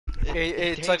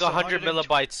It It's like gains 100 120,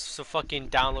 millibytes to fucking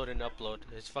download and upload.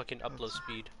 It's fucking upload that's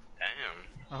speed.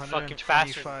 Damn. It's fucking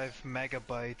faster. 125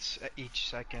 megabytes each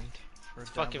second for It's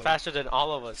fucking download. faster than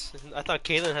all of us. I thought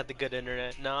Kalen had the good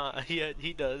internet. Nah,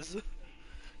 he does.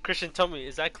 Christian, tell me,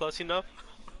 is that close enough?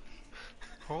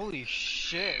 Holy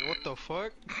shit, what the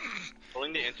fuck?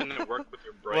 Pulling the internet work with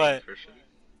your brain, What? Christian.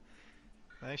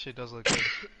 That actually does look good.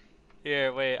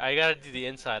 Here, wait. I gotta do the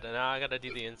inside, and now I gotta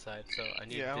do the inside. So I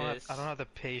need Yeah, this. I don't have the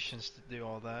patience to do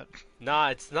all that. Nah,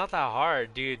 it's not that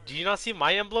hard, dude. Do you not see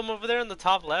my emblem over there in the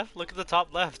top left? Look at the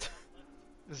top left.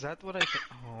 Is that what I think?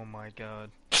 Oh my god.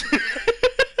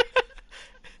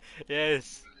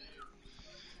 Yes.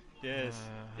 Yes.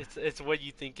 Uh, It's what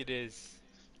you think it is.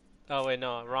 Oh wait,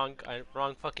 no, wrong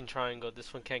fucking triangle.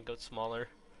 This one can't go smaller.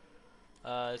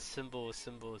 Symbol,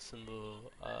 symbol,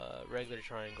 symbol. Regular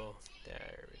triangle.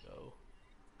 There we go.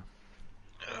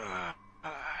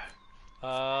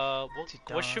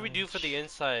 What should we do for the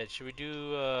inside? Should we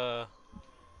do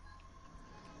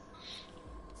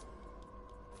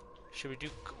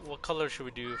what color should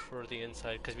we do for the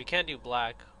inside? Because we can't do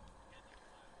black.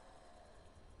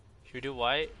 Should we do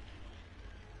white?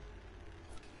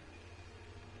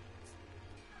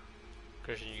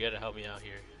 Christian, you gotta help me out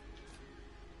here.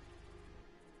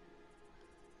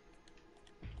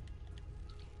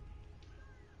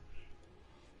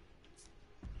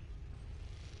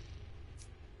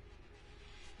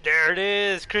 There it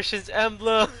is, Christian's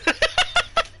emblem. oh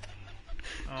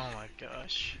my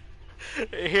gosh.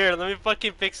 Here, let me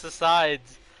fucking fix the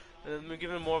sides. Let me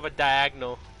give it more of a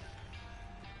diagonal.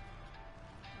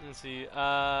 Let's see.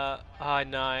 Oh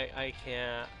no, I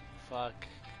can't. Fuck.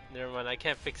 Never mind. I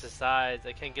can't fix the sides.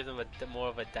 I can't give them more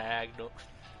of a diagonal.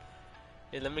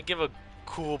 Hey, let me give a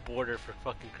cool border for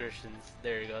fucking Christians.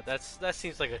 There you go. That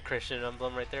seems like a Christian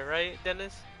emblem right there, right,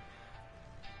 Dennis?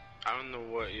 I don't know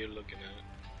what you're looking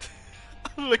at.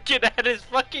 I'm looking at his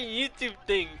fucking YouTube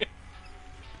thing.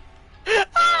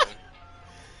 Oh.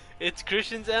 It's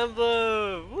Christian's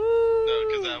emblem. Woo! No,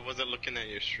 because I wasn't looking at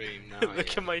your stream. Now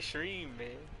Look at my stream, man.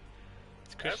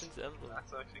 It's Christian's emblem.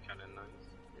 That's actually kind of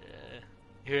nice. Yeah.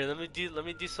 Here, let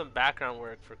me do some background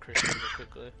work for Christian real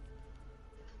quickly.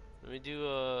 Let me do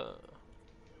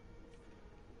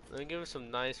let me give him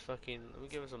some nice fucking. Let me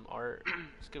give him some art.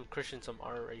 Let's give Christian some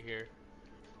art right here.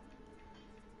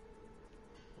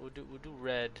 We'll do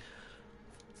red.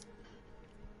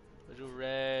 We'll do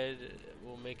red.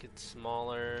 We'll make it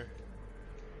smaller.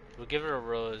 We'll give it a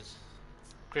rose.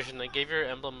 Christian, I gave your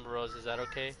emblem a rose. Is that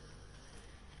okay?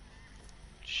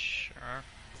 Sure.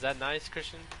 Is that nice,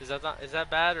 Christian? Is that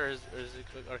bad, or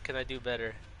or can I do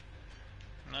better?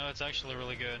 No, it's actually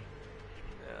really good.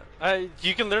 Yeah.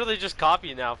 You can literally just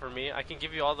copy now for me. I can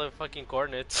give you all the fucking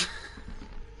coordinates.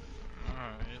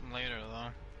 Alright, later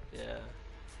though. Yeah.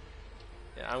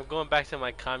 Yeah, I'm going back to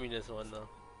my communist one though.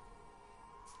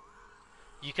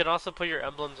 You can also put your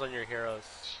emblems on your heroes.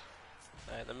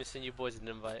 Alright, let me send you boys an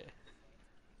invite.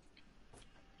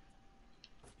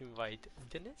 Invite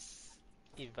Dennis.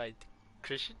 Invite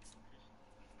Christian.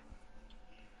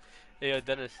 Hey, yo,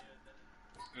 Dennis.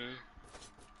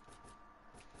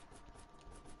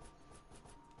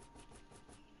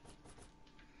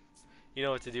 You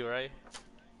know what to do, right?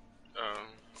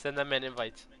 Send them an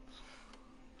invite.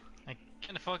 I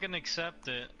can't fucking accept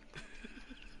it.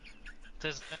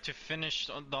 Does have to finish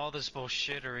all this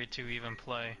bullshittery to even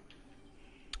play.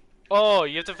 Oh,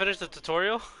 you have to finish the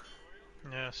tutorial?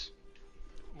 Yes.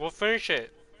 We'll finish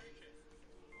it.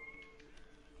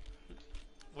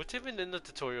 What's even in the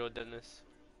tutorial, Dennis?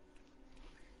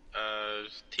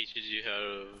 Teaches you how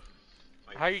to.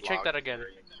 Like, How you check that again?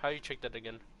 How you check that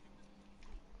again?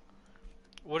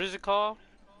 What is it called?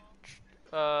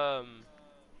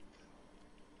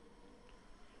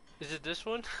 Is it this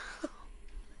one?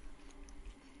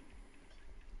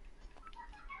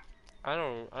 I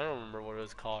don't remember what it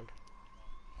was called.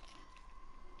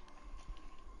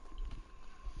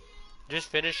 Just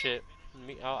finish it.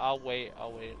 I'll wait.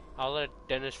 I'll let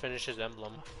Dennis finish his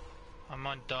emblem. I'm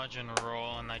on dodge and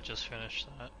roll and I just finished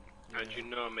that. How'd you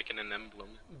know I'm making an emblem?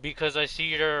 Because I see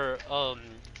your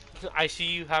I see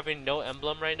you having no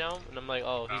emblem right now, and I'm like,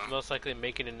 oh, he's most likely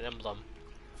making an emblem.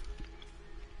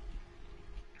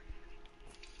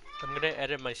 I'm gonna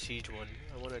edit my siege one.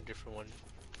 I want a different one.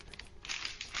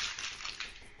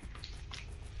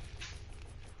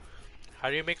 How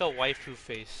do you make a waifu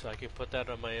face so I can put that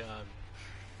on my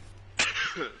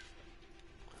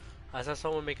I saw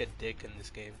someone make a dick in this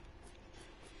game.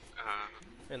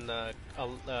 And the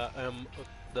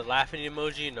laughing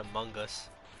emoji in Among Us.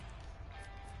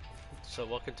 So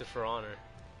welcome to For Honor.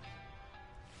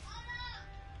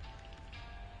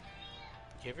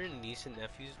 You have your niece and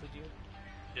nephews with you?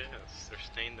 Yes, they're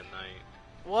staying the night.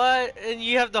 What? And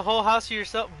you have the whole house to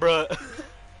yourself? Bruh.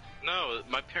 No,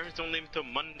 my parents don't leave until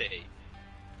Monday.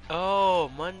 Oh,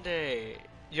 Monday.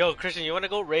 Yo, Christian, you wanna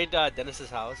go raid Dennis's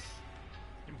house?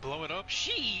 Blow it up?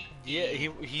 She. Yeah,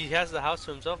 he has the house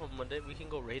to himself on Monday. We can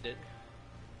go raid it.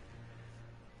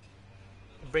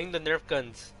 Bring the Nerf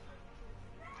guns.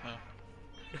 Huh.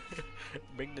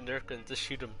 Bring the Nerf guns. Just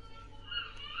shoot him.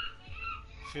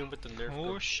 Shoot him with the Nerf gun.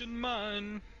 Ocean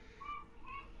mine.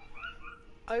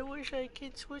 I wish I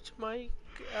could switch my.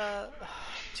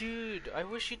 Dude, I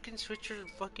wish you can switch your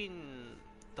fucking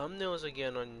thumbnails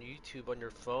again on YouTube on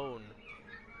your phone.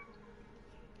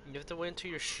 You have to wait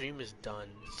until your stream is done.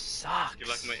 It sucks. You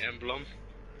like my emblem?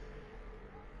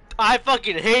 I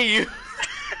fucking hate you.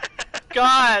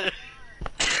 God.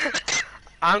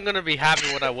 I'm gonna be happy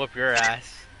when I whoop your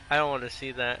ass. I don't want to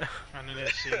see that. I need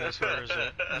to see this. Where is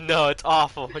it? No, it's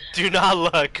awful. Do not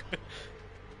look.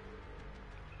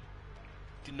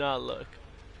 Do not look.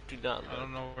 Do not look. I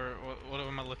don't know where. What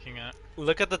am I looking at?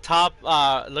 Look at the top.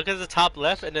 Look at the top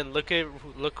left, and then look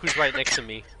who's right next to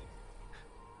me.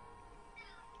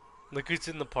 Look who's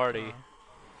in the party.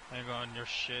 Hang on, your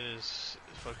shit is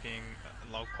fucking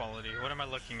low quality. What am I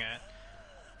looking at?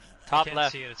 Top Can't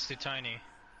left. see it. It's too tiny.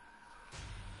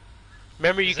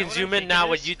 Remember, you Is that can what I zoom in think now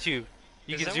it with is? YouTube.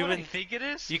 You Is can that zoom what in. I think it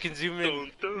is? You can zoom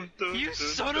in. You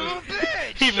son of a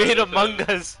bitch! He made Among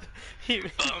Us. He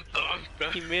Dun, dun,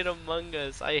 dun. made Among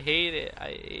Us. I hate it.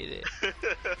 I hate it.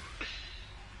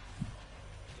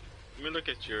 Let me look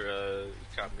at your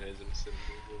communism symbol.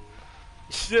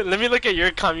 Shit, let me look at your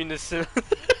communist sim.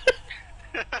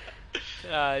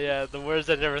 Yeah, the words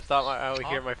I never thought I would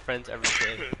hear my friends ever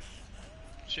say.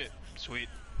 Shit, sweet.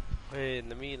 Wait,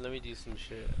 let me do some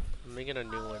shit. I'm making a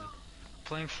new one.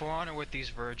 Playing For Honor with these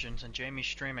virgins and Jamie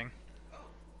streaming.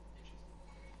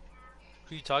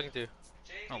 Who you talking to?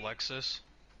 Alexis.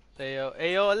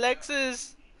 Ayo,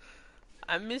 Alexis!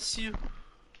 I miss you.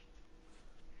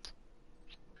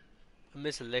 I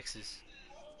miss Alexis.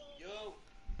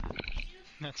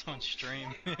 That's on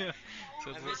stream. So I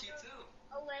miss you too.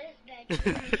 Oh, where is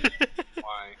that?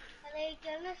 Why? I'm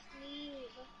gonna sleep.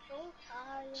 I'm so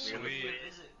tired. Sweet. Where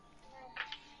is it?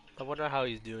 I wonder how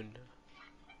he's doing.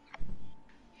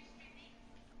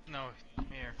 No,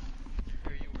 here.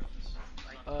 Here you wear this.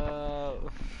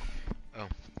 Oh.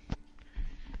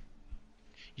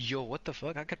 Yo, what the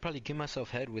fuck? I could probably give myself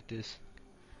head with this.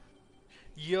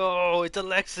 Yo, it's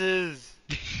Alexis!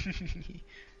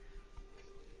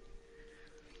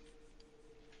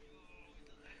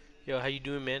 Yo, how you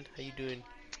doing, man? How you doing?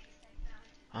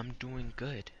 I'm doing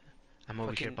good. I'm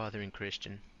over here Fucking- bothering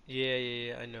Christian.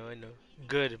 Yeah, I know.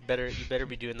 Good, you better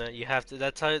be doing that. You have to,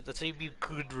 that's how you be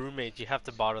good roommates, you have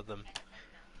to bother them.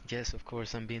 Yes, of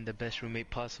course, I'm being the best roommate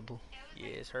possible.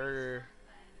 Yes, her.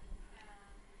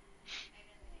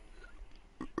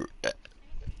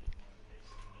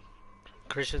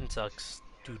 Christian sucks.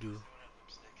 Doo-doo.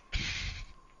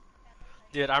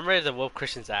 Dude, I'm ready to whoop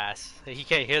Christian's ass. He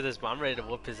can't hear this, but I'm ready to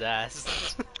whoop his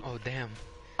ass. Oh, damn.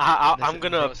 I'm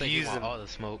gonna Bro said he abuse want him. all the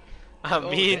smoke.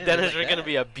 Me and damn, Dennis like are gonna that?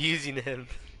 be abusing him.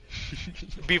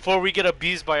 Before we get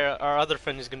abused by our other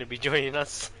friend who's gonna be joining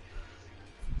us.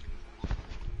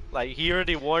 Like, he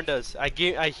already warned us.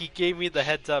 He gave me the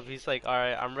heads up. He's like,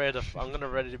 alright, I'm ready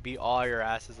to beat all your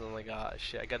asses. I'm like, ah,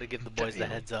 shit, I gotta give the boys the Damn.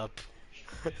 heads up.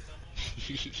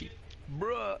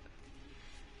 Bruh.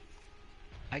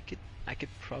 I could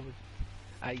probably...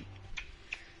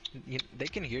 they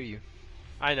can hear you.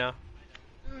 I know.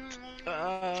 Who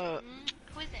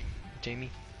is it?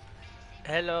 Jamie,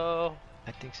 Hello.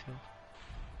 I think so.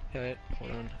 Alright,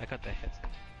 hold on. I got the headset.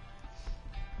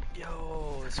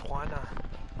 Yo, it's Juana.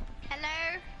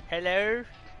 Hello? Hello.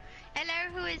 Hello,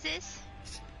 who is this?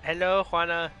 Hello,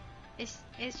 Juana. It's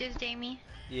just Jamie.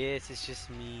 Yes, it's just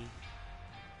me.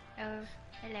 Oh,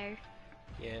 hello.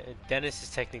 Yeah, Dennis is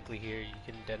technically here.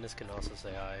 Dennis can also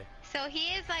say hi. So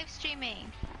he is live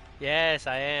streaming. Yes,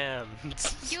 I am.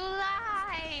 You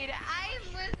lied! I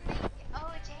was thinking,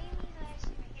 oh, Jamie's live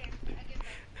streaming here.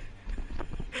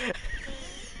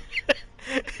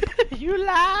 You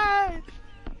lied.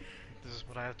 This is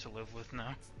what I have to live with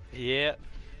now. Yeah.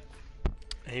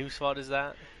 And whose fault is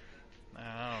that?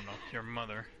 I don't know. Your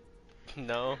mother.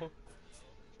 No.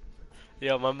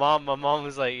 Yo, my mom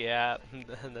was like, yeah,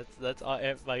 that's all.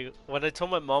 Like, when I told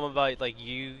my mom about like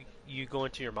you going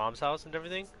to your mom's house and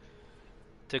everything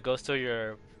to go steal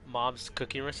your mom's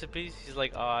cooking recipes, she's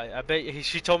like, I bet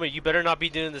she told me you better not be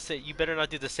doing the same. You better not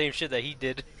do the same shit that he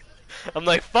did. I'm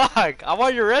like, fuck, I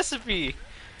want your recipe.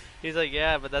 He's like,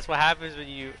 yeah, but that's what happens when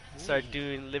you start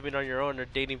living on your own or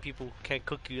dating people who can't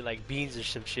cook you like beans or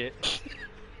some shit.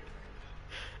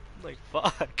 Like,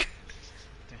 fuck.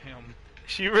 Damn.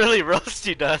 She really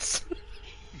roasted us.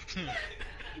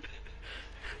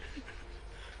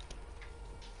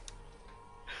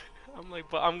 I'm like,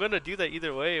 but I'm gonna do that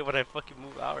either way when I fucking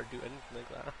move out or do anything like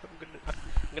that.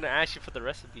 I'm gonna ask you for the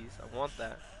recipes. I want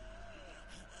that.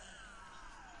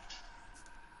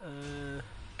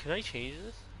 Can I change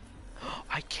this?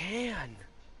 I can!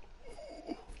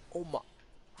 Oh my,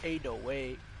 ain't no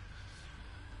way.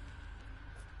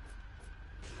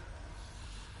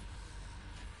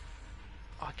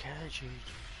 I can change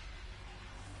it.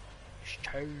 It's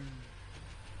time.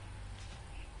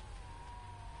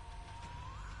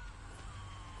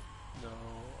 No,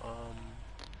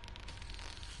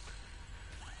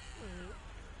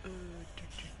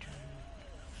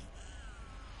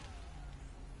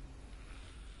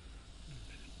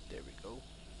 there we go.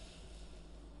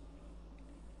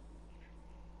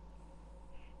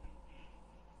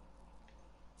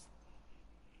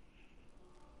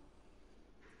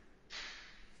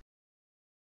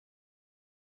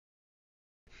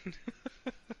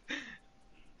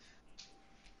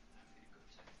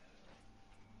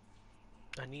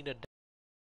 I need a.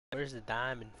 Where's the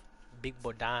diamond? Big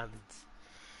boy diamonds.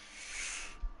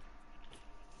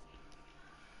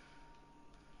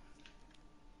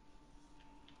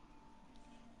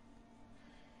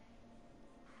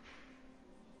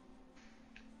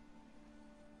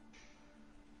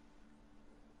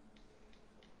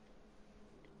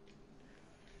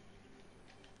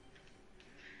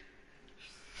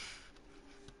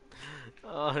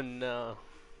 Oh no.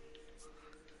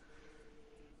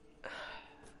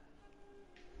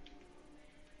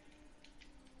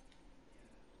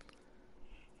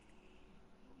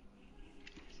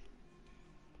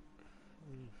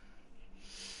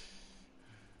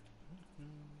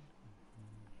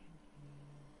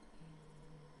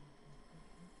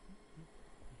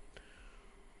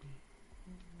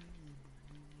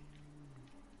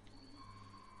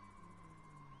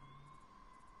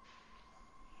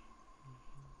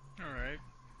 Alright.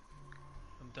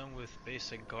 I'm done with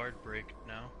basic guard break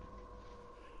now.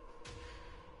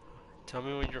 Tell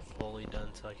me when you're fully done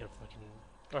so I can fucking.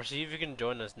 Or see if you can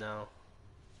join us now.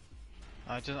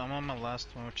 I'm on my last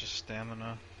one, which is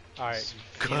stamina. Alright,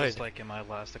 Feels good. like it might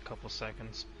last a couple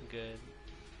seconds. Good.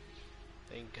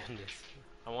 Thank goodness.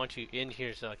 I want you in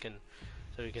here so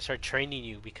we can start training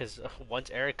you because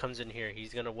once Eric comes in here,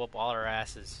 he's gonna whoop all our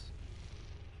asses.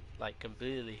 Like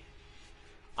completely.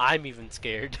 I'm even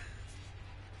scared.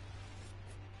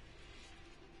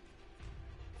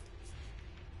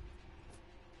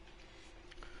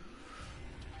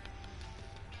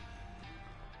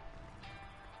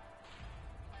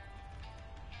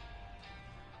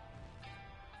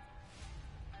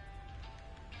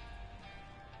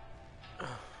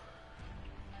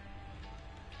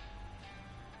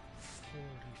 There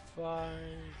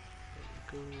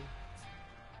we go.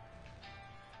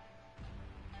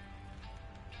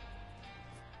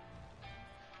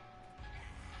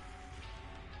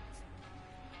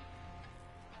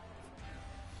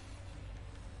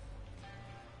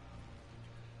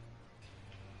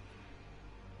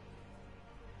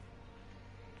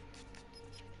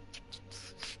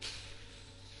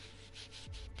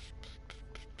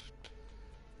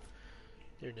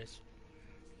 There it is.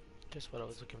 Just what I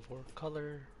was looking for.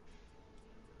 Color.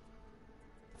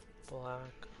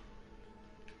 Black.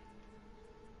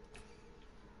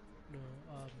 No,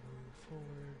 I'll move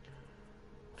forward.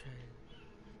 Change.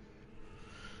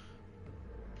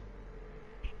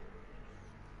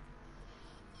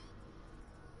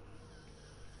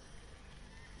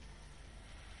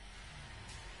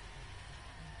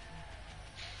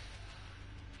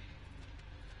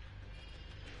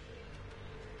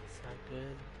 Is that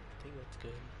good? I think that's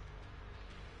good.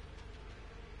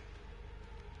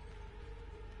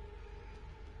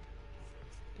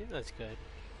 I think that's good.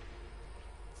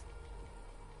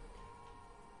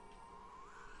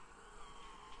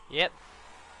 Yep.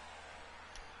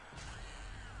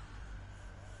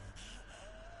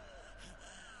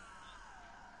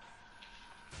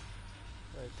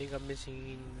 I think I'm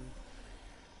missing.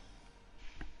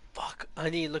 Fuck!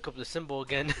 I need to look up the symbol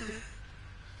again.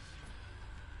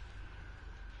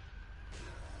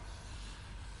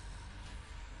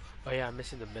 Oh yeah, I'm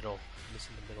missing the middle. I'm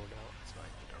missing the middle now. That's why I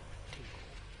need a rectangle.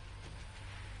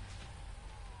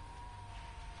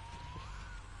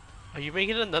 Are you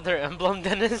making another emblem,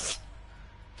 Dennis?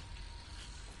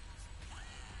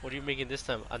 What are you making this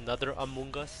time? Another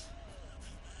Among Us?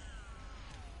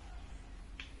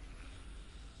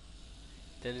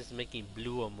 Dennis is making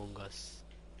blue Among Us.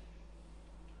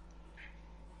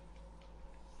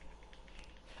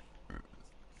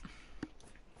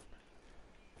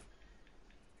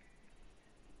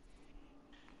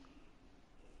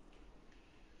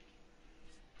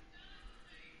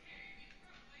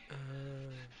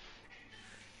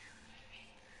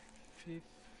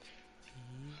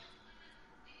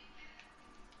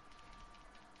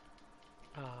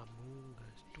 Among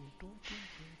Us. Dun, dun, dun,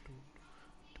 dun, dun,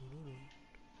 dun, dun, dun.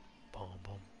 Bom,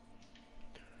 bom.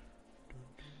 Dun,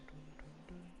 dun, dun, dun,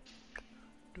 dun.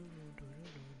 Dun, dun, dun,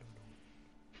 dun, dun, dun, dun.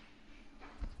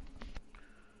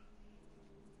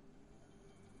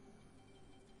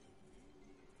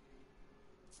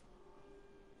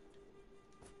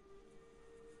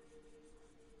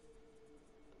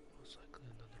 Most likely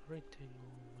another rectangle.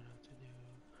 What I have to do?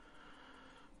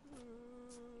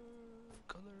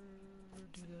 Color.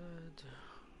 Do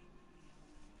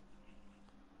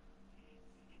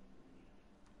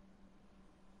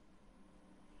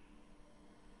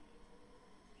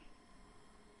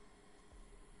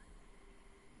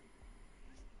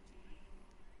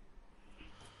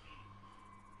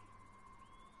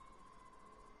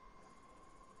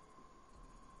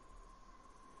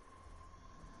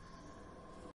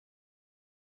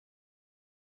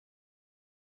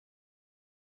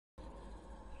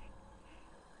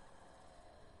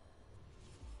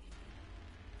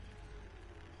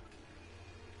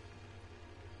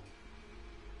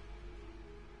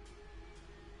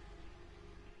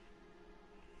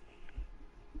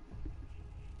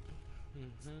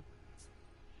that.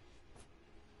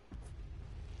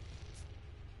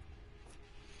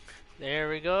 There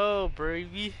we go,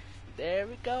 baby. There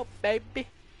we go, baby.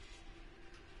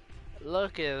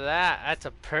 Look at that. That's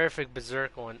a perfect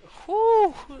berserk one.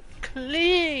 Whoo,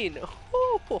 clean.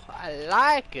 Whoo, I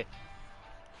like it.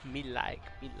 Me like.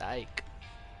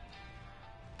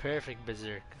 Perfect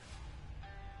berserk.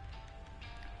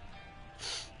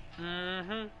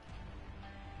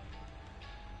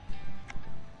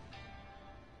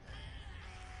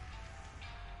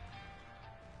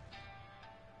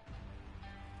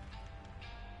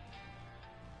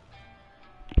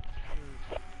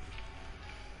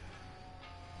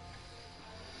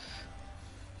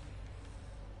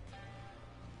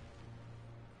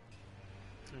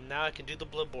 Now I can do the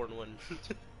Bloodborne one.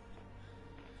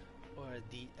 Or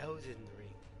the Elden Ring.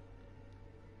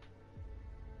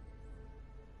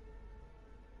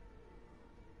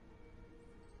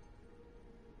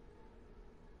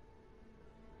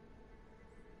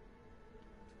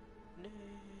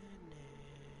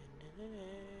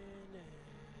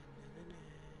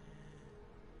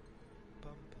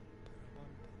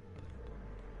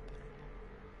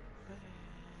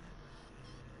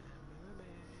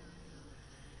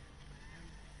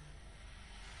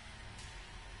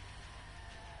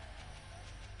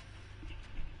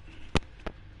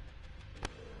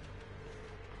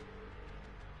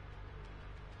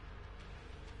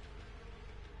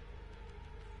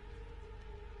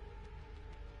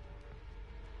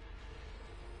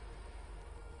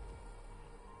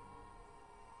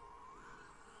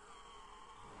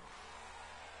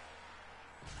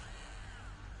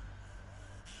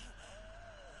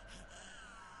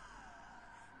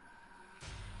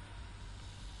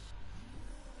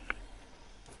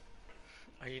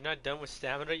 Are you not done with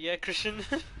stamina yet, Christian?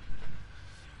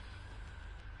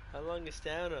 How long is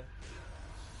stamina?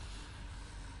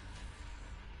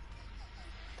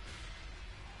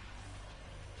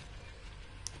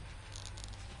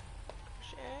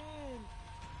 Christian!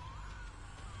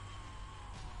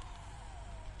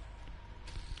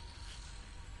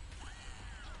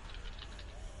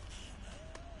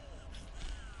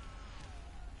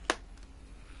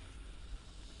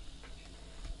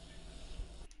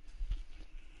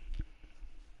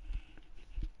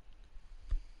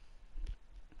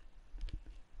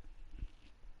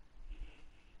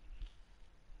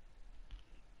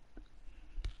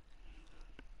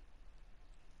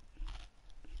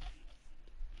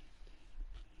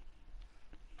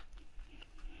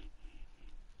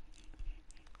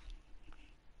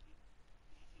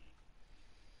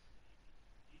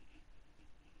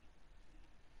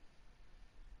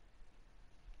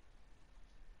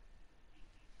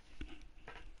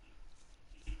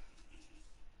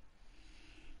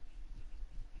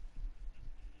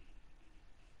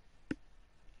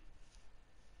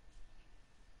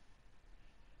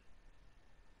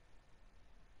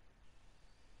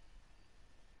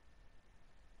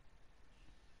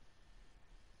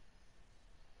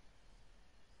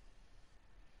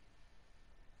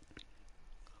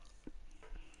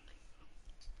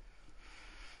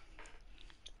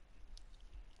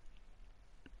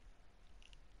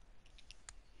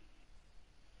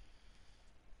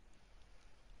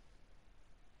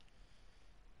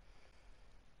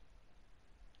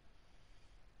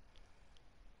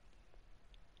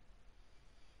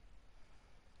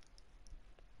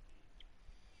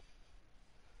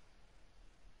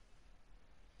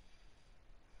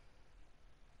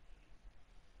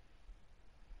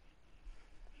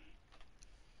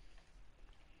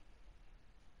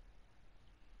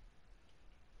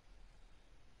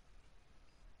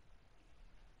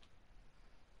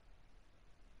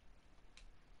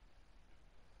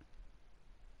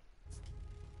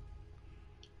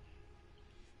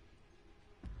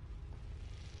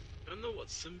 don't know what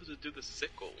symbol to do the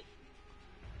sickle.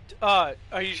 Are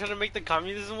you trying to make the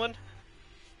communism one?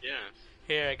 Yeah.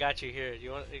 Here, I got you. Here,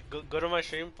 you want go to my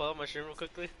stream? Pull up my stream real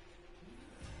quickly.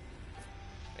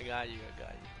 I got you. I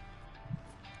got you.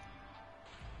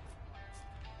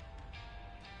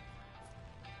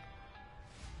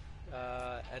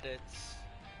 Edits.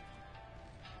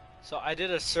 So I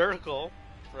did a circle,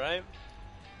 right?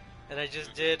 And I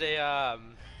just did a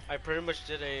I pretty much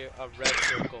did a red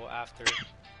circle after.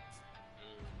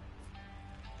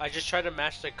 I just tried to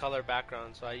match the color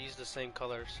background, so I used the same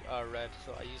colors, red.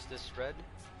 So I used this red.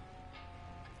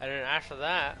 And then after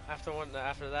that,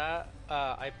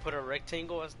 I put a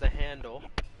rectangle as the handle.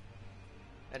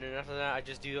 And then after that, I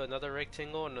just do another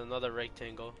rectangle and another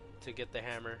rectangle to get the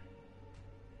hammer.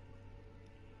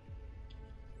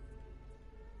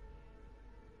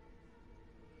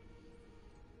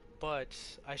 But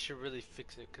I should really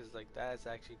fix it because like that is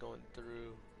actually going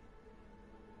through.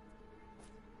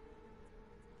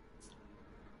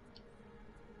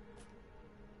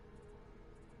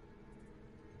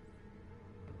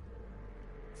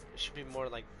 It should be more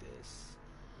like this.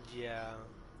 Yeah.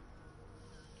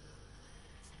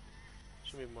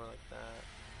 Should be more like that.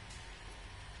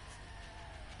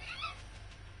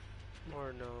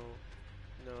 Or no.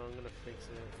 No, I'm gonna fix it.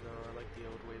 No, I like the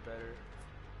old way better.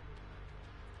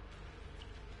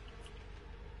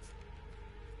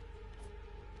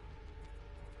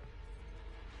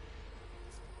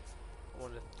 I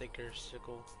want a thicker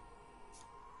sickle.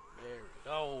 There we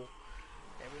go.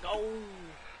 There we go.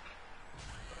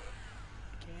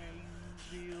 Can you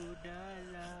feel the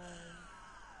love?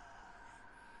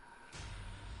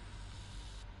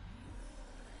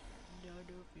 Don't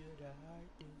you feel the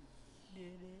heartbeat?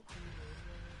 Did it feel the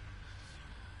love?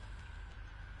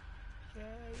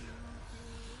 Can you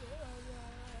feel the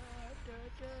love? Da,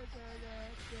 da, da, da,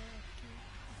 da,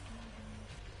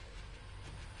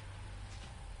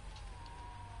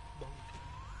 Bonk.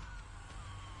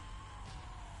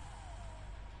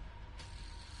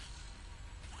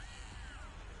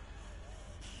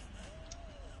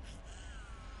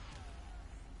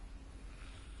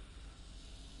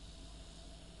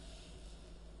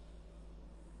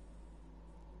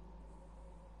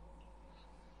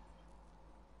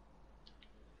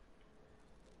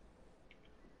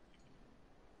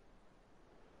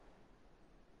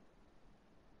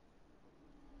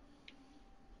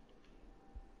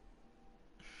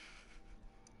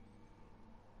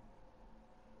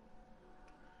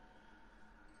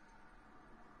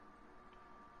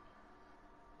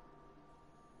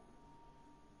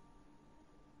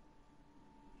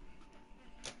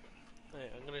 Hey,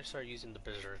 I'm gonna start using the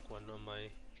Berserk one on my.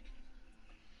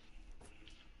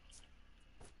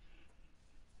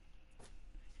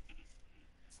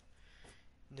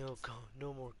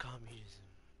 No more communism.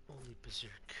 Only Berserk.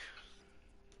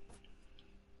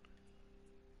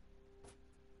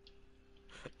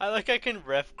 I like I can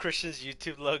ref Christian's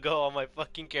YouTube logo on my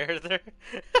fucking character.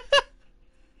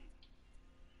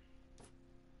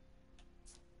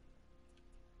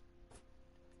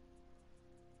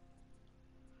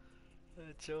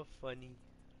 It's so funny.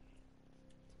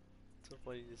 So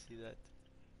funny to see that.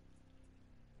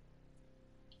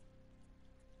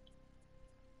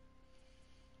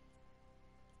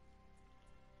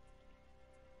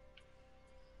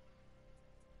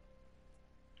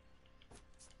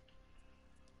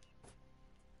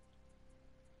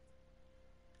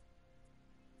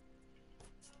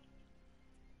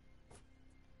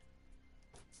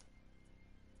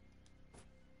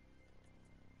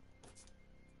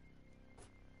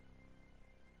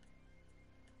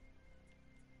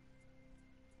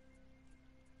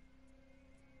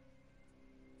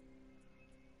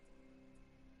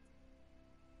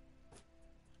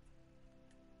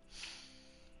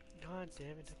 God damn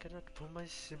it, I cannot put my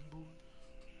symbol.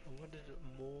 I wanted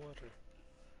more.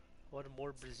 I wanted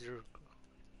more Berserk.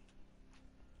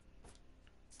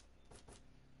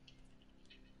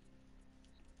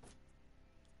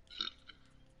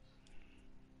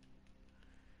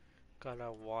 God, I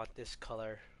want this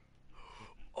color.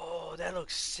 Oh, that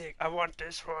looks sick. I want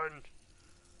this one.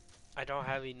 I don't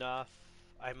have enough.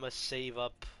 I must save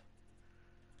up.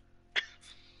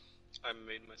 I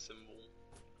made my symbol.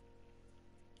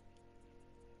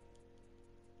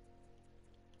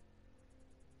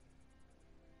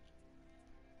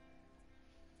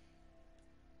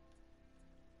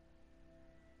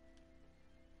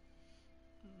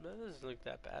 That doesn't look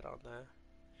that bad on that,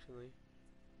 actually.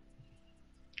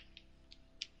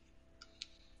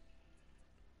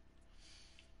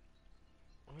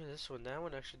 Oh, this one, that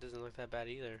one actually doesn't look that bad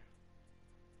either.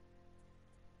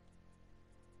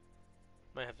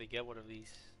 Might have to get one of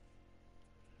these.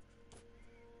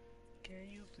 Can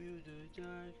you feel the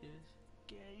darkness?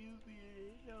 Can you feel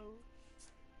it? No.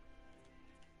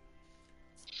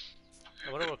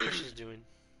 I wonder what Christian's doing.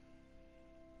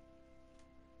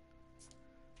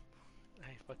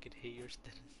 I fucking hate your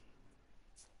Dennis.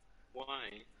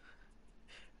 Why?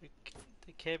 There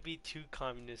can't be two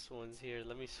communist ones here.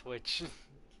 Let me switch.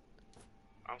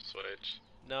 I'll switch.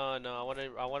 No, I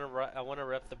wanna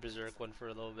rep the Berserk one for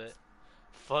a little bit.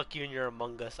 Fuck you and your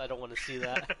Among Us. I don't want to see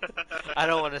that. I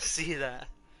don't want to see that.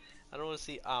 I don't want to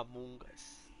see Among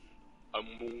Us.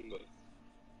 Among Us.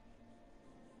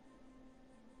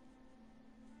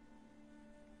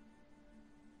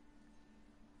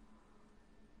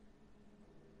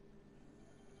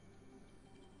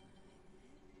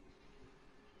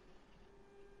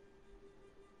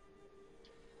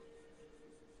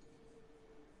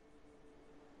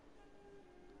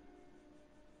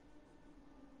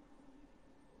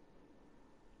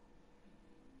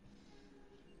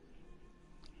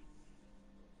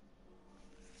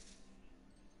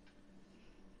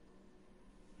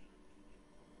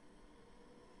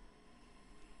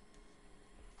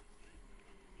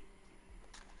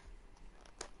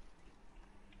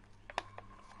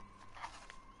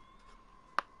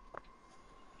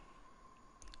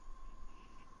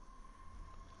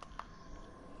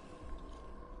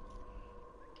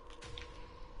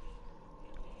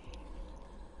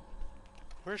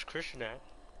 Where's Christian at?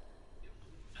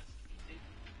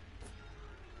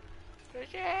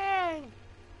 Christian!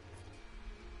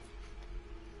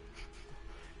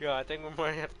 Yo, I think we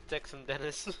might have to text him,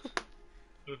 Dennis.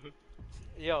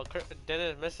 Yo,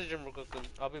 Dennis, message him real quick.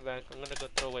 I'll be back. I'm gonna go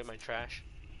throw away my trash.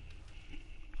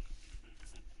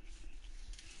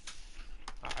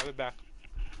 I'll be back.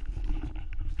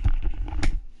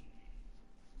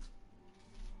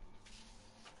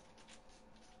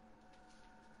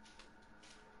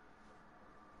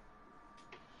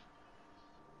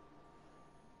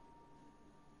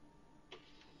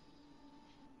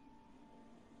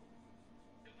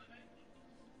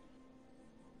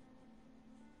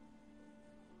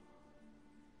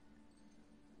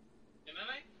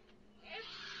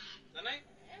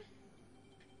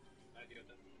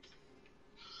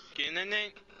 Okay,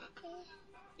 Nene?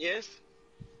 Yes?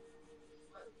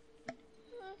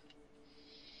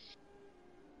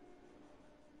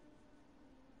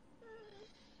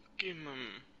 ¿Qué,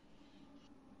 mamá?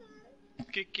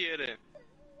 ¿Qué quiere?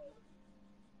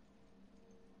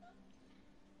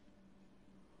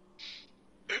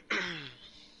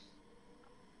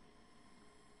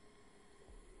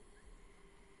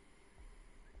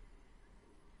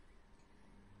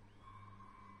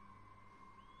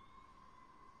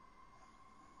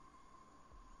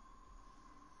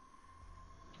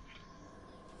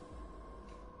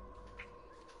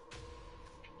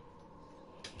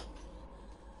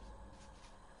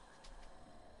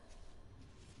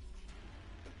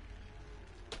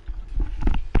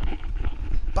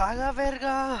 ¡Pa la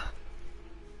verga!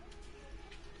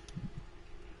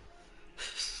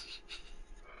 Is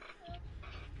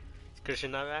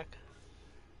Christian not back?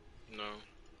 No.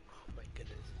 Oh my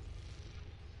goodness.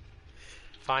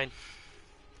 Fine.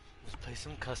 Let's play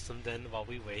some custom then while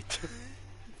we wait.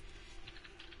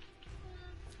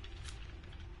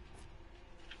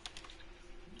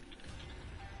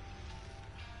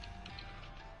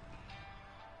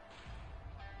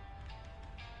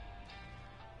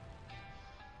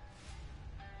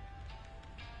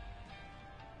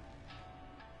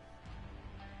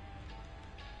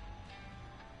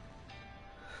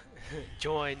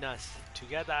 Join us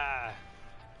together.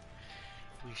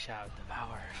 We shall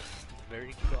devour the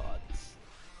very gods.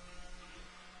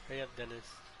 Hurry up, Dennis.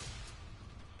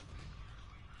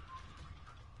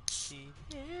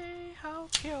 Hey, how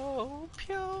pew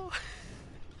pew.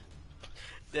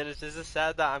 Dennis, is it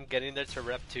sad that I'm getting there to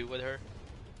rep 2 with her?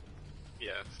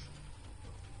 Yes.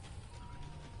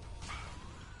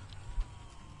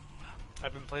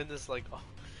 I've been playing this like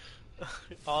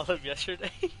all of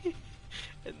yesterday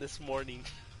and this morning.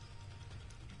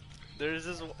 There's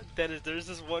this Dennis. There's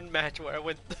this one match where I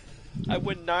went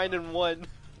 9-1,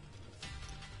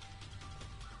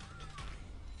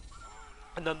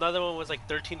 and another one was like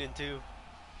 13-2.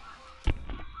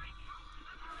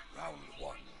 Round 1.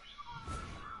 Alright,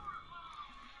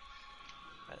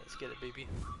 let's get it, baby.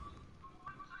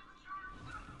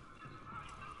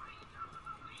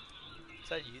 Is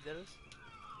that you, Dennis?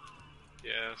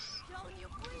 Yes.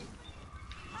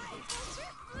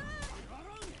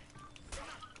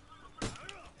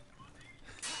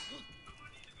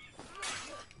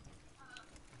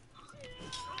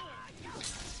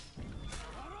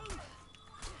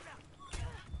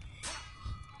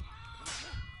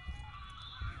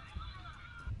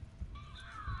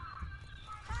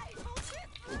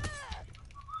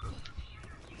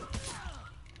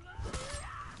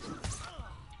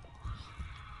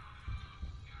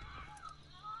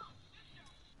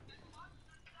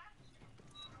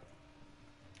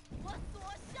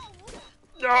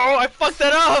 I fucked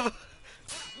that up!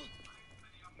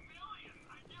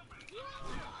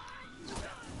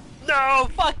 No,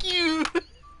 fuck you!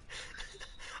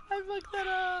 I fucked that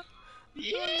up!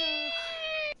 Yeah!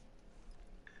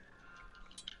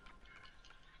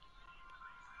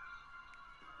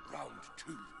 Round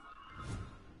 2.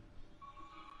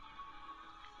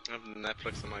 I have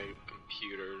Netflix on my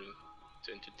computer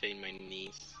to entertain my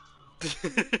niece.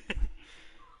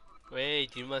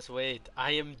 Wait, you must wait.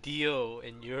 I am Dio,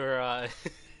 and you're, I'm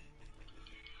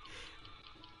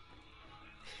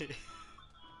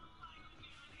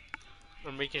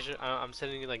making sure, I'm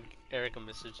sending, like, Eric a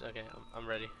message. Okay, I'm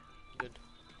ready. Good.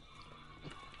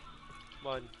 Come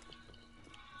on.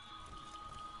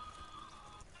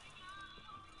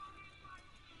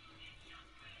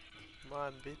 Come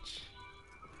on, bitch.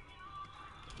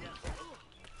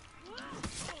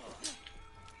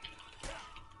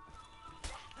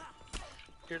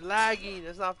 You're lagging,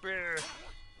 that's not fair.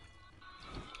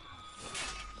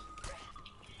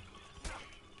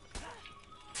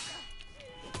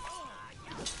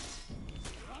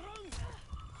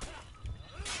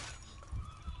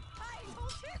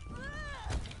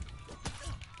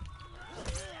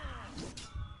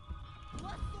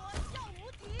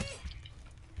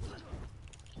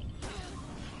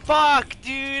 Fuck,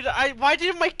 dude! Why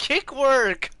didn't my kick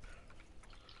work?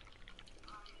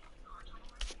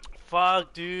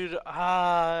 Fuck, dude. Dude,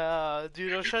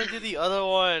 I was trying to do the other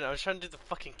one. I was trying to do the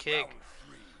fucking kick. Round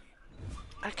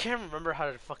 3. I can't remember how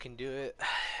to fucking do it.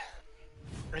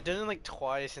 I did it like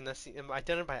twice, and I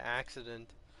did it by accident.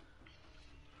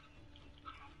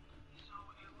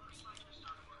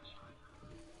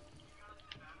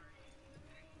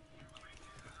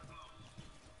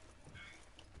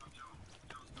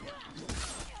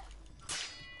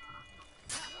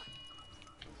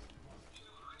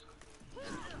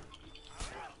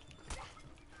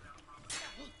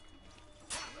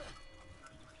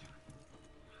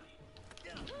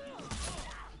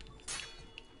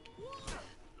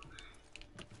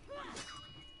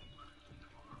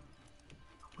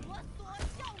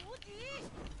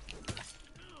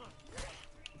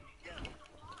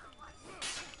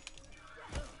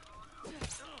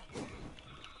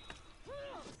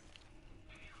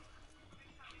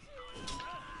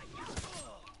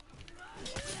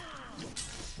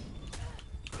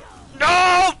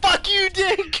 No! Fuck you,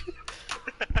 dick!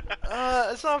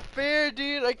 It's not fair,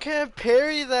 dude. I can't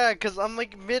parry that because I'm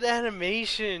like mid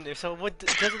animation. If someone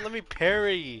doesn't let me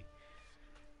parry,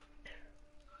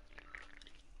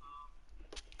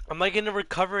 I'm like in a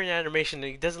recovering animation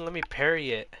and it doesn't let me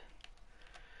parry it.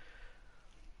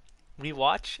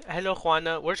 Rewatch? Hello,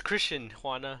 Juana. Where's Christian?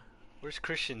 Juana, where's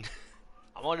Christian?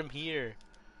 I want him here.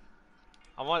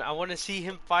 I want to see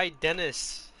him fight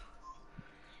Dennis.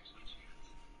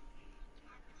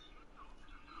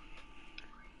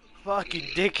 Fucking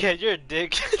dickhead, you're a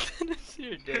dick.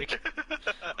 You're a dick.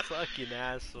 Fucking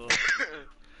asshole.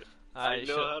 I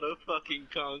know how to fucking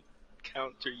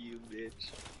counter you,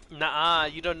 bitch. Nah,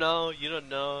 you don't know. You don't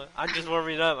know. I'm just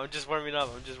warming up. I'm just warming up.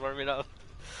 I'm just warming up.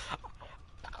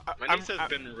 My niece has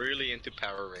been really into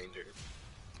Power Rangers.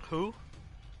 Who?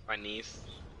 My niece.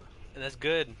 And that's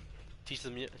good. Teach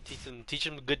them the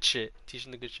good shit. Teach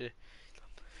them the good shit.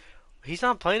 He's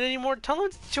not playing anymore. Tell him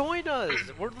to join us.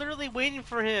 We're literally waiting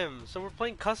for him. So we're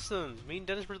playing custom. Me and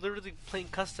Dennis were literally playing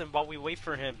custom while we wait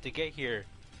for him to get here.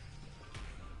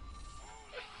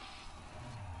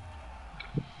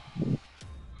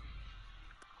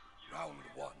 Round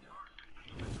 1.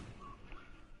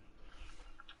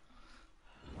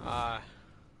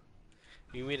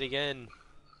 We meet again.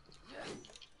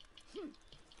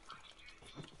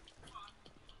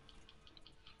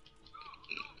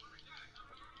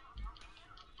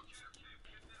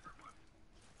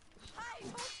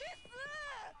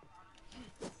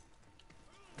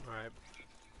 Alright.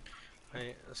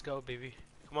 Alright, let's go, baby.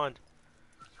 Come on.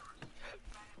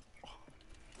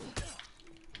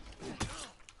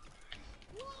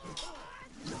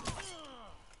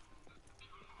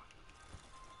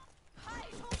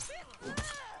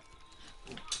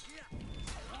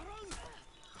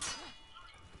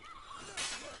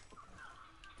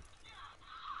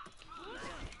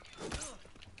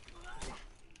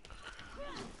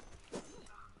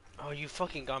 Oh, you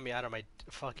fucking got me out of my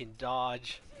fucking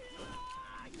dodge.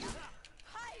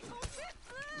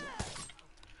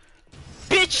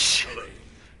 Bitch!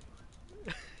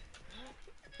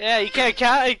 Yeah, you can't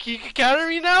you can counter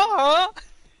me now, huh?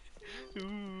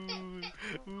 Ooh,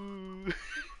 ooh.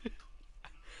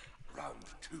 Round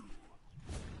 2.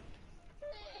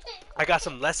 I got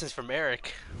some lessons from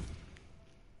Eric.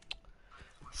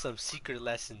 Some secret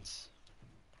lessons.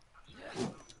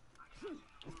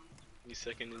 You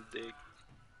sucking his dick.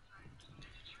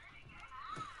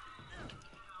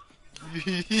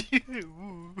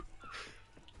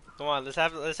 Come on, let's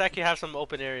actually have some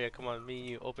open area. Come on, me and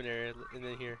you, open area, and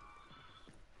then here.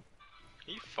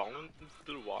 Are you falling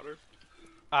through the water?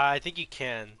 I think you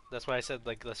can. That's why I said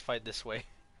like let's fight this way.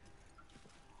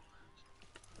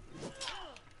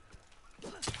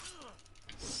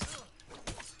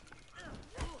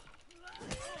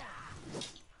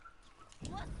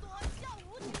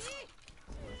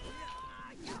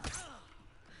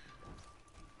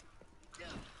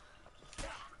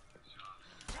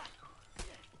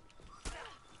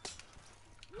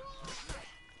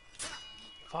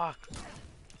 Fuck.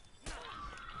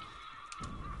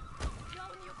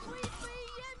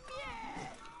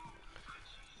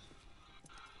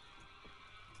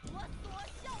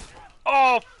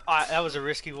 Oh, that was a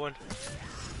risky one.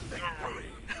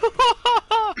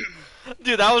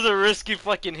 Dude, that was a risky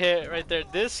fucking hit right there.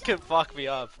 This could fuck me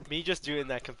up. Me just doing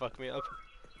that can fuck me up.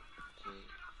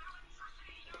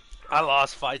 I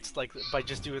lost fights like by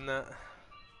just doing that.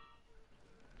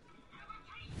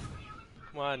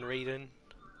 Come on, Raiden.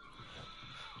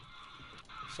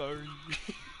 Sorry.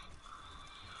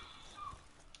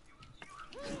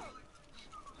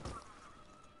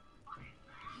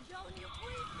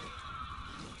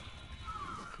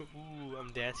 Ooh,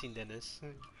 I'm dancing, Dennis.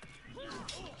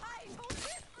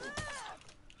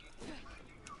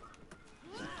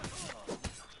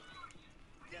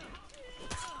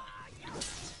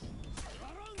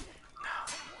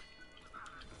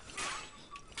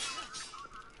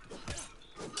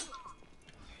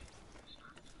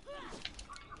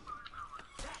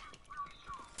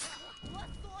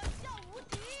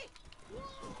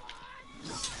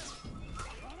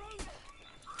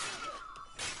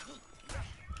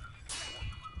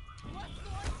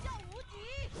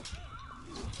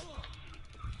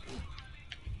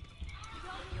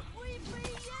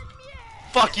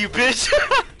 Fuck you, bitch!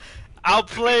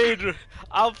 Outplayed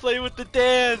with the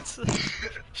dance!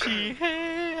 She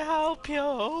hey how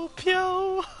pyo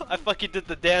pyo! I fucking did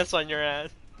the dance on your ass.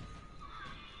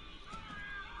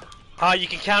 Ah, you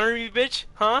can counter me, bitch?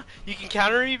 Huh? You can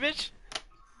counter me, bitch?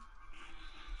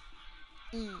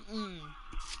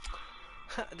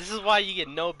 This is why you get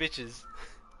no bitches.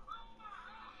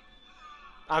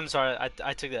 I'm sorry,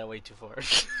 I took that way too far.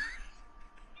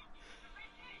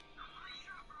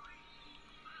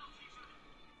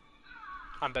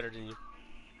 I'm better than you.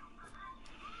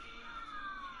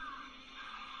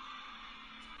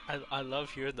 I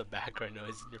love hearing the background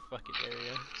noise in your fucking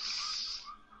area.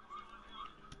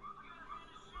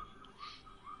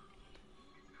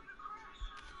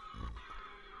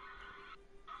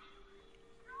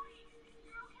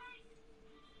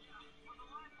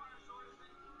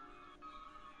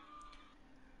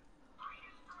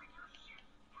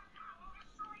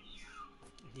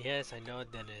 Yes, I know,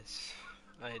 Dennis.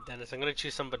 Alright, Dennis, I'm gonna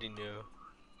choose somebody new.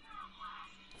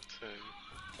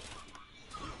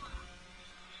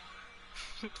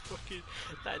 Fucking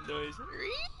that noise.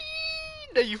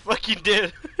 No, you fucking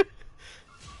did.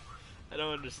 I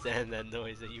don't understand that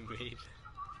noise that you made.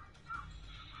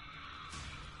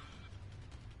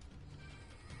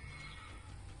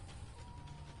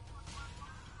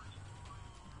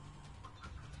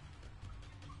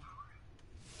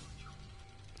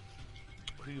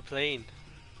 Who you playing?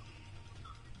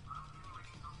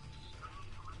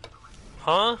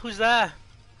 Huh? Who's that?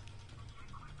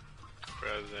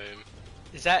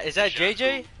 Is that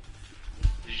JJ?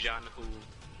 Jean Hu.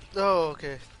 Oh,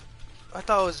 okay. I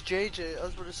thought it was JJ. I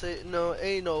was about to say, no,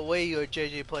 ain't no way you're a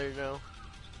JJ player now.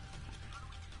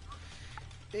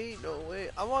 Ain't no way.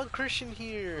 I want Christian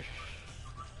here.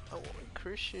 I want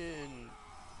Christian.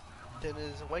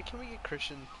 Dennis, why can't we get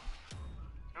Christian?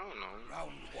 I don't know.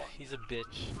 Round one. He's a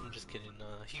bitch. I'm just kidding.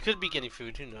 He could be getting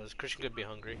food. Who knows? Christian could be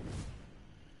hungry.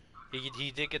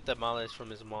 He did get the malice from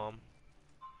his mom.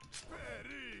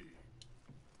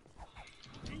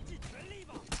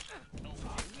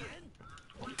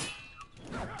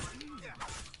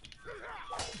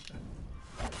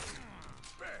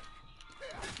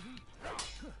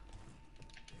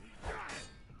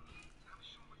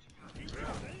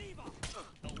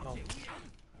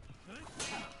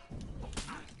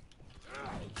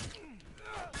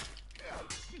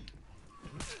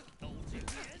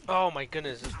 Oh my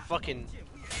goodness, it's fucking...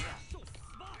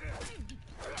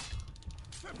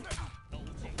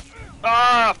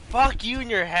 Ah, fuck you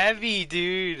and your heavy,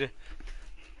 dude.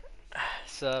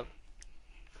 Sup?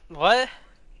 What?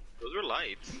 Those are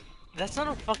lights. That's not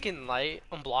a fucking light,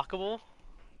 unblockable.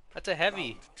 That's a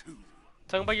heavy. Round two.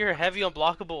 Talking about your heavy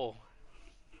unblockable.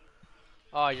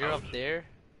 Oh, you're up there?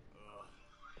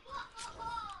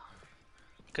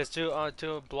 Cause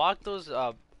to block those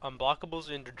unblockables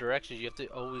in the directions, you have to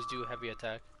always do heavy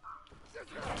attack.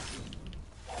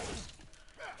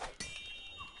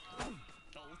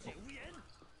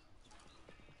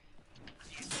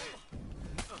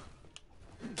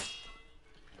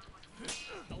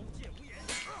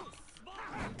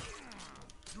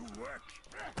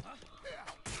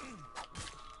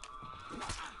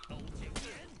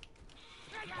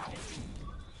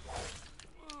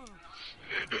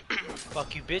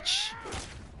 Fuck you, bitch.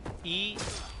 Eat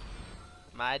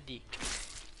my dick.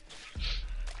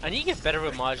 I need to get better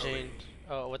with Majin.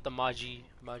 Oh, with the Maji.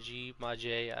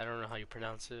 I don't know how you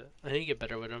pronounce it. I need to get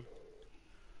better with him.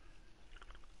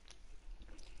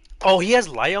 Oh, he has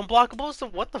light unblockables? So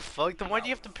what the fuck? Then why do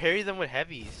you have to parry them with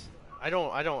heavies? I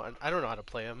don't know how to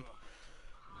play him.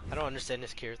 I don't understand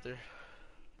this character.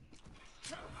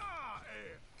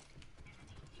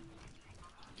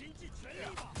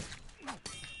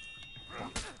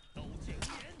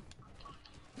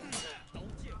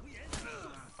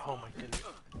 Oh my goodness.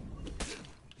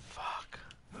 Fuck.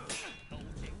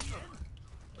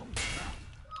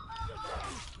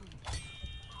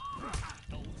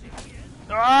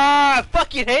 Ah, I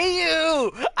fucking hate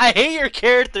you! I hate your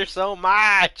character so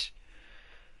much!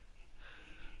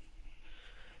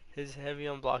 His heavy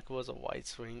unblockable was a white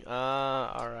swing.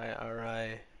 Alright.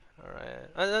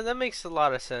 That makes a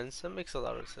lot of sense.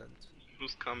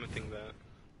 Who's commenting that?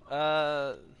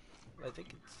 I think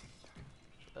it's...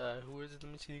 who is it?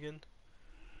 Let me see again.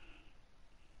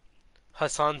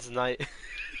 Hassan's Knight.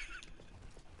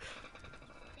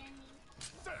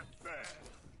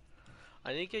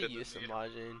 I need to get used to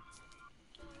Majin.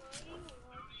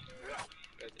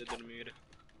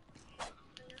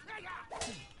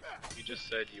 You just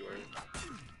said you were.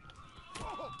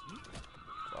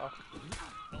 Fuck.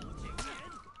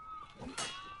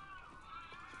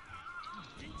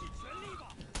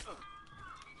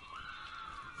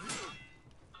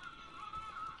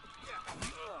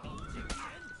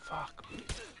 Fuck.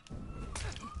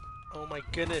 Oh my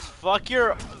goodness. Fuck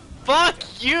you!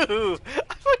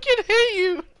 I fucking hate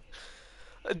you!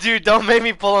 Dude, don't make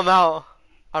me pull him out.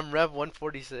 I'm Rev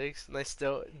 146 and I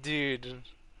still... Dude.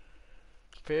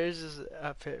 Parry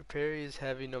is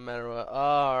heavy no matter what. Oh,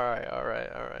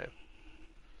 alright.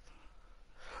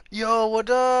 Yo, what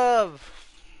up?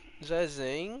 Is that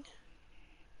Zing?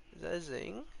 Is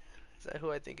that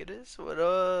who I think it is? What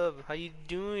up? How you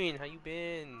doing? How you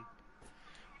been?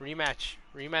 Rematch.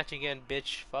 Rematch again,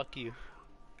 bitch. Fuck you.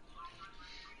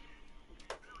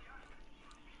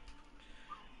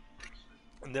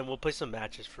 And then we'll play some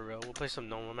matches for real. We'll play some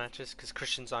normal matches because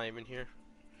Christian's not even here.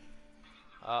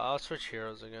 I'll switch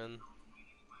heroes again.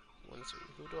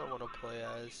 Who do I want to play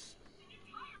as?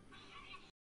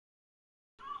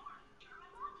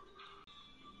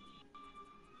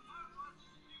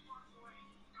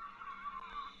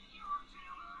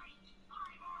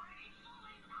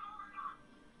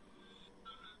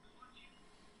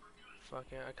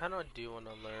 Fucking, I kind of do want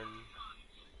to learn.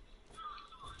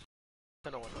 I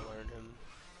don't want to learn him.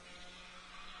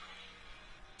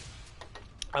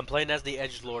 I'm playing as the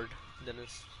Edgelord,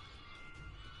 Dennis.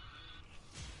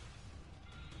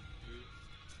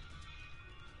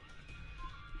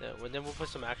 Yeah, well, then we'll put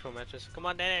some actual matches. Come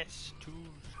on, Dennis.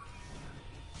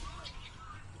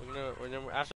 We're gonna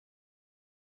after.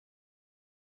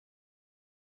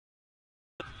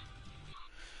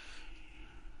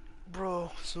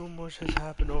 Bro, so much has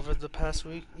happened over the past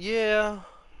week. Yeah.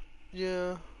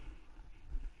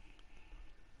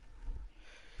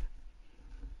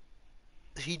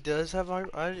 He does have I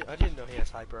didn't know he has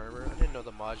hyper armor. I didn't know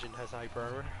the Majin has hyper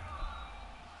armor.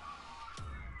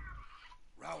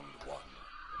 Round one.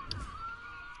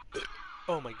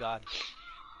 Oh my god.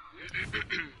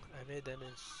 A ver,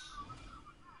 Dennis.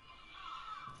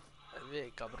 A ver,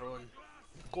 cabrón.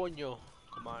 Coño.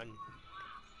 Come on.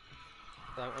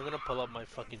 I'm gonna pull up my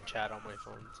fucking chat on my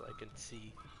phone so I can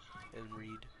see and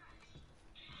read.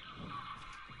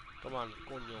 Come on,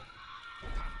 coño.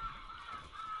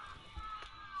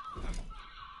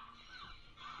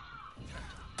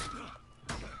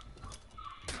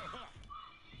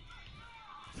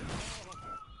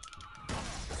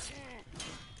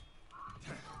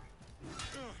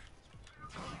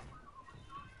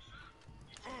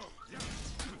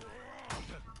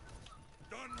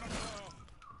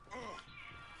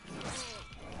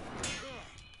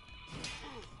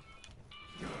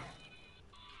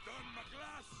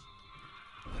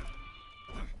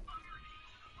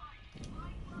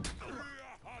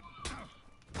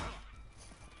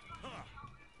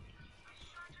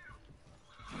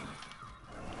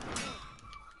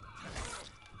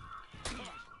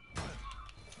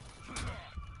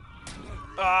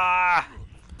 Ah!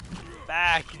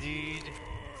 Back, dude.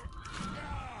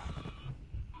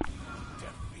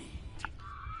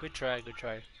 Good try, good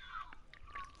try.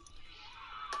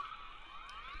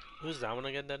 Who's that one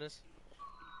again, Dennis?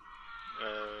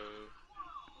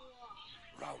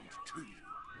 Round 2.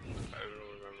 I don't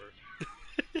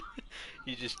remember.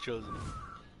 You just chose him.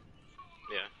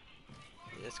 Yeah.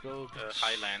 Let's go.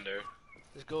 Highlander.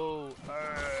 Let's go.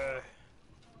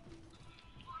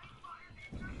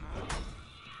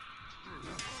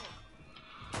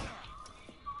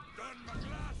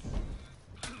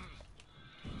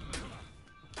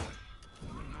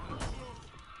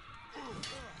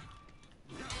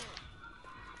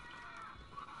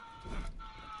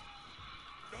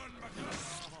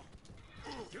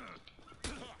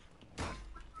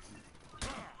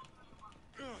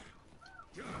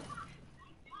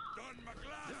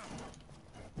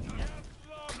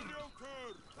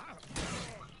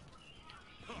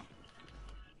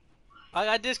 I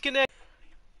got disconnected.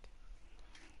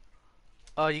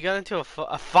 Oh, you got into a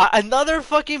fight? Another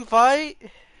fucking fight?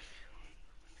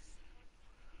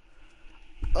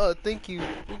 Oh, thank you,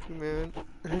 man.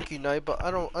 Thank you, Knight. But I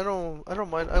don't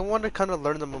mind. I want to kind of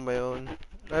learn them on my own.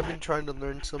 I've been trying to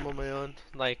learn some on my own.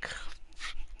 Like,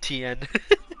 Tiandi.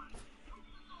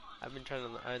 I've been trying to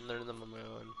learn them on my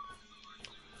own.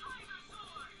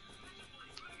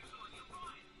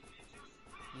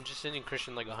 I'm just sending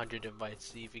Christian like 100 invites,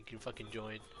 see if he can fucking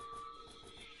join.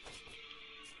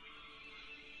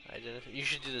 Alright, Dennis. You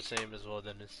should do the same as well,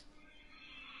 Dennis.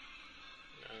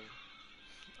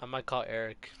 I might call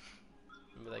Eric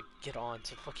and be like, get on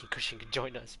so fucking Christian can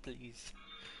join us, please.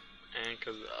 And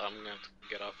because I'm gonna have to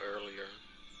get off earlier.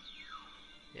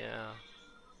 Yeah.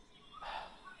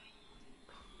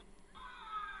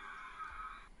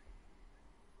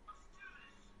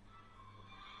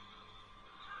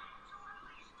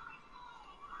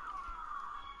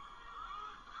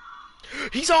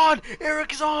 He's on!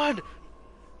 Eric is on!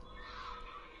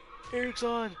 Eric's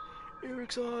on!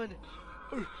 Eric's on!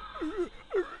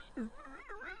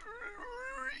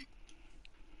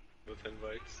 With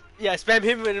invites. Yeah, spam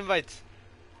him with invites.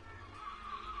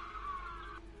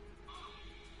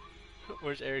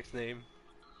 Where's Eric's name?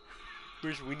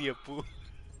 Where's Winnie the Pooh?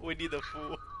 Winnie the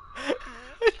Pooh. I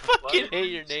fucking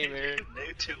hate your name, Eric.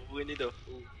 Name to Winnie the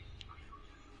Pooh.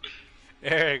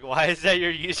 Eric, why is that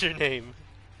your username?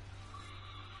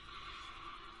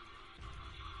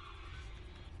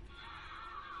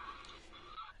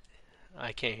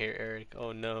 I can't hear Eric.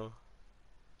 Oh no.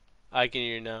 I can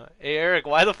hear you now. Hey Eric,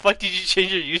 why the fuck did you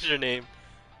change your username?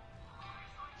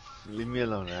 Leave me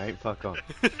alone, alright? Fuck off.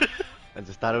 I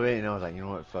just thought of it and I was like, you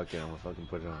know what? Fuck it. I'm gonna fucking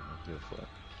put it on. I don't give a fuck.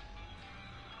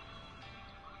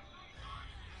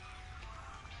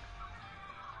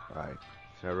 Alright.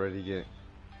 So I ready to get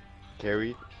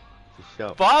carried? For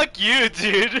sure. Fuck you,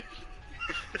 dude!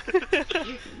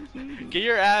 Get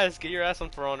your ass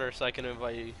on For Honor so I can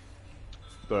invite you.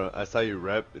 But I saw you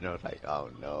rep and I was like, oh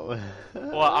no.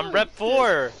 Well, I'm rep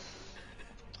 4!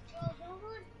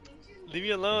 Leave me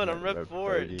alone, I'm rep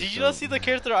 4. Did you not see the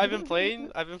character I've been playing?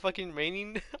 I've been fucking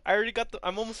maining? I already got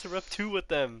I'm almost to rep 2 with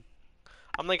them.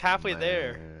 I'm like halfway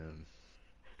there.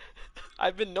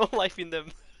 I've been no-lifing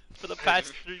them for the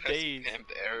past 3 days. I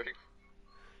spammed Eric.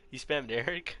 You spammed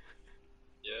Eric?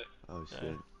 Yeah. Oh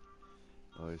shit.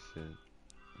 Oh shit.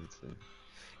 Let's see.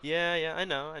 Yeah, I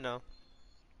know.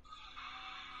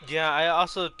 Yeah, I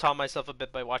also taught myself a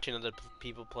bit by watching other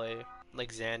people play,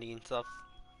 like Zandy and stuff.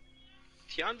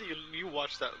 Tiandi, you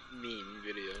watched that meme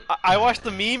video. I watched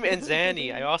the meme and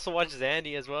Zandy. I also watched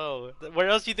Zandy as well. Where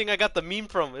else do you think I got the meme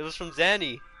from? It was from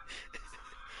Zandy.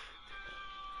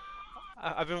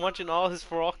 I've been watching all his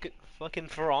fucking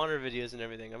For Honor videos and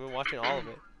everything. I've been watching all of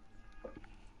it.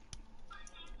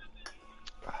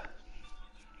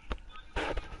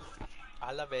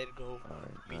 A la vergo.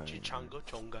 Pinche chango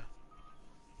chonga.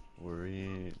 We're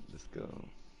in. Let's go.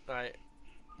 Alright.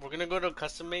 We're gonna go to a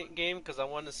custom mate game because I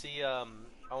wanna see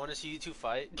you two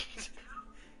fight.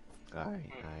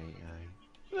 Alright.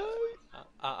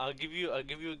 I'll give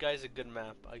you guys a good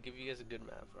map.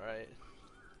 Alright.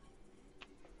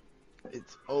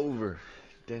 It's over.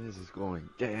 Dennis is going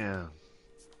down.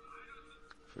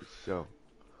 For sure.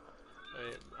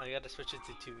 Alright, I gotta switch it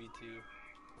to 2v2.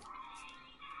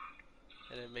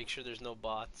 And then make sure there's no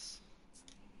bots.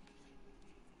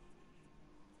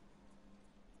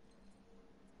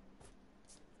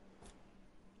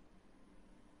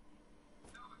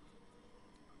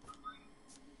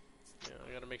 Yeah,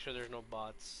 I gotta make sure there's no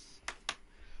bots.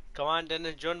 Come on,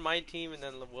 Dennis, join my team and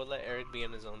then we'll let Eric be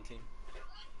in his own team.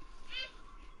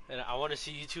 And I wanna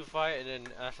see you two fight and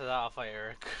then after that I'll fight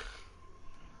Eric.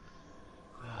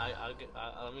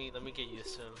 let me get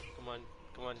used to him. Come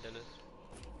on, Dennis.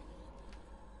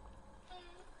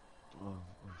 Oh,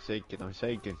 I'm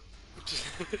shaking.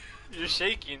 You're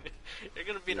shaking. You're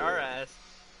gonna beat our ass.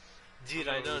 Dude,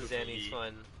 I know Zanny's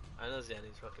fun. I know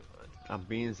Zanny's fucking fun. I'm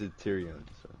being Tyrion,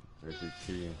 so there's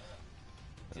Tyrion.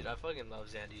 Dude, I fucking love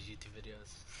Zandy's YouTube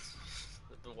videos.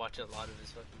 I've been watching a lot of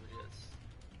his fucking videos.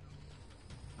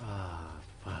 Ah,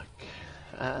 fuck.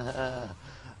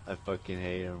 I fucking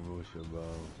hate him, Musha, bro.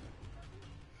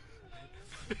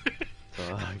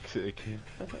 Toxic.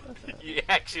 You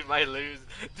actually might lose.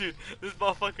 Dude, this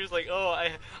motherfucker's like, oh,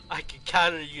 I can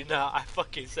counter you now. I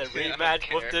fucking said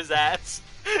rematch, whooped his ass.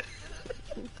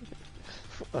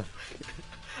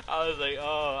 I was like,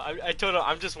 oh, I told him,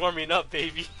 I'm just warming up,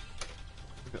 baby.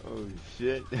 Oh,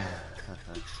 shit.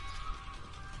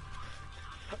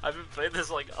 I've been playing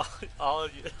this like all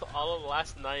of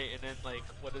last night, and then like,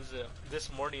 what is it,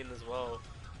 this morning as well.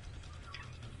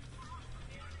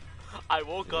 I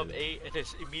woke up 8 and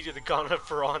it's immediately gone up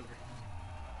for honor.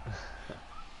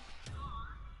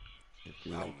 If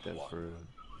you like that for real.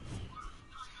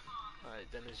 Alright,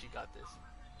 Dennis, you got this.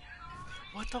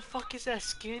 What the fuck is that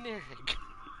skin, Eric?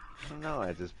 I don't know,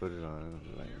 I just put it on.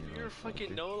 Like, you know, You're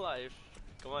fucking no life.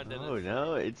 Come on, Dennis.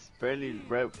 No, it's barely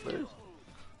right first.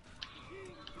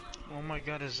 Oh my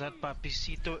god, is that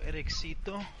Papicito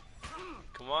Ericito?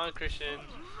 Come on, Christian.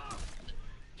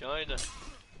 Join us.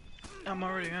 I'm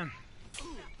already in.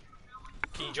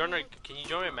 Can you join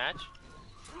my match?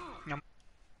 No.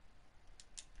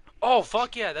 Oh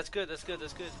fuck yeah, that's good.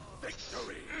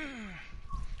 Victory.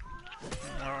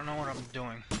 I don't know what I'm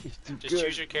doing. Just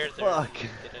choose your character. Fuck.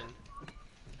 Get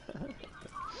in.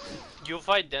 You'll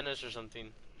fight Dennis or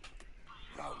something.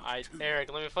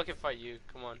 Eric, let me fucking fight you.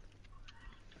 Come on.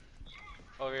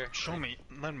 Over here.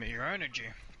 Lend me your energy.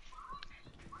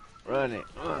 Run it.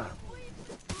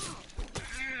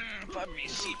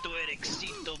 Papicito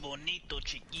Ericito, bonito,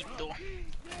 chiquito,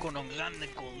 con un grande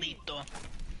colito.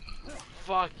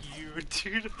 Fuck you,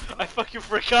 dude. I fucking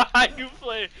forgot how you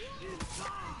play.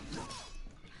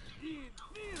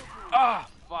 Ah,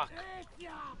 fuck.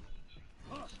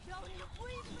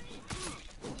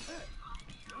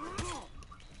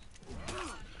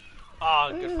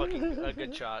 Ah,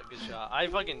 good shot. I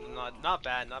fucking not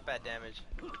bad damage.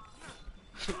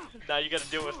 Now you gotta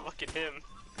deal with fucking him.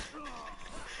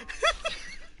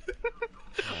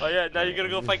 Oh yeah, now you're gonna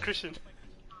go fight Christian.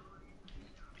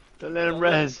 Don't let him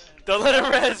rest. Don't let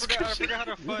him rest, I Christian. forgot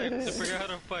how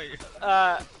to fight.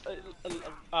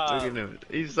 Look at him.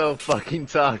 He's so fucking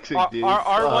toxic, dude.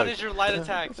 R1 is your light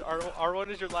attacks. R1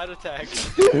 is your light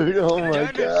attacks. Dude, oh my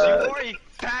Dennis, god. you are a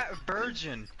fat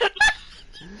virgin.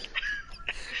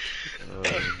 Oh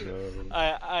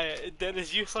no.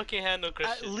 Dennis, you fucking handle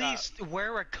Christian. At least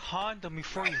wear a condom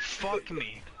before you fuck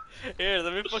me. Here,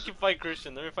 let me fucking fight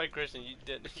Christian. You fight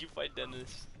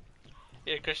Dennis.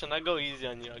 Here, Christian, I go easy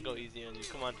on you.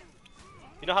 Come on.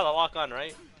 You know how to lock on,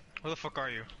 right? Where the fuck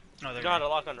are you? Oh, there You know how to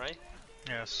lock on, right?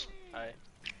 Yes. Alright.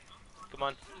 Come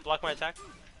on. Block my attack.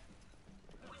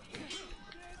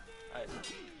 Alright.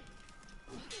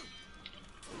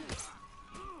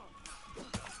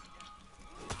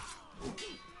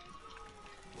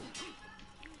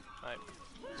 Alright.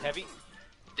 Heavy.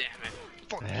 Damn it.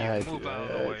 Fuck Yeah, you. Move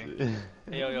out of the way.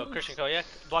 Hey, yo, Christian, go, yeah?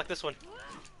 Block this one.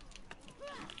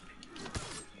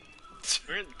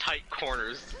 We're in tight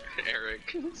corners, Eric.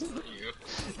 It's not you.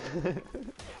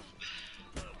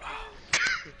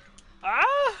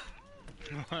 Ah!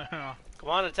 Come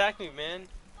on, attack me, man. You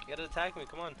gotta attack me,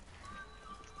 come on.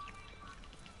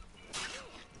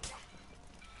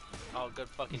 Oh, good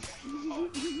fucking. Oh.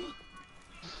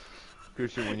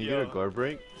 Christian, when you get a guard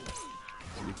break,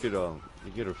 you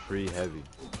get a free heavy.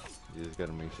 You just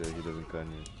gotta make sure he doesn't cut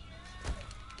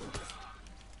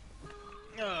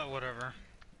you. Whatever.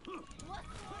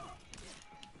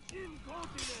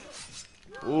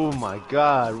 Oh my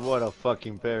god, what a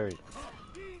fucking parry.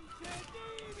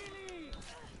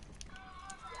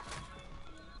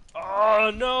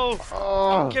 Oh no!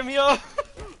 Oh, Get me up!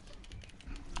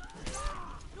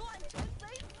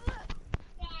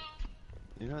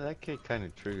 you know, that kick kind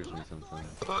of triggers me sometimes.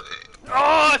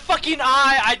 Oh, fucking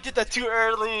I did that too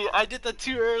early!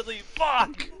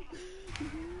 Fuck!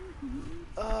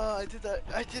 I did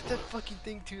that fucking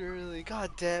thing too early. God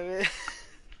damn it.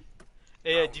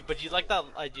 Yeah, but do you like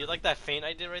that feint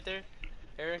I did right there,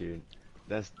 Eric? Dude,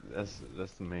 that's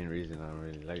the main reason I don't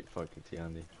really like fucking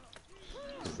Tiandi.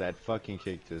 Cause that fucking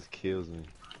kick just kills me.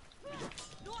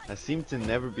 I seem to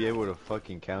never be able to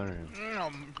fucking counter him.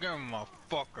 Give him a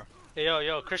fucker. Hey,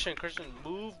 yo, Christian,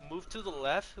 move to the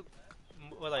left.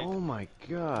 Like, Oh my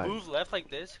god. move left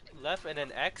like this, left and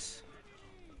then X.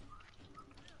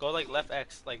 Go like left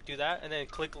X, like do that, and then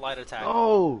click light attack.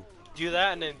 Oh! Do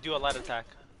that, and then do a light attack.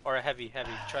 Or a heavy.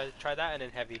 Try that, and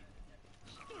then heavy.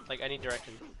 Like any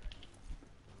direction.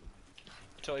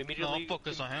 So No, immediately... I'll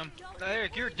focus on him.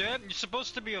 Eric, you're dead. You're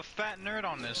supposed to be a fat nerd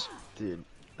on this. Dude,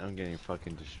 I'm getting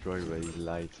fucking destroyed by these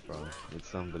lights, bro.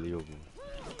 It's unbelievable.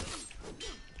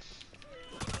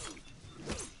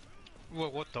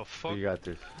 What the fuck? You got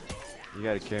this. You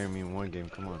gotta carry me in one game,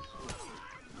 come on.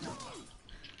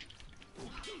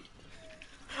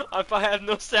 If I have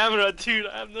no stamina, dude,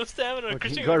 I have no stamina. Fucking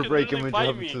Christian guard can break him literally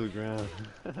and drop bite him to me.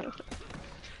 the ground.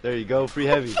 There you go, free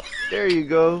heavy. There you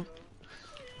go.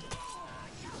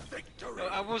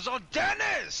 I was on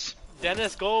Dennis!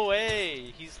 Dennis, go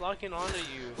away. He's locking onto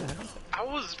you. I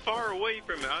was far away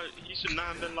from it. He should not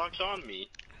have been locked on me.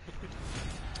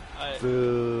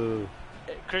 Boo.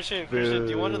 Christian, do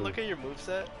you want to look at your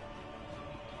moveset?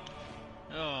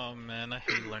 Oh man, I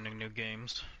hate learning new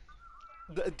games.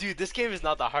 Dude, this game is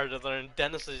not that hard to learn.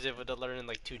 Dennis was able to learn in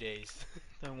like 2 days.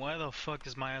 Then why the fuck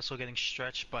is my asshole getting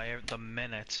stretched by the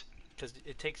minute? Because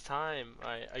it takes time.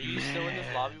 Alright, are you still in this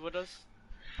lobby with us?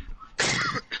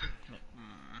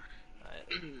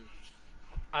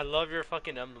 I love your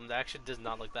fucking emblem. That actually does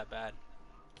not look that bad.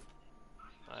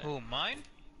 Who, mine?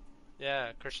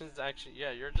 Yeah, Christian's actually...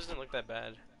 Yeah, yours doesn't look that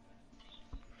bad.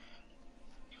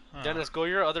 Huh. Dennis, go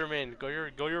your other main. Go your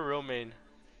real main.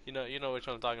 You know which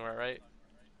one I'm talking about, right?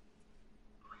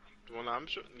 The one I'm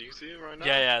sure. Do you see it right now?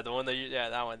 Yeah, the one that you... Yeah,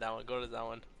 that one. Go to that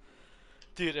one.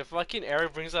 Dude, if fucking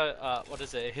Eric brings out, what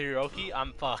is it, Hiroki,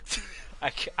 I'm fucked. I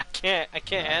can't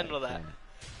handle that.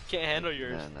 Can't handle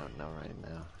yours. No, right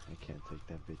now. I can't take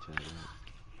that bitch out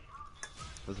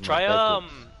of here. Try,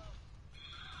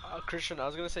 Christian, I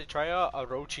was gonna say, try a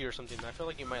Orochi or something. I feel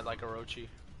like you might like Orochi.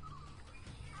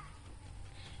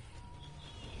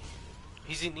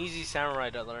 He's an easy samurai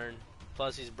to learn.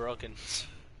 Plus, he's broken.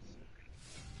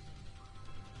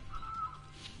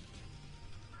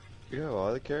 You have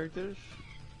all the characters?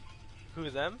 Who,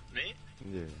 them? Me?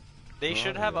 Yeah. They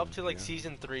should have up to like yeah.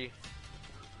 season 3.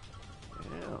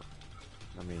 Yeah.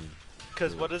 I mean...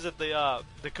 Cause what is it? The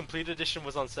complete edition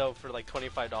was on sale for like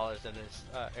 $25 in this,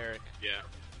 Eric. Yeah.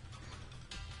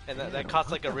 And that Yeah,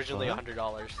 cost like what the originally fuck? $100.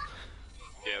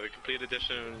 Yeah, the complete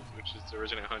edition, which is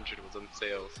originally 100, was on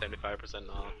sale, 75%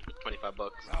 off, 25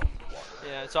 bucks.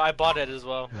 Yeah, so I bought it as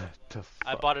well. What the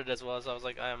I fuck? bought it as well, so I was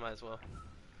like, I might as well.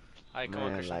 Alright, come on,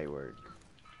 Man, Christian. light work.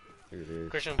 Here it is.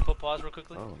 Christian, put pause real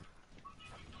quickly. Oh.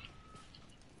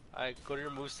 Alright, go to your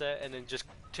moveset and then just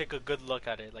take a good look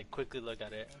at it, like quickly look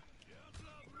at it.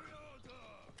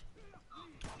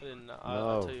 And then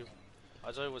I'll tell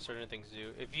you what certain things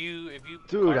do. If you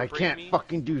Dude, guard I break can't me,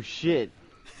 fucking do shit.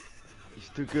 He's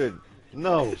too good.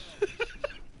 No.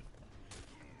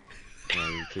 No,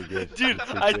 you're too good. Dude, You're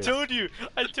too I good. told you,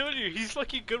 he's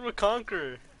fucking good with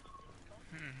Conqueror.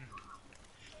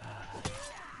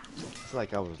 It's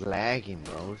like I was lagging,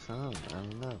 bro. Something. I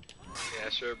don't know. Yeah,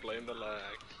 sure, blame the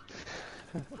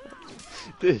lag.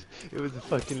 Dude, it was a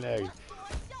fucking lag.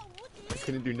 I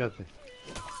couldn't do nothing.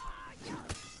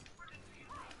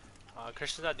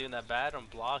 Christian's not doing that bad on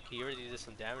block. He already did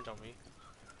some damage on me.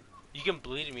 You can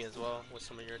bleed me as well with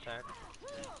some of your attack.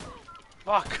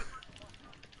 Fuck!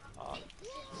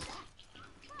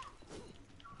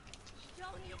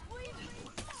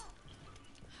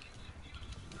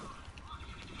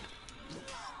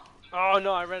 Oh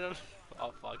no, I ran on.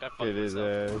 Oh fuck, I fucked Get his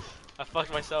myself. ass. I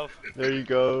fucked myself. There you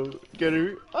go. Get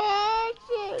her. Oh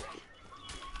shit.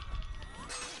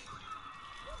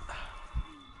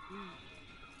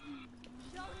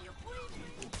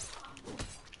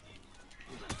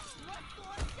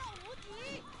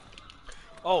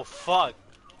 Oh fuck.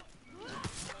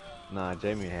 Nah,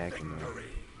 Jamie hacking me.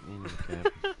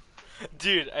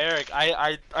 Dude, Eric,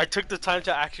 I took the time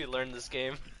to actually learn this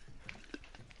game.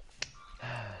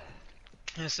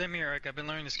 Yeah, same here, Eric. I've been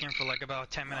learning this game for like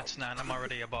about 10 minutes now, and I'm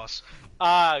already a boss.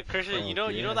 Christian, Oh, you know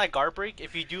yeah. that guard break?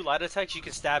 If you do light attacks, you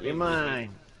can stab You're him.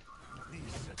 mine.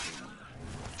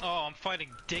 Oh, I'm fighting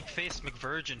dick-faced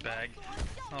McVirgin bag.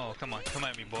 Oh, come on. Come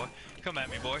at me, boy. Come at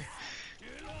me, boy.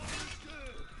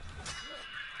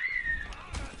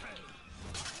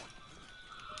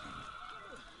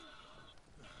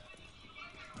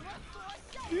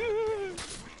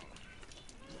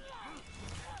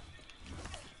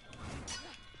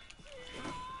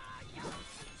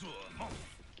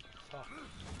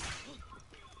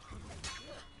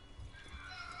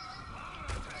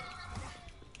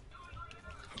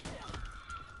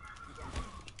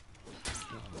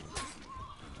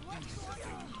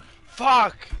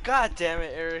 Fuck! God damn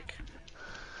it, Eric.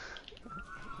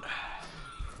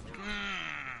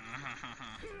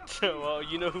 Well,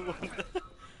 you know who won.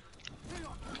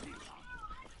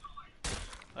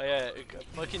 Oh yeah,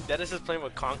 fucking Dennis is playing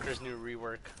with Conker's new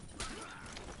rework.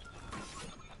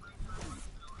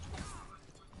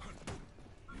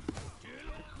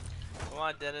 Come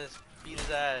on, Dennis, beat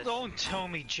his ass. Don't tell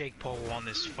me Jake Paul won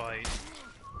this fight.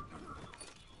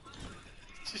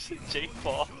 Just say Jake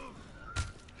Paul.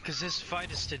 Because this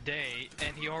fight is today,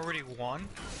 and he already won.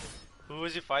 Who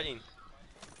was he fighting?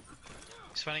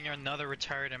 He's fighting another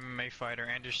retired MMA fighter,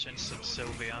 Anderson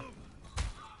Sylvia.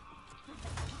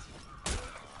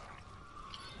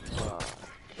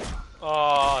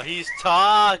 Oh, he's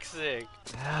toxic.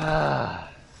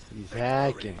 He's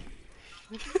hacking.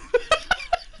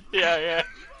 Yeah.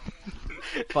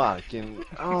 Fucking.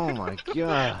 Oh my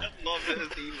god. Love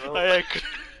his emo. Oh, yeah.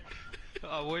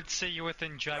 I would say you're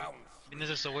within driving. I mean, this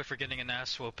is a way for getting an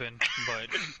ass whooping, but.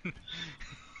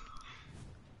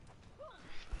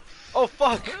 Oh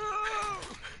fuck!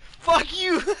 Fuck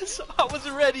you! I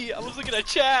wasn't ready. I was looking at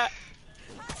chat.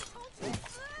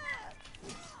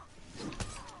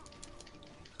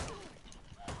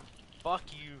 Fuck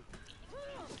you.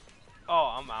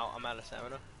 Oh, I'm out. I'm out of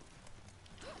stamina.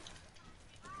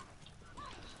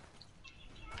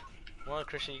 Come on,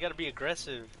 Christian. You gotta be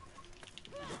aggressive.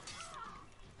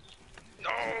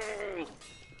 No!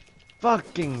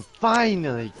 Fucking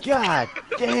finally. God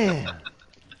damn.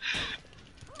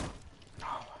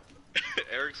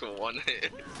 Eric's one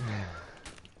hit.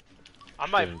 I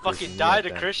might Christian, fucking you die got to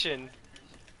that. Christian.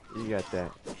 You got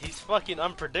that. He's fucking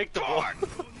unpredictable.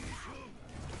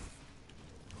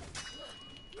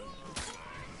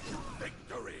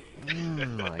 Victory. Oh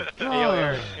my god. Hey,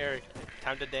 yo, Eric,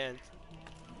 time to dance.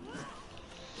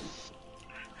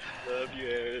 Love you,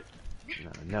 Eric.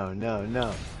 No.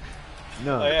 No.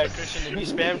 Oh yeah, Christian, if you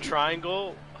spam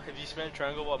triangle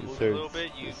while moving a hurts. little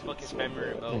bit, you fucking spam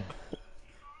your remote.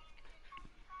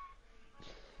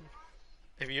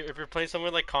 If you're playing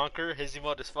someone like Conquer, his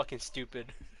emote is fucking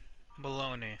stupid.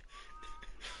 Baloney.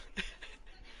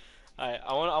 Alright,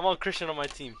 I want Christian on my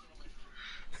team.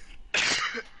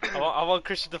 I want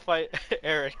Christian to fight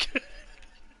Eric.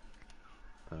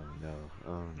 Oh no.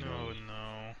 Oh no. Oh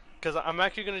no. Cause I'm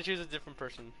actually gonna choose a different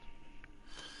person.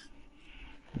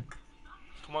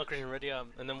 Come on, Christian, ready up,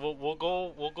 and then we'll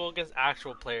go against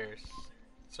actual players.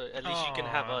 So at least you can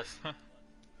have Aw. us.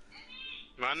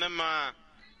 Manama.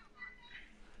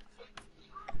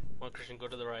 Come on, Christian, go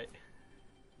to the right.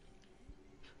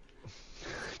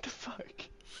 What the fuck?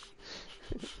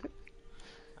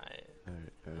 Alright.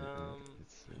 Alright.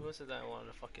 Let's see. Who was it that I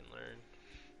wanted to fucking learn?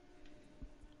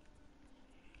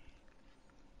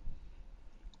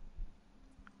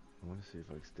 I want to see if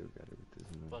I still got it with this.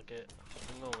 No. Fuck it.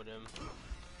 I'm going with him.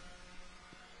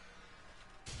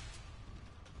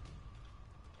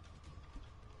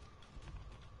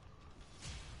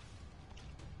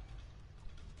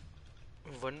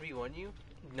 One v one you?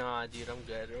 Nah, dude, I'm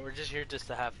good. We're just here just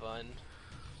to have fun.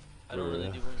 I don't really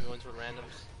do 1v1s with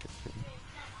randoms.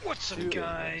 What's up,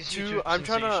 guys? Two, YouTube I'm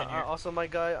trying to sensation here. also my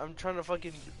guy. I'm trying to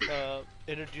fucking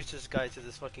introduce this guy to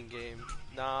this fucking game.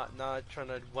 Not trying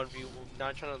to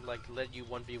not trying to like let you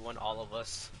 1v1 all of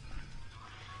us.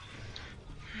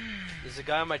 There's a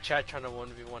guy on my chat trying to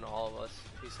 1v1 all of us.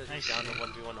 He says he's down to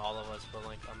 1v1 all of us, but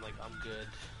I'm good.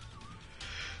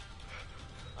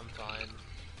 I'm fine.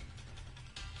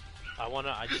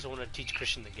 I just wanna teach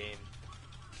Christian the game.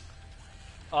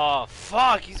 Oh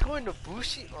fuck, he's going to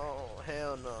Bushi. Oh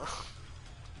hell no.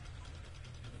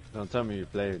 Don't tell me you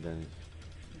play her, Dennis.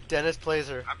 Dennis plays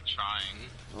her. I'm trying.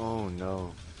 Oh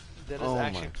no. Dennis Oh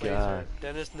actually my plays her. God.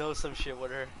 Dennis knows some shit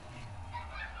with her.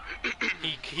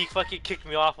 he fucking kicked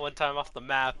me off one time off the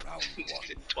map.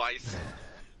 Twice.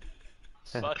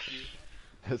 Fuck you.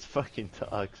 That's fucking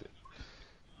toxic.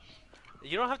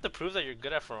 You don't have to prove that you're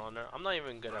good at For Honor. I'm not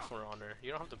even good at For Honor.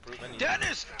 You don't have to prove anything.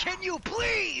 Dennis, can you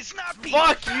please not be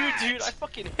Fuck fat? you, dude! I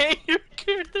fucking hate your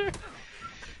character!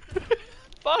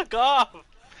 Fuck off!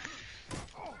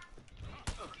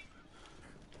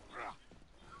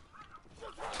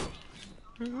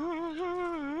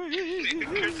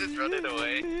 Chris is running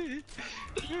away.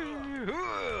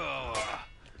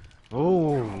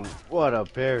 Oh, what a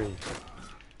parry.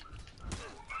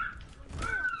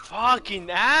 Fucking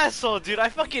asshole, dude! I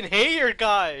fucking hate your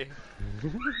guy!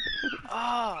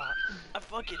 I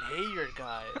fucking hate your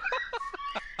guy.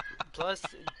 Plus,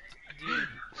 dude.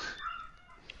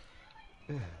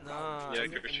 Nah, Yeah,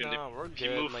 Christian, nah, we're if good,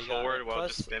 you move my forward guy. while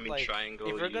Plus, just spamming like, triangle,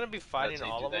 if you're gonna be fighting that's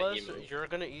how all you of do that us, emote. you're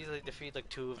gonna easily defeat like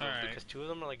 2 of them Alright. because 2 of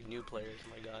them are like new players,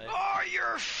 my guy. Oh,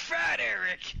 you're fat,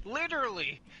 Eric.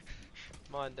 Literally.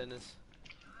 Come on, Dennis.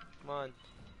 Come on.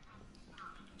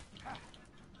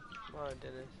 Come on,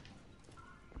 Dennis.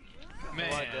 Man.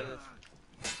 Come on, Dennis.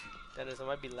 Dennis, I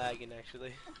might be lagging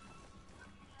actually.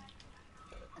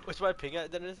 What's my ping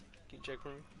at, Dennis? Can you check for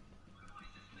me?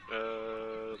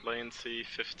 Latency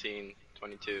 15,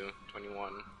 22,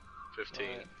 21, 15.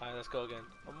 Alright, let's go again.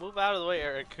 I'll move out of the way,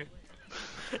 Eric.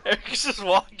 Eric's just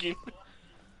walking.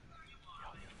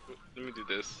 Let me do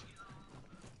this.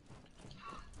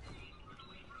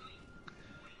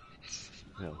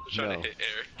 No, Trying no, to hit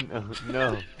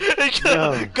Eric.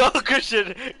 no, no. Go,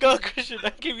 Christian! Go, Christian!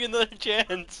 I give you another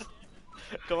chance.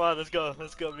 Come on, let's go,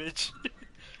 bitch.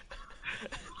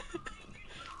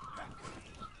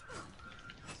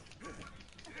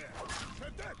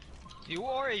 You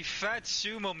are a fat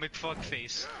sumo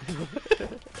McFuckface.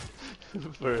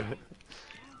 For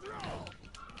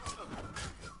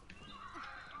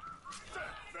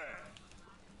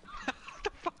What the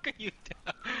fuck are you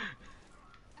doing?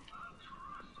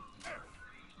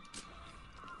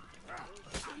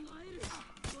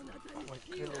 Oh my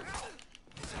goodness.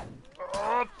 Oh,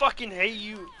 I fucking hate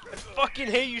you. I fucking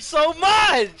hate you so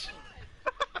much!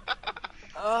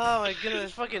 Oh my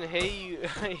goodness, I fucking hate you.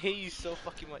 I hate you so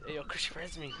fucking much. Hey, yo, Christian,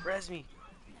 res me.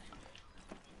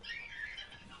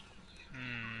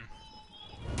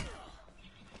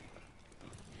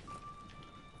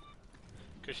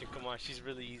 Christian, come on, she's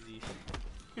really easy.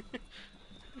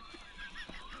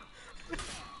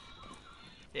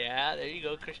 Yeah, there you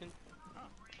go, Christian.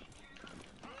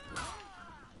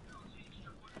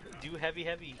 Do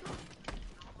heavy.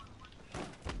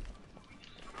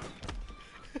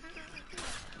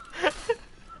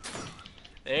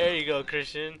 There you go,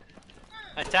 Christian.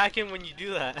 Attack him when you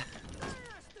do that.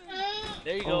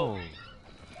 There you go. oh,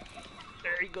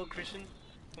 There you go, Christian.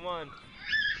 Come on.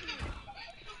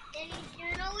 And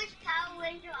you know which Power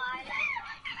Ranger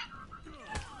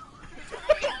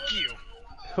Fuck you!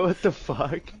 what the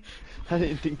fuck? I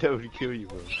didn't think that would kill you,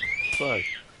 bro. Fuck.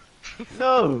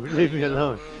 No, leave me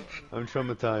alone. I'm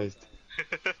traumatized.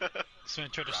 This man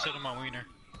tried to sit on my wiener.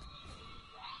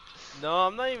 No,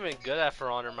 I'm not even good at For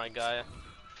Honor, my guy.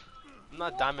 I'm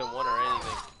not Diamond 1 or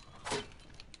anything.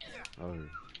 Oh,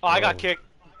 Oh, I got kicked.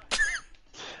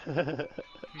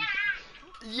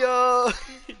 Yo.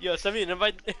 Yo, send me an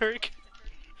invite, Eric.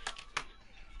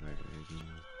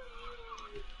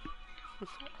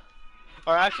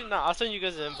 Or actually, no, I'll send you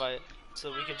guys an invite. So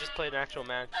we can just play an actual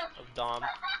match of Dom.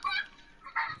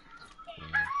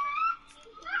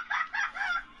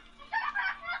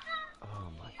 Oh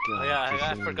my god. Oh yeah, this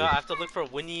I thing forgot. I is- have to look for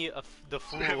Winnie of the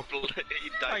Fool. He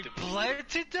I died to bled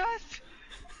to death?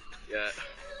 Yeah.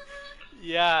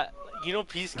 Yeah, you know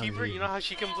Peacekeeper? You know how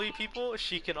she can bleed people?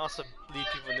 She can also bleed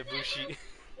people in the bushi.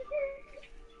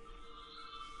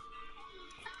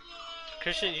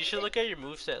 Christian, you should look at your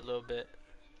moveset a little bit.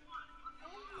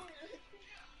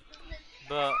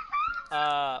 But,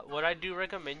 what I do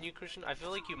recommend you, Christian, I feel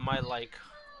like you might like,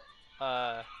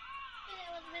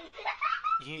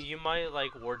 you might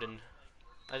like Warden.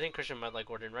 I think Christian might like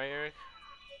Warden, right, Eric?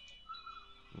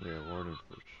 Yeah, Warden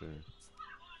for sure.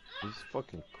 He's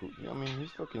fucking cool. I mean,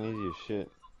 he's fucking easy as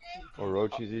shit.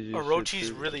 Orochi's easy as shit. Orochi's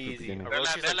too, really at the easy. beginning.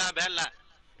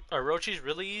 Orochi's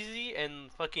really easy,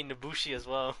 and fucking Nabushi as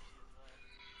well.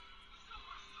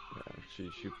 Yeah,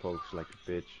 she pokes like a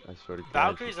bitch. I swear to God.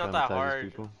 Valkyrie's she not that traumatizes hard.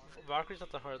 people. Valkyrie's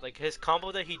not that hard. Like, his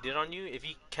combo that he did on you, if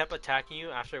he kept attacking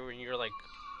you after when you're like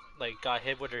got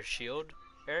hit with her shield,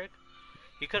 Eric,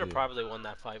 he could have Yeah. probably won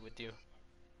that fight with you.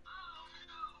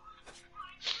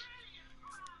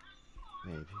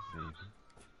 Maybe.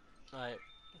 Alright.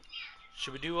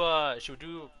 Should we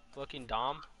do fucking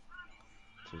Dom?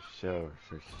 For sure.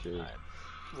 Alright.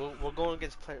 We're going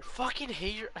against player. Fucking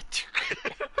hate your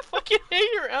fucking hate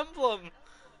your emblem.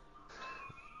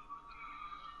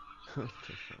 What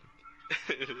the fuck?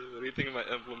 What do you think of my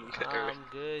emblem, Eric? I'm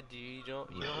good, dude. You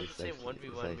don't No, have it's to say actually-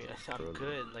 1v1 me. it's I'm actually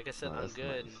good. Like I said, No, I'm that's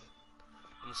good. nice.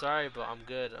 I'm sorry, but I'm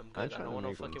good. I'm I good. I don't want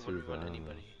to fucking 1v1 but I don't know.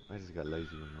 anybody. I just got lazy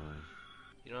in mine.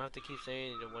 You don't have to keep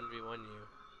saying to 1v1 you.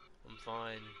 I'm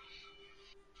fine.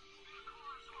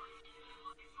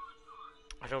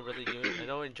 I don't really do it. I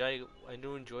don't enjoy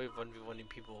 1v1ing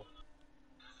people.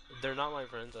 They're not my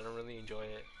friends. I don't really enjoy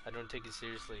it. I don't take it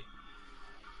seriously.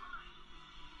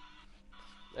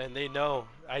 And they know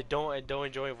I don't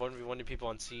enjoy 1v1ing people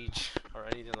on Siege or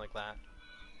anything like that.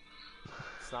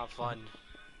 It's not fun.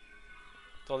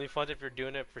 It's only fun if you're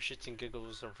doing it for shits and giggles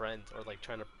with some friends or like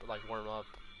trying to like warm up.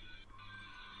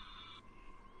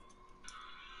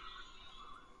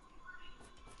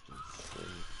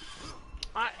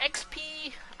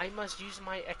 XP! I must use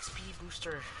my XP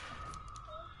booster.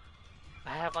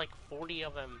 I have like 40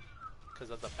 of them because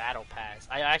of the battle pass.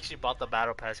 I actually bought the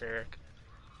battle pass, Eric.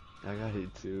 I got it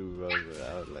too, bro, but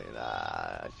I was like, nah,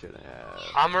 I shouldn't have.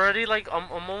 I'm already like,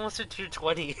 I'm almost at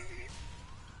 220.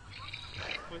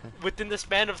 Within the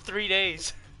span of 3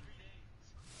 days.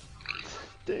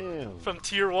 Damn. From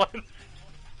tier 1.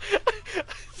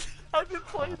 I've been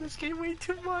playing this game way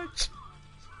too much.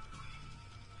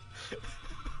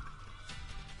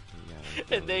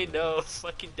 Yeah, And they know.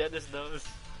 Fucking Dennis knows.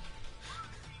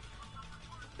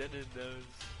 Dennis knows.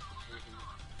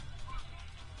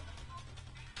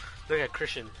 Look at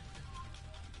Christian.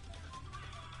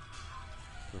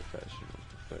 Professional.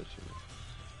 Fucking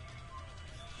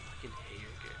hate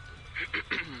your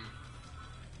character.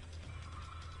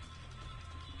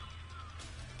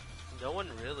 No one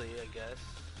really, I guess.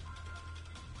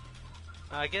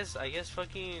 I guess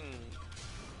fucking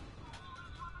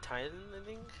Titan, I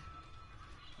think.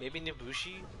 Maybe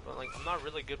Nibushi, but like I'm not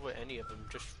really good with any of them,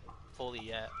 just fully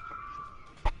yet.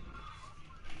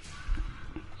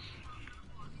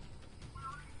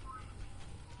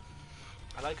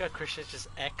 I like how Christian's just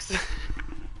X.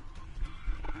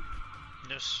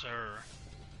 Yes, sir.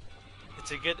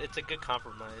 It's a good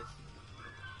compromise.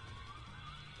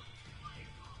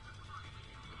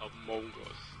 Among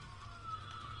Us.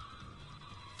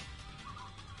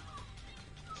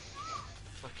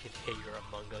 Fucking hate your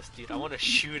Among Us, dude. I want to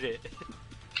shoot it.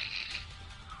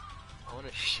 I want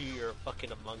to shoot your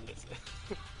fucking Among Us.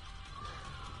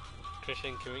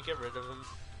 Christian, can we get rid of him?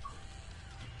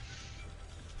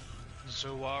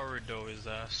 Zuarudo is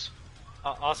ass.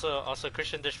 Also,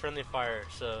 Christian, there's friendly fire,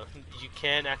 so you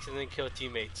can accidentally kill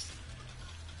teammates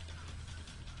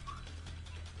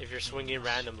if you're swinging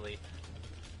randomly.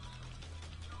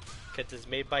 Cause it's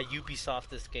made by Ubisoft,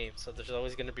 this game, so there's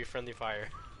always gonna be friendly fire.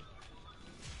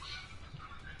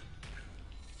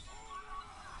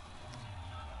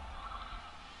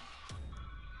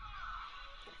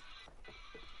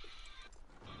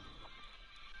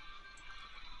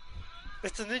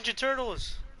 It's the Ninja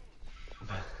Turtles!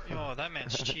 Yo, that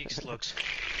man's cheeks looks...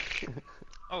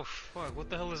 Oh fuck, what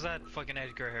the hell is that fucking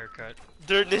Edgar haircut?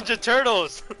 They're Ninja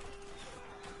Turtles!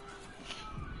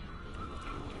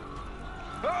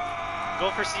 Go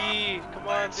for C! Come on,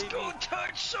 Let's baby! go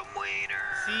touch some wiener!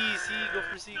 C, go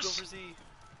for C, go for C.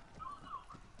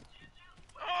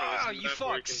 Oh, you Where you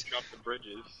fucks! can drop the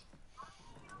bridges.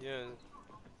 Yeah.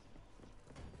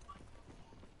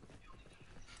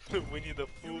 Winnie the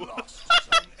Pooh.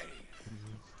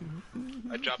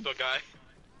 I dropped a guy.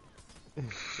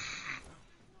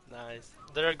 Nice.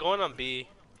 They're going on B.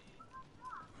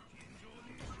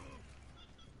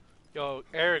 Yo,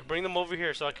 Eric, bring them over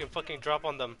here so I can fucking drop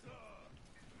on them.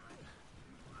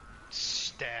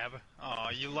 Stab. Oh,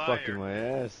 you liar. Fucking my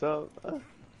ass up.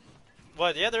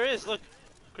 What? Yeah, there is. Look.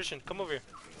 Christian, come over here.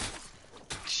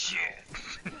 Shit.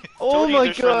 Oh Told you my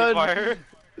there's friendly god! fire.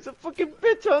 There's a fucking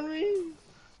bitch on me!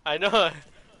 I know.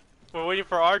 We're waiting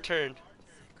for our turn.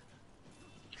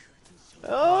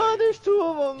 Oh, there's two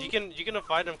of them! You can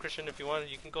fight him, Christian, if you want.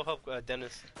 You can go help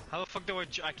Dennis. How the fuck do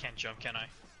I can't jump, can I?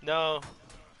 No.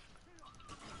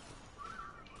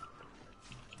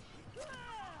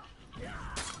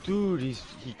 Dude, he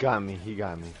got me,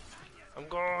 I'm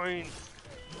going.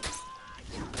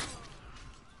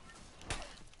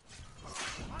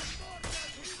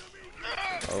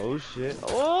 Oh shit.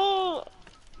 Oh!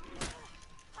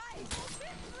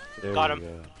 There Got we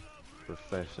him. go.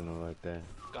 Professional right there.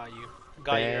 Got you.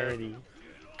 Got you, Eric. Daddy.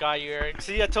 Got you, Eric.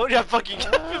 See, I told you I fucking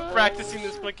been practicing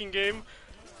this fucking game.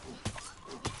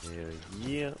 Hell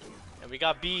yeah. And we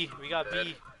got B. We got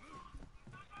B.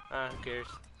 Ah, who cares?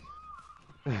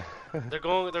 They're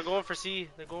going for C.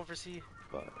 They're going for C.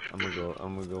 Fuck. I'm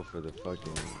gonna go for the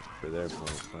fucking, for their point,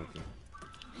 fucking.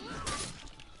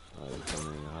 Oh, they're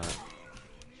coming in hot.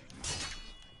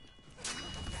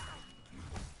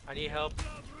 I need help.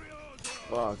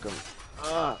 Fuck 'em.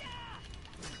 Ah!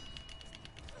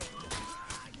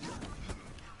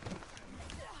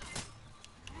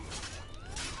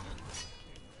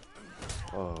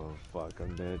 Oh, fuck,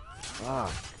 I'm dead.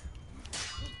 Fuck.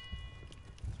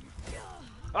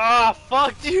 Ah,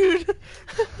 fuck, dude.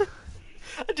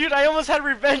 Dude, I almost had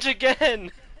revenge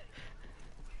again.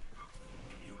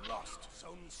 You lost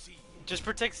Zone C. Just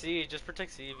protect C. Just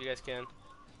protect C if you guys can.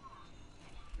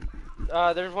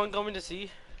 There's one going to C.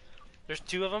 There's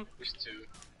two of them. There's two.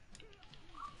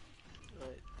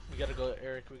 Alright, we gotta go,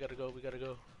 Eric. We gotta go. We gotta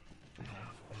go.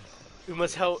 We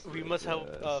must help. We must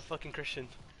help. Fucking Christian.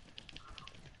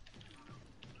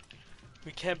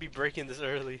 We can't be breaking this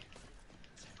early.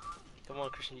 Come on,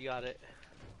 Christian. You got it.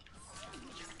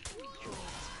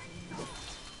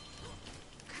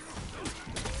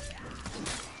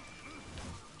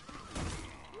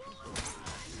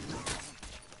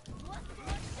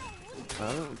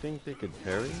 I don't think they could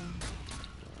parry.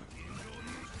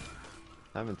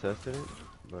 I haven't tested it,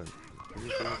 but pretty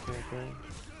sure they can't parry.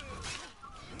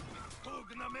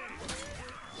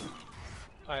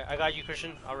 Alright, I got you,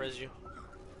 Christian. I'll res you.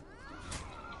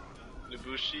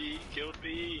 Nabushi killed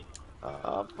me.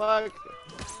 Oh fuck.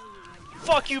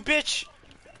 Fuck you, bitch!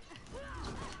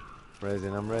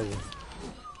 Resin, I'm resin.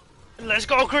 Let's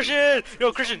go, Christian!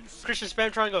 Yo, Christian,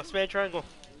 spam triangle, spam triangle.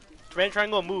 Spam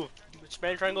triangle, move.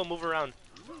 Spam triangle, move around.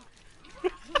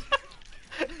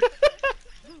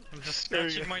 I'm just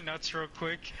scratching my nuts real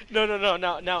quick. No,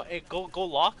 now, hey, go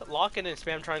lock, and then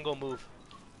spam triangle, move.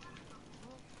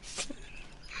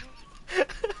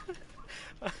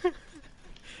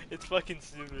 It's fucking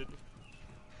stupid.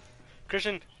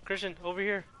 Christian, over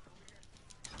here.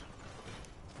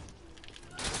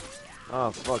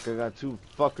 Oh fuck, I got two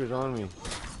fuckers on me.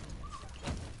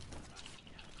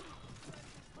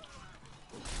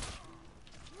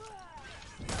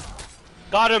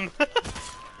 Got him!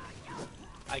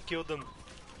 I killed him.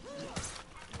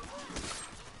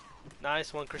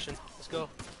 Nice one, Christian. Let's go.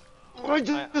 I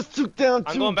just took down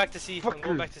two. I'm going back to C. Fuckers. I'm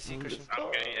going back to C, Christian.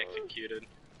 I'm getting executed.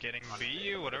 Getting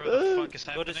B, whatever the fuck is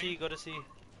Go happening. to C. Go to C.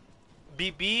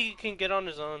 B can get on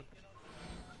his own.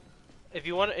 If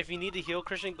you need to heal,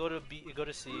 Christian, go to B. Go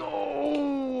to C.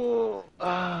 No.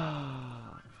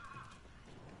 Ah.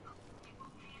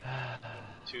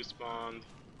 Two spawned.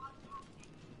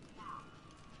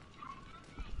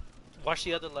 Watch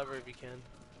the other lever if you can.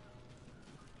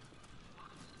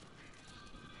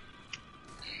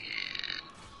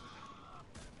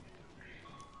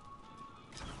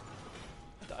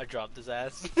 I dropped his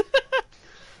ass.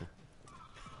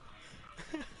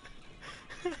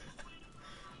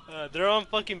 They're on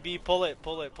fucking B. Pull it.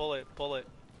 Pull the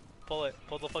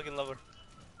fucking lever.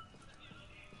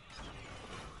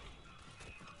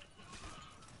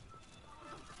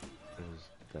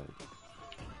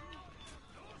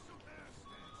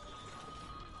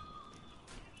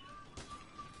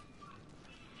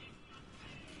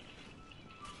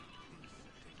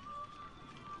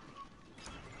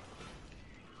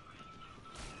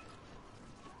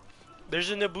 There's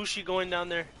a Nabushi going down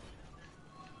there.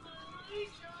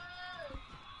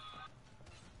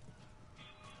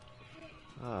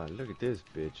 Ah, look at this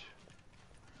bitch.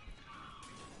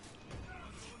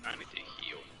 I need to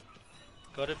heal.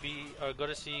 Go to B, or go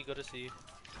to C, go to C.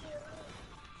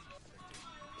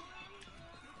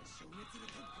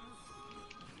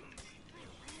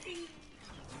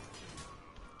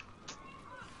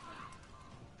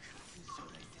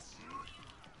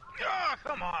 Ah,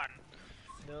 come on!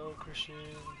 No, Christian.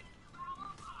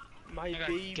 My I got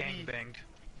baby. gangbanged.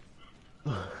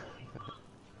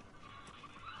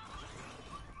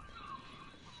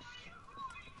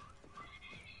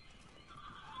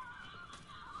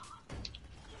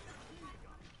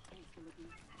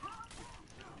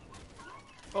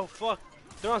 Oh fuck!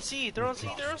 They're on C. They're on C.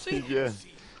 They're on C. Yeah.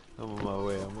 I'm on my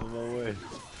way. I'm on my way.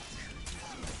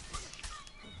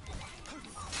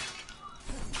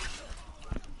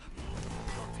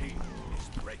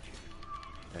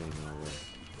 Ain't no way.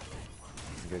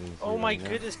 I'm getting Oh my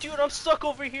goodness, dude! I'm stuck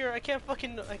over here. I can't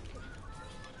fucking.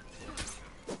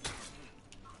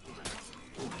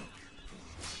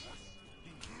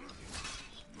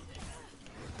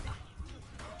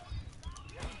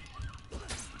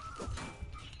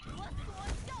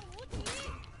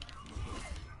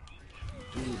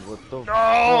 Dude, what the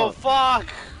Oh fuck!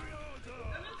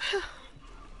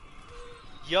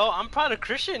 Yo, I'm proud of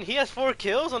Christian. He has 4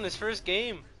 kills on his first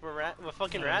game with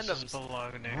fucking randoms.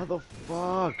 How the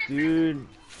fuck, dude?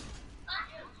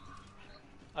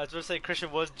 I was gonna say Christian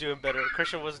was doing better.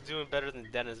 Christian was doing better than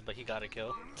Dennis, but he got a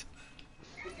kill.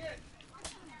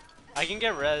 I can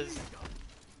get res.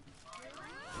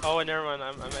 Oh, and never mind.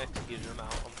 I'm executed. I'm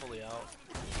out. I'm fully out.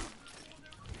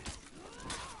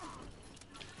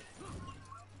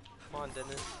 Come on,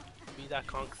 Dennis. Be that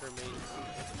conqueror, mate.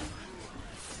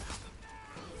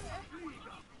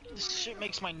 This shit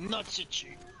makes my nuts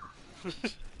itchy.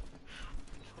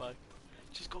 Fuck.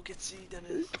 Just go get C,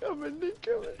 Dennis. They're coming. They're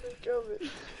coming.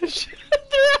 They're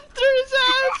after his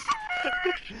ass!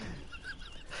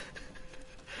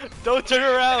 Don't turn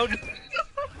around!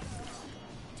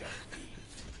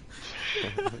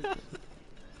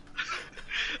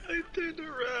 I turned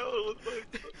around with my...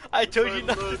 I told you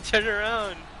not to turn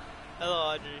around. Hello,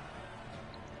 Audrey.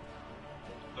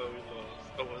 Oh, we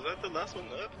lost. Oh, was that the last one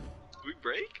left? Did we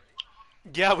break?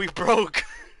 Yeah, we broke.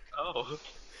 Oh.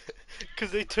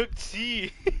 Cause they took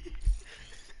C.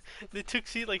 They took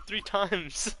C like 3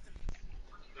 times.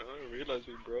 I didn't realize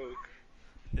we broke.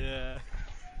 Yeah.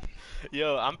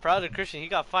 Yo, I'm proud of Christian. He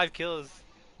got 5 kills.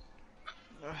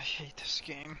 I hate this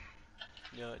game.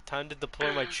 Yo, time to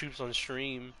deploy my troops on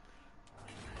stream.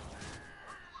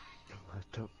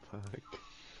 What the fuck?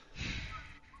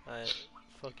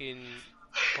 Fucking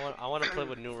I want to play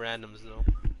with new randoms though.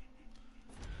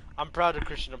 I'm proud of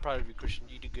Christian. I'm proud of you, Christian.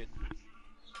 You do good.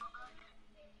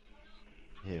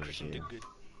 Hell Christian yeah. did good.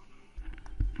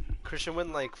 Christian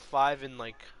went like 5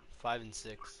 and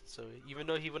 6. So even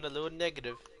though he went a little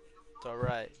negative, it's all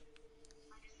right.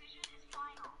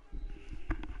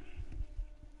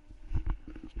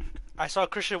 I saw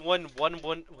Christian won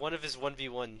one of his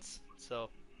 1v1s. So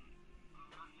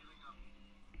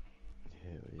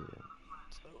Hell yeah.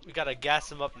 we gotta gas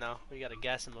him up now. We gotta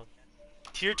gas him up.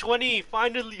 Tier 20,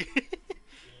 finally. Hey,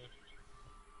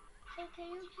 can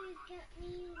you please get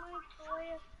me my toy?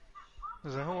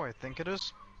 Is that who I think it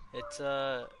is?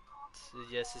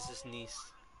 Yes, it's his niece.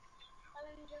 I'm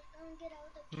just gonna get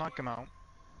out of Knock him out.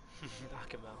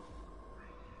 Knock him out.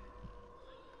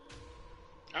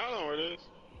 I don't know where it is.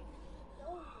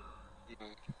 No. No,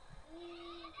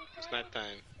 Please, it's night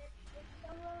time. it's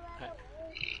somewhere around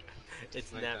the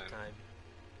It's Night nap time. time.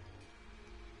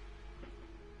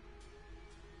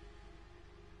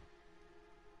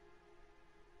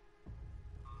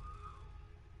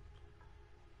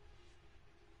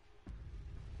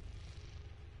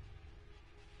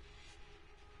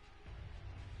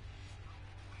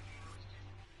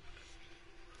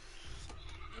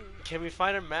 Can we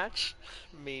find a match?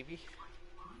 Maybe.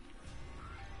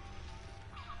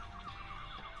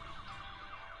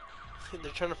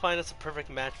 They're trying to find us a perfect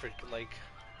match for like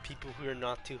people who are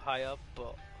not too high up,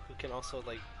 but who can also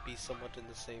like be somewhat in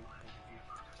the same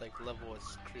like level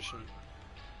as Christian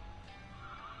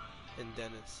and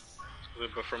Dennis.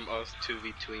 But from us to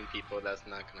between people, that's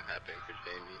not gonna happen for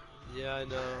Jamie. Yeah, I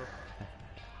know.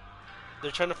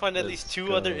 They're trying to find at least Let's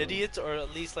 2 other go. idiots, or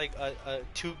at least like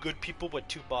 2 good people but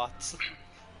 2 bots.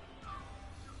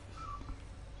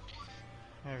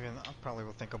 Maybe I probably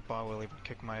will think a bot will even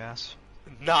kick my ass.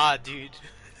 Nah, dude.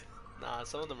 Nah,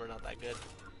 some of them are not that good.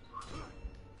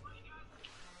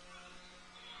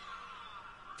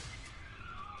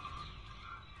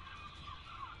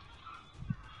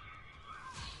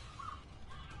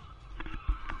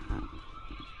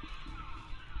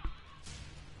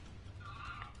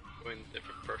 Going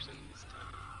different person this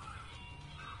time.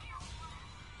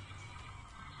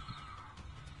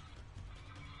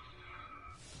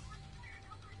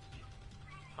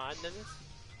 Huh, Dennis?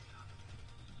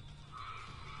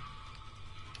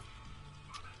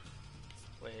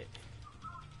 Wait.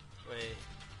 Wait.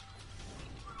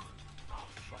 Oh,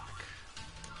 fuck.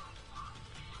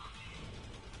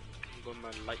 I'm going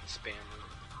my light spammer.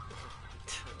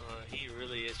 He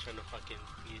really is trying to fucking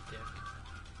be a dick.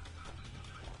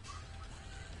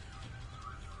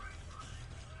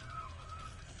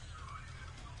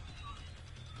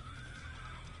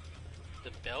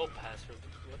 The bell password?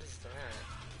 What is that?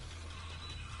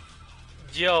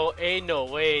 Yo, ain't no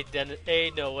way,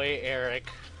 ain't no way, Eric.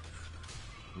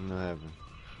 No heaven.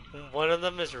 One of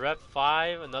them is rep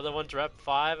 5, another one's rep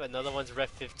 5, another one's rep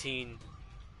 15.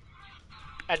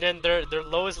 And then their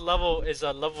lowest level is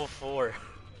a level 4.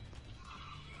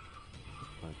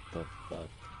 What the fuck?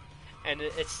 And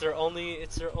it's their only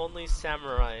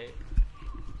samurai.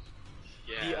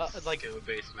 Yeah, like-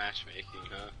 skill-based matchmaking,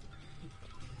 huh?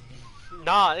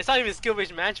 Nah, it's not even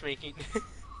skill-based matchmaking.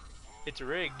 It's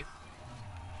rigged.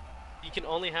 You can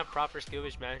only have proper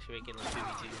skill-based matchmaking on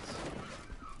 2v2s.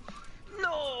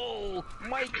 No!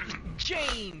 Mike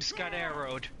James got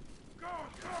arrowed.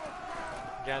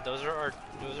 Yeah, those are our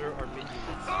minions.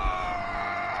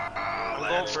 I'm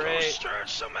going Let's for go 8. stir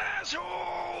some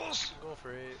assholes! I'm going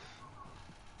for 8.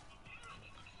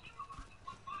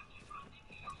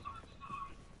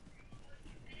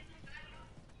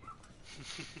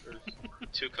 There's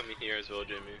 2 coming here as well,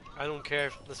 Jimmy. I don't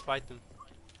care. Let's fight them.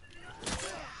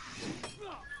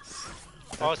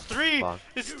 Oh, it's 3! Fuck.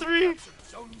 It's 3!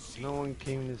 No one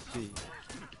came to see.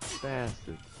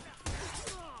 Bastards.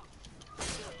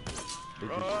 They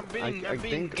Bro, just- I'm being I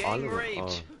think all gang of them-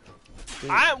 raped.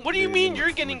 What do you they mean didn't-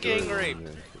 you're getting gang majority of raped?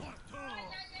 them did.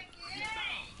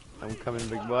 I'm coming,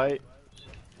 big boy.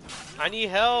 I need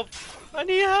help! I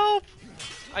need help!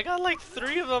 I got like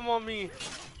 3 of them on me.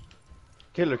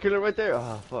 Killer right there.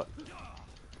 Ah, fuck.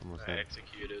 Almost I had it.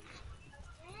 executed.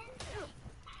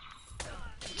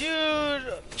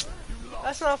 Dude!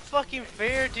 That's not fucking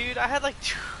fair, dude. I had like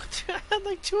 2 I had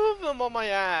like 2 of them on my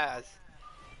ass.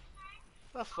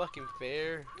 Not fucking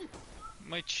fair.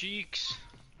 My cheeks.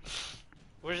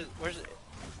 Where the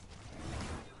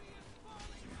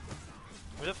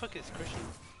fuck is Christian?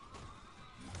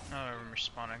 Oh, I'm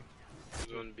respawning. It's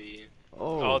gonna be.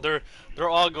 Oh, Oh, they're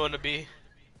all going to be.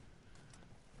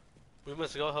 We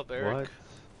must go help Eric. what?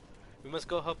 We must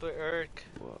go help Eric.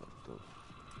 What the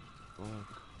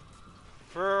fuck?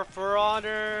 For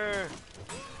honor.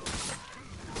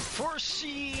 For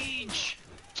siege!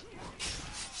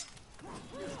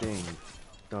 Dang,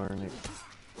 darn it.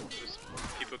 There's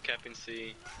people capping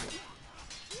C.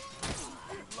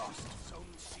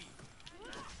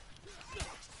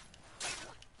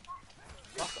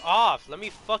 Fuck off! Let me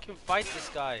fucking fight this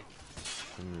guy.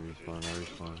 Let me respawn, I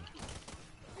respawn.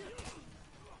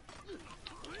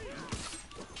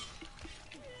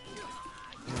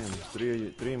 Damn,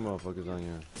 three motherfuckers on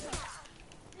you.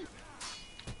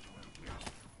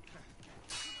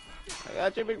 I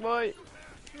got you, big boy!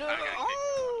 No.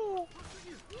 Oh.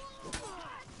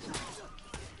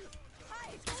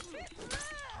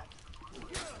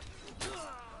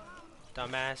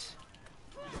 Dumbass.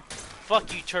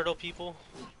 Fuck you, turtle people.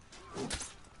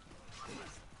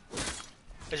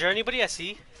 Is there anybody I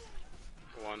see?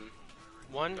 One.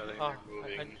 One? I think Oh,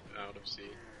 they're moving out of C.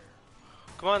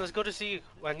 come on, let's go to C.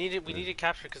 We need to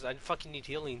capture because I fucking need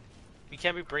healing. We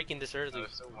can't be breaking this early.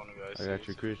 There's still one guy. I got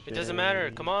you, Christian. It doesn't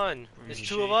matter. Come on. There's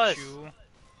two of us. You.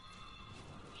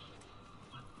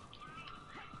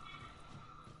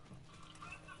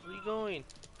 Where are you going?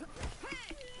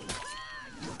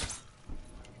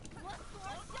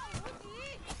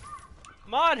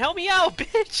 Come on, help me out,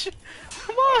 bitch!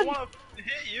 Come I on! want to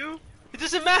hit you. It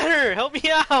doesn't matter! Help me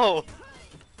out!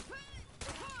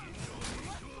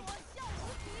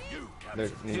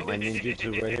 Look, my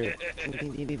ninjutsu right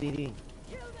here.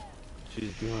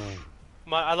 She's gone.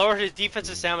 I lowered his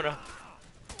defensive stamina.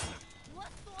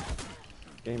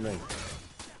 Game bang.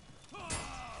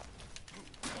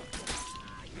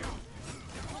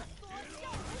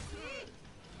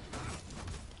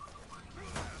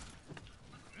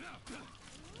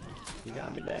 You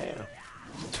got me down.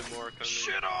 Two more coming.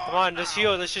 Shit Come on, let's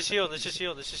heal, let's just heal, let's just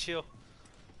heal, let's just heal.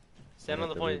 Stand on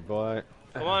the point. Boy.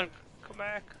 Come on, come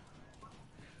back.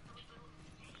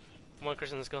 Come on,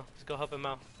 Christian, let's go. Let's go help him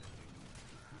out.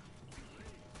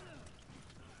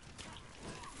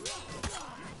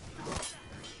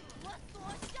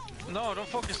 No, don't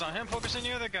focus on him, focus on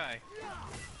the other guy.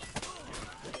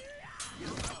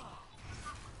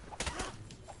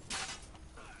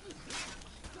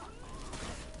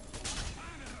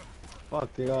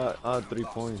 Fuck, they got 3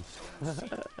 points.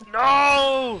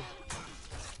 No! I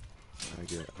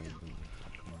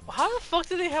How the fuck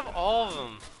do they have all of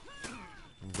them?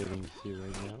 I'm getting C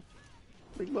right now.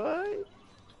 Big boy.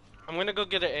 I'm gonna go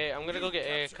get an A. I'm gonna go get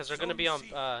A because they're gonna be on.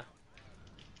 I'm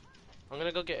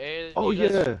gonna go get A. Oh You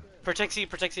guys- yeah. Protect C,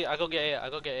 protect C. I go get A. I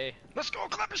go get A. Let's go,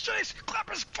 Clapper's chase!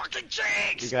 Clapper's fucking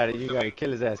chase! You got it. You got it.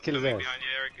 Kill his ass. Kill his Coming ass. behind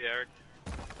you, Eric.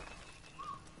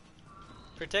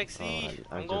 Protect C. I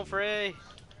I'm going just- for A.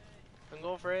 I'm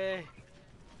going for A.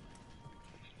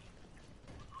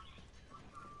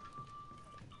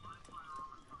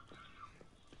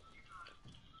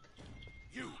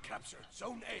 You captured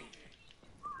Zone A.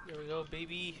 There we go,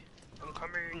 baby. I'm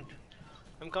coming.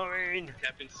 I'm coming.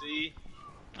 Captain C.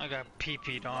 I got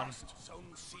PP'd on. Lost Zone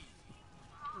C.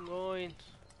 I'm going.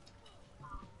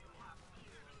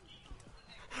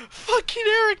 Fucking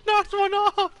Eric knocked one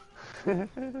off.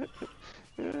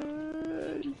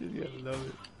 You just gotta love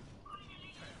it.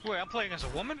 Wait, I'm playing as a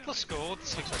woman? Let's go,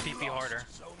 this makes my PP harder.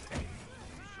 Zone A.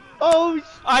 Oh,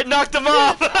 I knocked him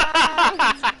off.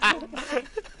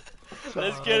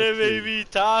 Let's get it, baby.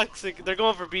 Toxic. They're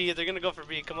going for B. They're gonna go for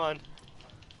B. Come on.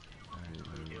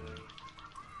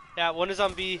 Yeah, one is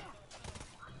on B.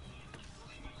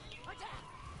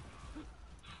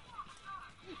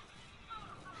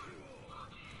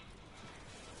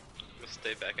 Let's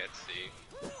stay back at C.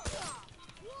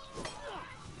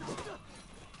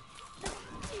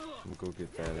 I'm gonna go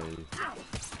get that A.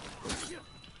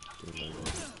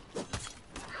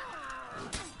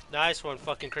 Nice one,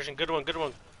 fucking Christian. Good one, good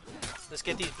one. Let's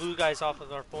get these blue guys off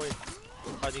of our point.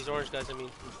 Or these orange guys, I mean.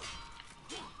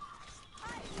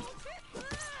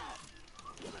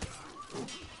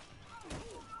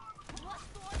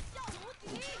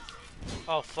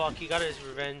 Oh fuck, he got his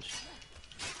revenge.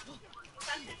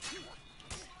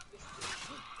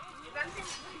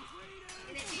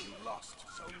 Lost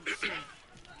Zone C.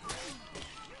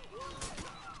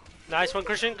 Nice one,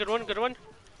 Christian. Good one, good one.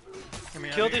 Get me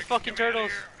Kill outta these here. fucking Get me outta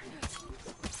turtles.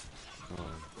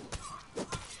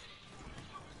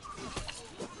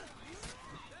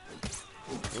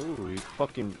 Ooh, you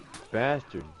fucking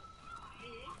bastard.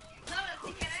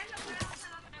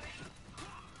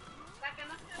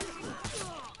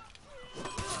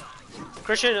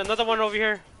 Christian, another one over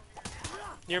here.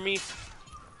 Near me.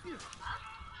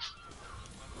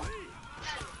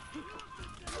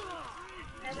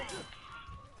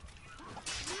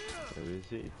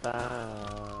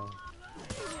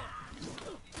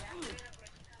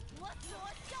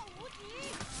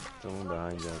 Someone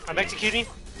behind you. I'm executing.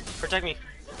 Protect me.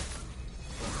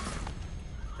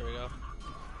 There we go.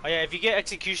 Oh yeah, if you get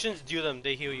executions, do them.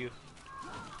 They heal you.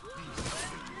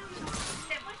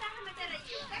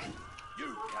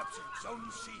 You captured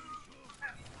Zone C.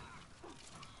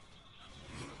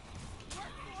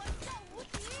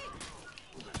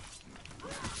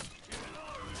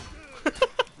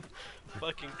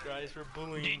 Fucking Christ, we're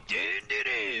bullying.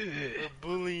 We're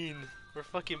bullying. We're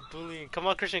fucking bullying. Come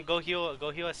on, Christian, go heal. Go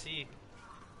heal at C.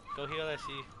 Go heal at C.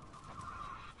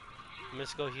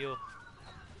 Miss, go heal.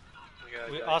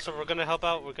 We're gonna help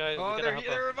out. We're gonna help out.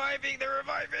 They're reviving. They're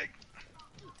reviving.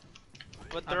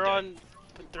 But they're on.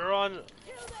 But they're on.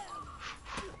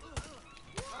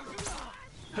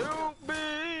 Help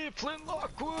me, Flint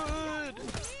Lockwood.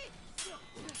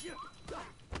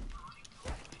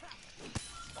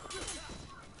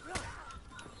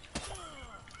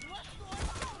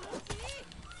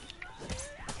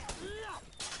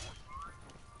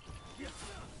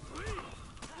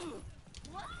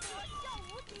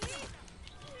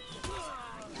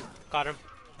 Got him.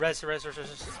 Res.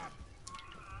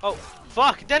 Oh,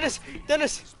 fuck! Dennis!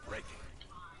 Dennis!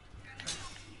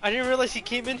 I didn't realize he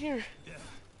came in here.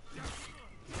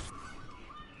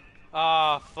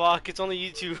 Ah, fuck, it's only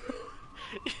you two.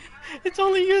 It's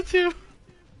only you two.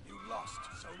 You lost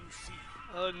Zone C.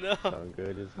 Oh no. It's all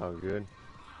good, it's all good.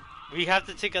 We have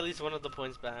to take at least one of the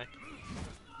points back.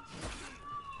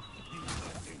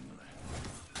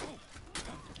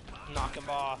 Knock him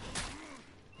off.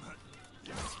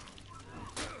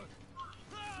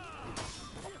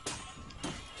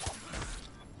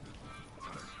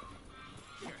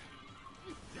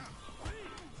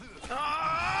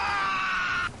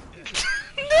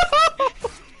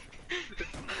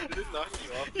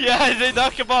 Yeah, they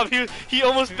knocked him off. He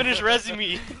almost finished resing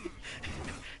me.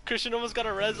 Christian almost got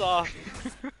a res off.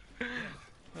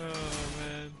 Oh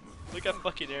man. Look at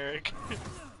fucking Eric.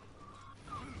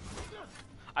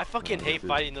 I fucking hate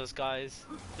fighting those guys.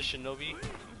 The shinobi.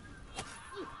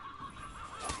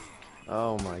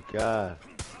 Oh my god.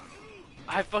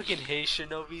 I fucking hate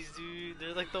shinobis, dude.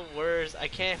 They're like the worst. I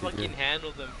can't fucking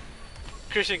handle them.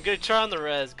 Christian, good try on the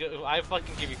res. Good. I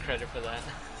fucking give you credit for that.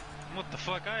 What the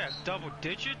fuck? I have double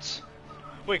digits?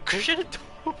 Wait, Christian?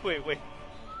 Wait.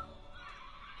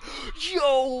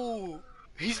 Yo!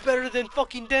 He's better than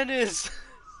fucking Dennis!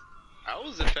 I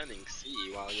was defending C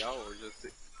while y'all were just...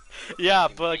 Yeah,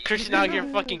 but Christian out here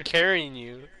fucking carrying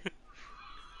you.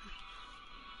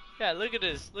 Yeah, look at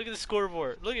this. Look at the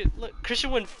scoreboard. Look,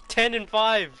 Christian went 10 and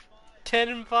 5. 10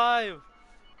 and 5.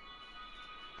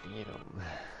 Damn.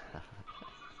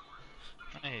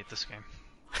 I hate this game.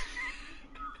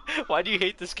 Why do you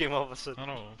hate this game all of a sudden? I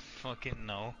don't fucking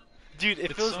know. Dude,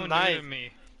 it It's feels so nice. new to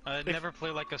me. I never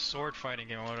played like a sword fighting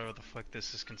game or whatever the fuck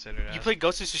this is considered as. You played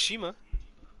Ghost of Tsushima?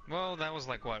 Well, that was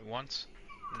like what, once?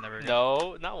 Never again.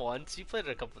 No, not once. You played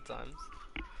it a couple times.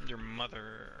 Your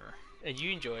mother. And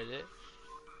you enjoyed it.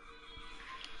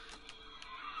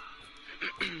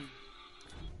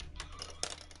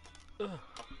 Ugh,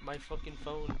 my fucking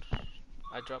phone.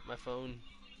 I dropped my phone.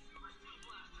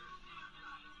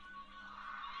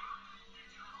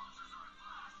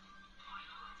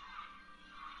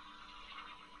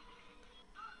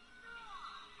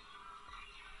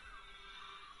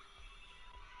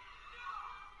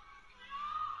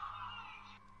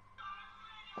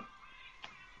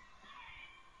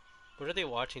 What are they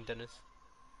watching, Dennis?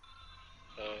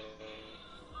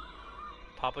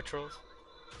 Paw Patrols?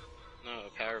 No,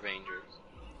 Power Rangers.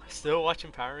 Still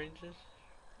watching Power Rangers?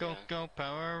 Go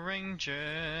Power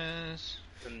Rangers.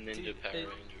 The Ninja Power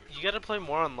Rangers. You gotta play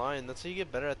more online. That's how you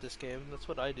get better at this game. That's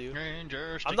what I do.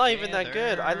 Rangers I'm not even that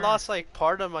good. I together. lost like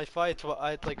part of my fights. Well,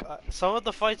 some of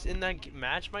the fights in that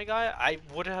match, my guy, I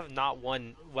would have not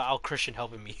won without Christian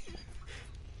helping me.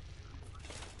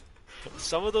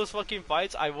 Some of those fucking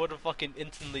fights, I would have fucking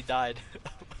instantly died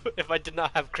if I did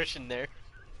not have Christian there.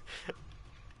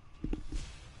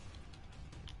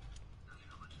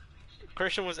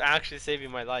 Christian was actually saving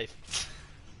my life.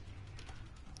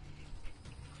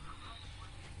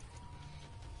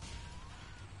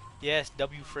 Yes,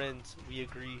 W friends, we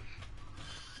agree.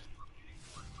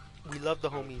 We love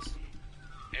the homies.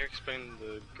 Eric explained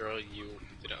the girl you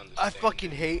didn't understand. I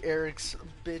fucking hate Eric's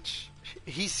bitch.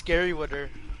 He's scary with her.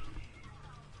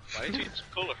 Why did you just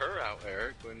call her out,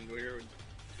 Eric, when we were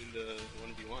in the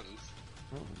 1v1s?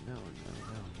 Oh, no.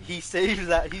 He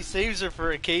saves her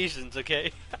for occasions,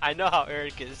 okay? I know how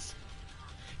Eric is.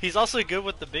 He's also good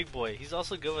with the big boy. He's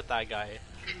also good with that guy.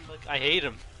 Like, I hate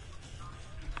him.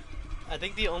 I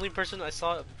think the only person I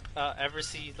saw ever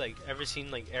seen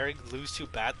Eric lose too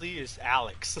badly is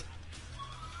Alex.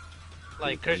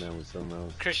 Like That man was something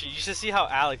else. Christian, you should see how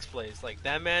Alex plays. Like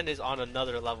that man is on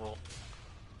another level.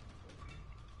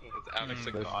 It's Alex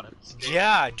a That's- god at this game.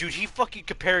 Yeah, dude, he fucking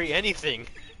could parry anything.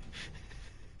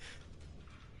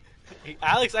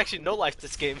 Alex actually no life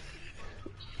this game.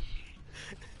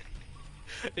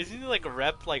 Isn't he like a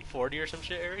rep like 40 or some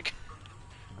shit, Eric?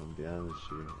 I'll be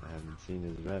honest with you, I haven't seen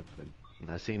his rep, but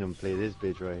I seen him play this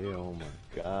bitch right here. Oh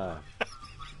my god.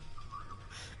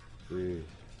 Dude.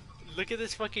 Look at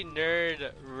this fucking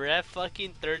nerd, rep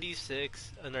fucking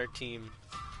 36 on our team.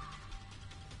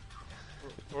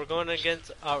 We're going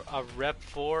against a rep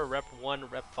 4, rep 1,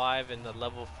 rep 5, and a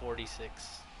level 46.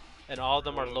 And all of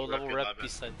them are Ooh, low level rep rep 11.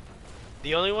 beside.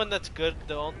 The only one that's good,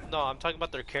 no, I'm talking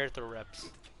about their character reps.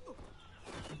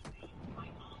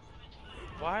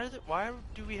 Why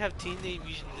do we have Teenage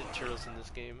Mutant Ninja Turtles in this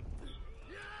game?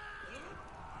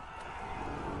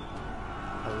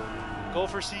 Go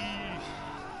for C!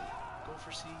 Go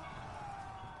for C.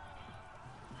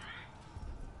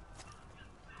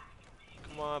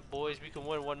 Come on, boys, we can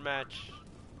win one match.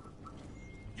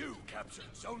 You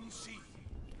captured Zone C.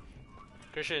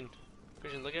 Christian,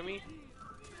 look at me.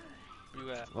 Where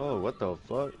you at? Oh, what the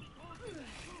fuck?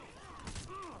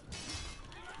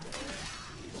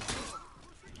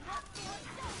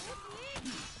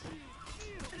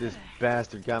 This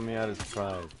bastard got me out of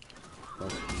pride.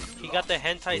 Fuck you. He got the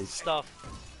hentai stuff.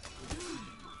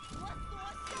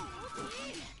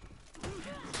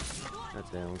 God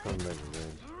damn, I'm coming back to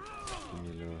revenge. Give me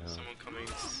a little help. Someone coming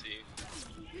to see.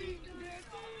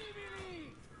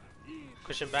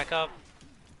 Christian, back up.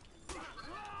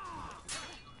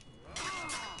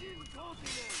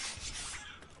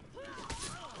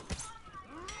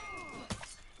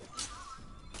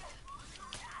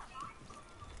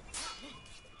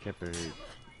 Kept it.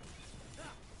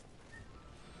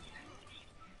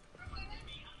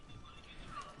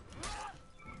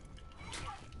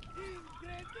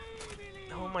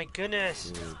 Oh my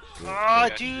goodness. Shit. Ah,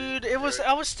 dude, I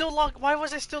was still locked. Why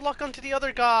was I still locked onto the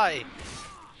other guy?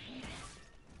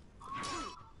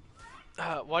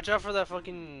 Watch out for that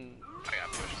fucking I got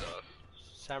pushed off.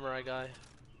 samurai guy.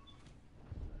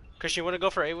 Christian, you wanna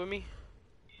go for A with me?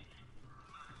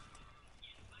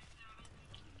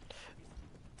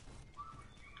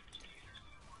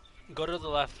 Go to the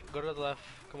left. Go to the left.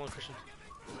 Come on, Christian.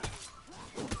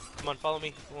 Come on, follow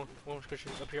me. Come on,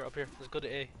 Christian. Up here, up here. Let's go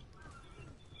to A.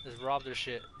 Let's rob their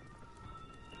shit.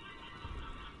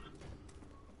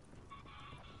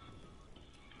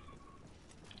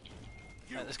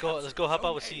 Alright, let's go help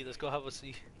out with C. Let's go help with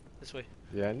C. This way.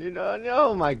 Yeah, you know,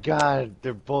 oh my god,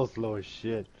 they're both low as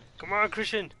shit. Come on,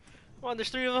 Christian. Come on, there's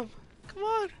 3 of them. Come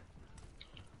on.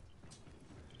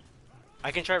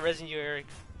 I can try resing you, Eric.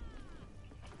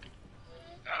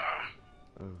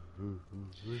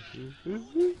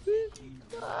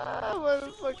 Ah,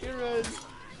 motherfucking red.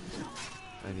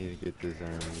 I need to get this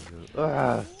iron.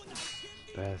 Ah,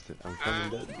 bastard. I'm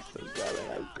coming down.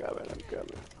 I'm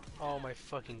coming. Oh my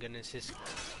fucking goodness, his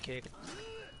kick.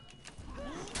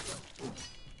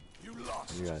 You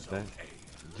lost You got Zone that?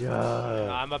 A.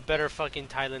 Yeah. I'm a better fucking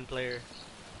Thailand player.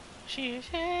 She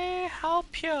say how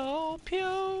pyo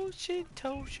pyo she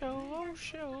to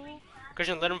show.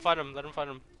 Christian, let him fight him. Let him fight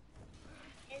him.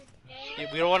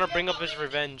 Yeah, we don't want to bring up his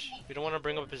revenge. We don't want to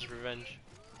bring up his revenge.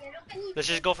 Let's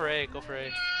just go for A. Go for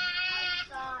A.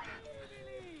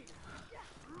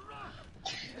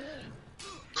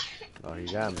 Oh, he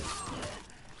got me.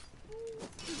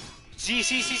 C,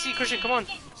 Christian, come on.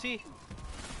 C.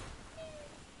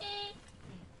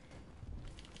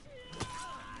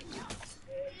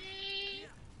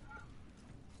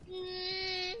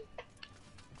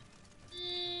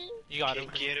 You got him.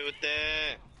 Get it with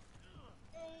that.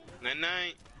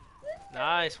 Night.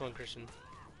 Nice one, Christian.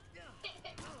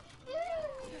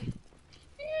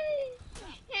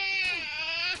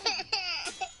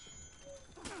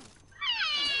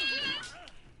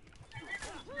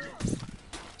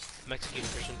 Mexican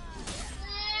Christian.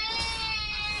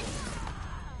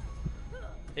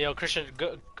 Hey, yo, Christian,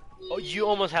 go. Oh, you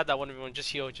almost had that 1v1. Just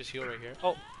heal right here.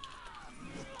 Oh,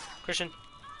 Christian.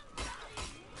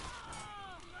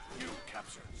 You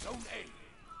captured Zone A.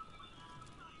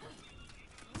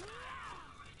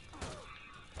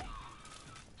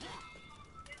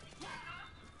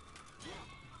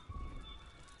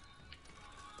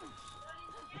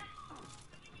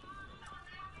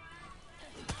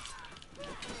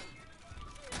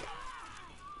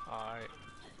 Alright.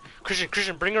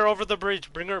 Christian, bring her over the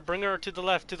bridge. Bring her to the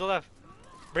left,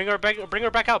 Bring her back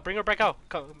out.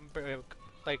 Come,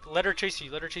 like, let her chase you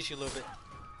a little bit.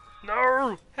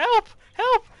 No! Help!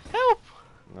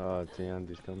 Oh,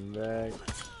 Tiandi's coming back.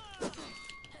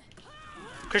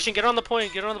 Christian, get on the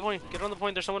point. Get on the point. Get on the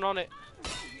point. There's someone on it.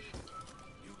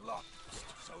 You lost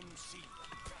Zone C.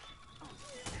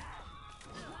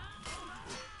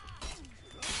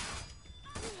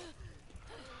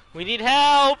 We need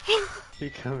help. He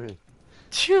coming.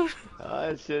 Dude.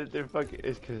 Oh shit, they're fucking.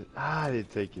 It's cause they're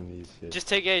taking these shit. Just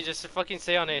take A. Just fucking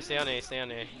stay on A. Stay on A. Stay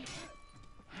on A.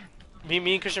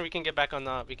 Me and Christian, we can get back on.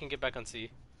 We can get back on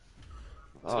C.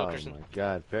 Let's go, Christian. My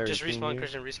god, Perry. Just respawn,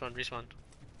 Christian. Respawn. Respawn.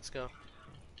 Let's go.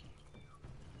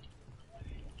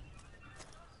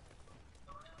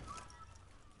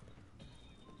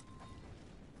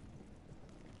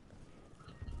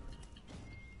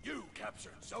 You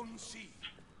captured Zone C.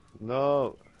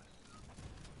 No.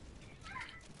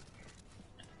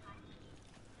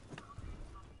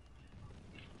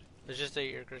 Let's just stay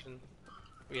here, Christian.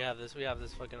 We have this. We have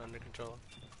this fucking under control.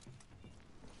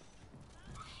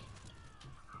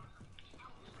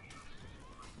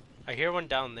 I hear one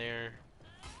down there.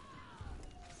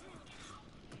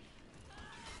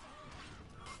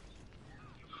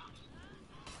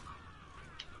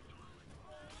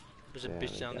 There's a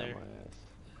bitch down there.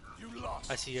 You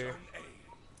lost I see her. Zone A.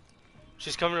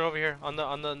 She's coming over here on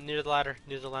the near the ladder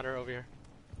over here.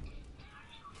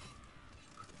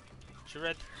 She's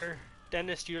right there.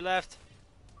 Dennis, to your left.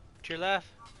 To your left.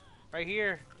 Right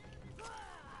here.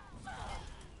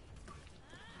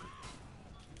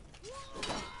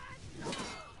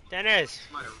 Dennis!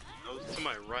 To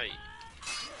my right.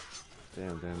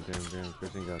 Damn.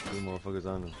 Christian got 2 motherfuckers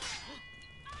on him.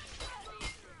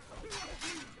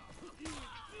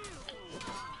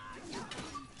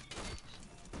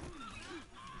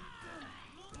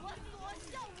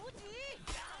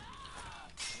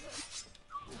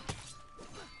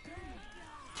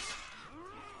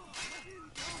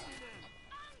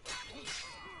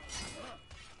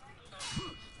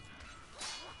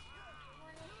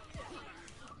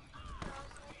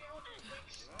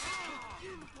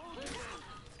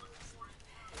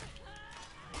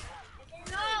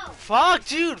 Fuck,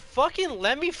 dude! Fucking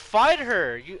let me fight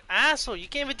her! You asshole! You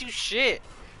can't even do shit!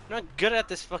 You're not good at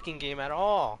this fucking game at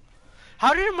all.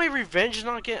 How did my revenge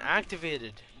not get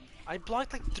activated? I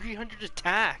blocked like 300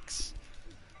 attacks.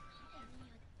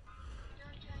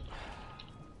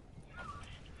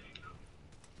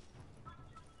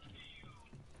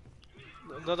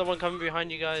 Another one coming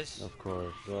behind you guys. Of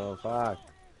course. Oh fuck.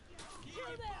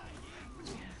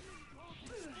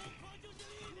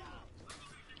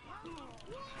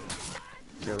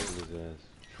 Kill his ass.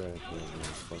 Trash ass.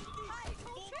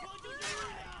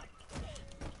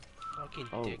 Fucking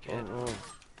Oh, dickhead.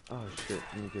 oh shit,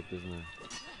 let me get this man.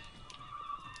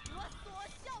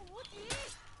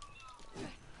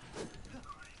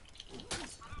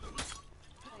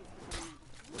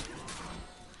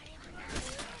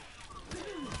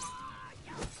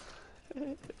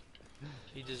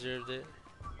 He deserved it.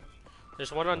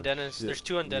 There's one on Dennis. Shit. There's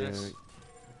 2 on Dennis.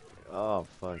 Yeah. Oh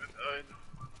fuck.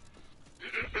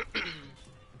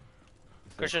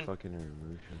 Christian. Fucking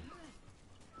revolution.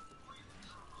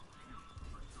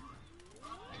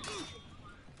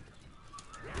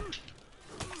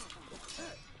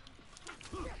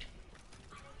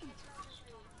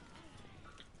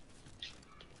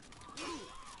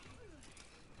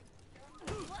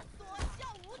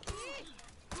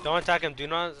 Don't attack him. Do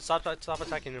not stop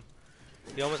attacking him.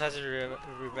 He almost has his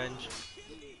revenge.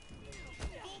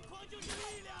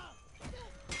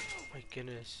 My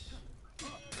goodness.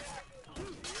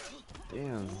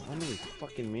 Damn, how many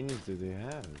fucking minions do they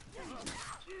have?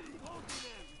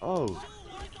 Oh!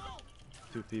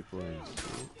 2 people in.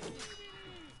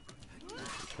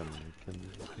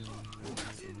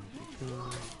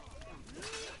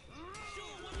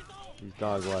 He's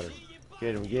dog water.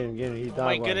 Get him, he's dog Oh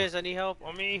my water. goodness, I need help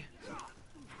on me.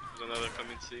 There's another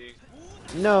coming C.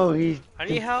 No, he's. I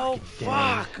need help.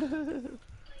 Fuck.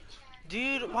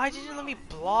 Dude, why did you let me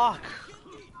block?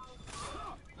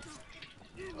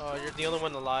 Oh, you're the only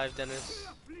one alive, Dennis.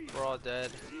 We're all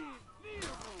dead.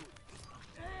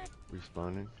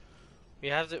 Respawning. We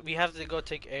have to go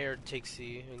take A or take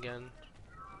C again.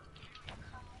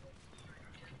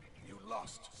 You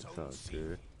lost That's Zone all C.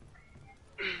 good.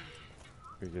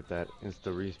 We get that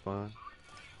insta respawn.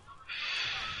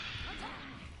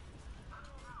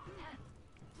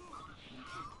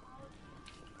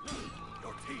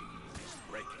 Your team is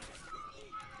breaking.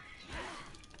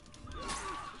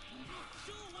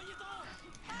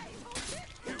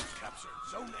 You captured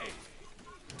Zone A.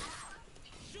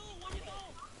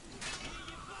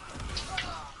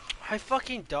 I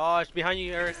fucking dodged behind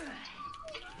you, Eric.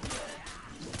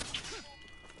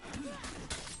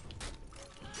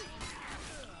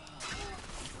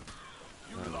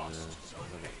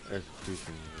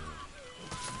 Execution.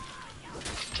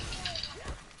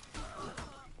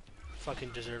 fucking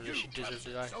deserved it. She deserved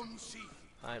to die. Zone C.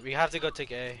 Alright, we have to go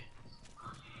take A.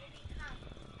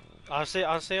 I'll stay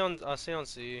on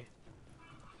C.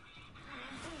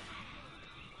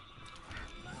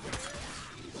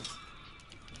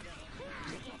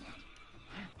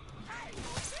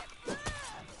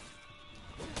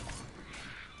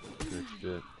 Good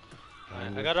shit.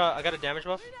 I got a damage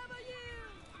buff.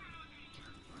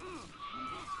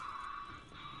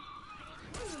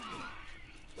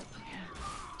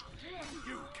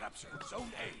 You captured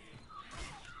Zone A.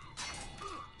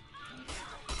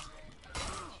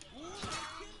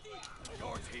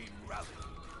 Your team rallied.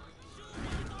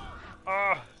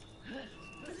 Ah!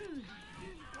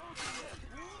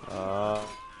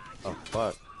 Oh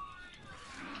fuck.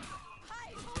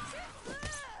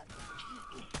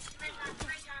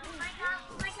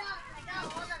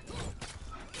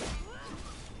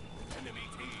 Enemy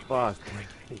team. Fuck.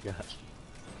 He got.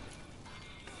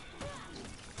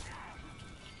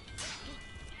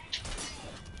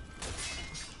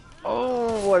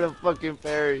 Oh, what a fucking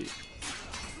parry.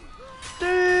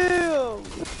 Damn!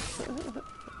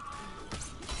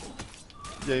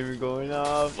 Jamie going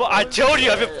off. Well, I told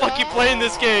you I've been fucking playing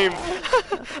this game.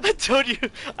 I told you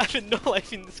I've been no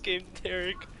lifing this game,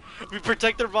 Derek. We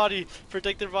protect their bodies,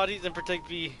 and protect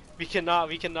B. We cannot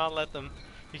let them.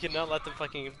 We cannot let them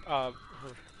fucking.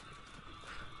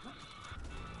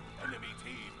 Enemy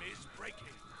team is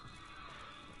breaking.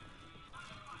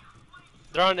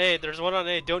 They're on A. There's one on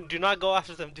A. Do not go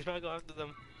after them. Do not go after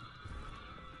them.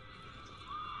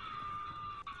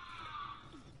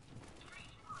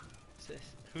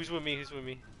 Who's with me? Who's with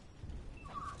me?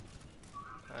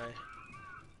 Alright.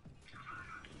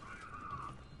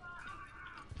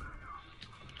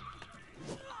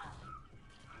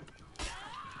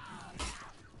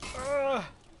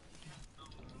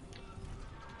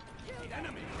 The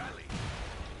enemy rally.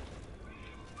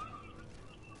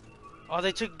 Oh,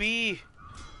 they took B.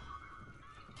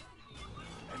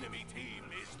 Enemy team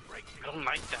is breaking. I don't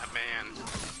like that, man.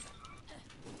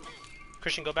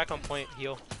 Christian, go back on point.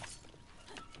 Heal.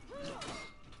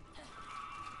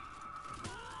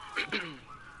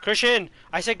 Christian,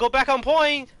 I said go back on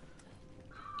point.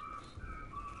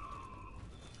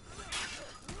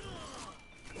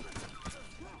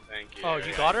 Thank you. Oh,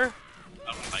 you got her?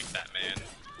 I don't like that, man.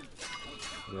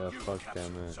 Yeah, You fuck that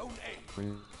captured man. Zone A.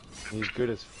 When he's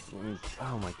good as.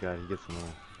 Oh my god, he gets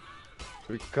annoying.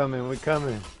 We're coming, we're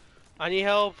coming. I need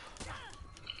help.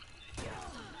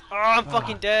 Oh, I'm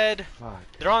fucking dead. Fuck.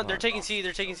 They're on. They're fuck. taking C.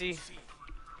 They're taking C.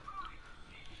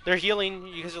 They're healing.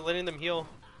 You guys are letting them heal.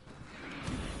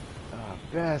 Ah,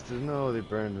 bastards, no, they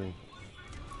burned me.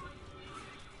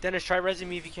 Dennis, try resing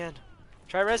me if you can.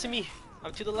 Try resing me.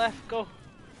 I'm to the left. Go.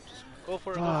 Just go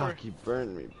for it. Go for Fuck, it. he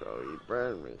burned me, bro. He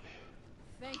burned me.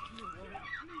 Thank you.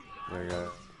 There I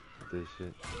got this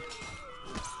shit.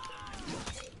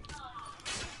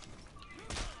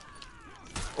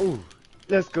 Oh,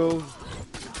 let's go.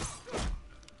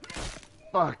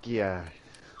 Fuck yeah.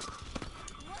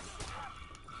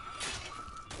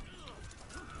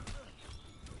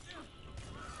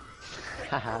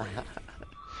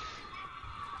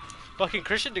 Fucking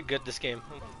Christian did good this game.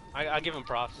 I give him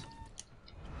props.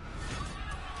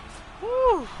 Woo!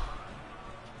 Oh,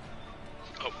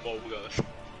 Among Us.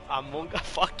 Among Us.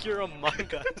 Fuck, you're Among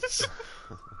Us.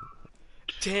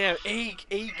 Damn, eight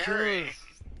kills.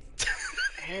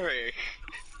 Eric.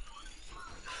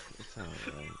 It's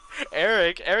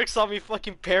alright. Eric saw me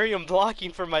fucking parry and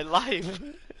blocking for my life.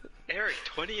 Eric,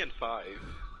 20 and 5.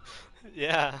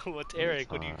 Yeah, what's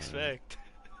Eric? What do you alright. expect?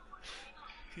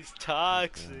 He's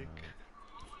toxic.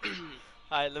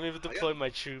 Alright, let me deploy my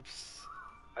troops.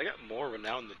 I got more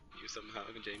renown than you somehow,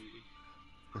 Jamie.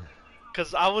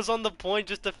 Cause I was on the point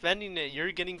just defending it.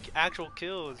 You're getting actual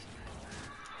kills.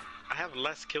 I have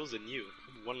less kills than you.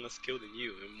 One less kill than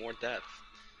you and more death.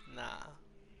 Nah.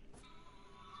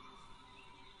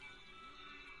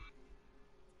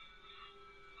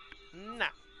 Nah.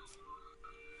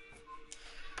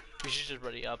 We should just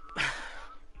ready up.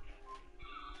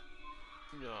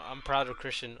 No, I'm proud of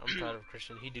Christian. I'm proud of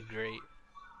Christian. He did great.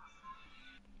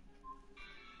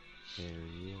 Hell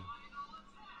yeah.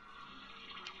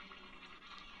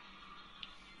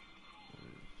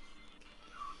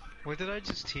 What did I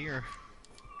just hear?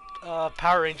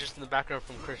 Power Rangers in the background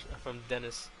from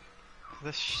Dennis.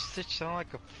 This shit sound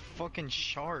like a fucking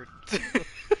shark.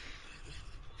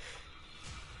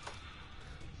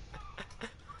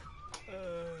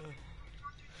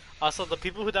 Also, the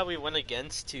people that we went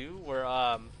against too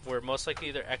were most likely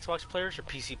either Xbox players or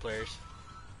PC players.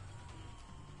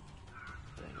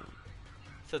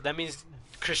 So that means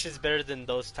Christian's better than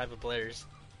those type of players.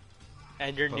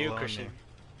 And you're new, Baloney. Christian.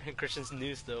 And Christian's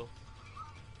news though.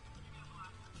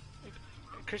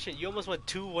 Christian, you almost went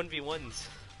 2 1v1s.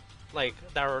 Like,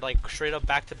 that were like straight up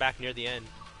back to back near the end.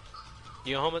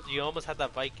 You almost had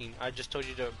that Viking. I just told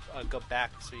you to go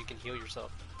back so you can heal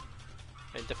yourself.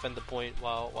 And defend the point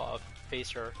while I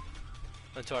face her.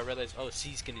 Until I realized, oh,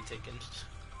 C's getting taken.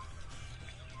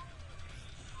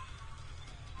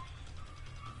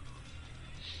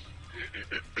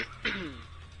 I'm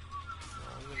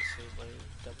gonna save my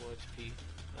double XP.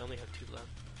 I only have 2 left.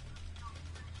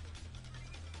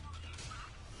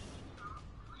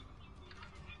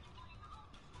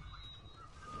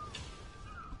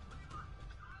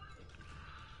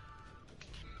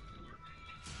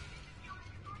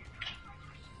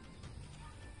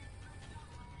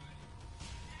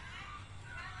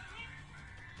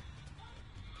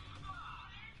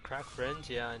 Crack friends?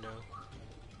 Yeah, I know.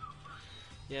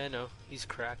 Yeah, I know. He's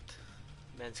cracked.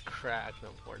 Man's cracked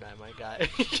on Fortnite, my guy.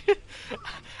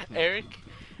 Eric?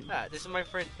 This is my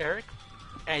friend Eric.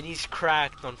 And he's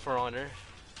cracked on For Honor.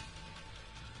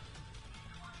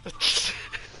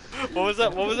 What was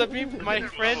that? What was that meme? My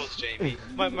friend,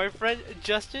 my friend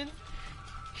Justin,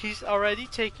 he's already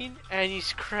taking and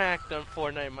he's cracked on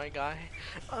Fortnite, my guy.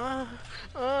 Jamie,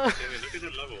 look at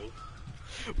the level.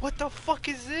 What the fuck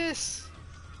is this?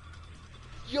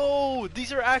 Yo,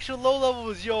 these are actual low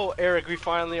levels. Yo, Eric, we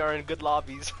finally are in good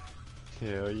lobbies.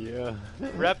 Hell yeah.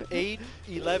 Rep 8,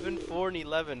 11, 4, and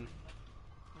 11.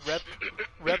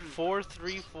 Rep 4,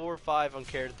 3, 4, 5 on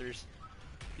characters.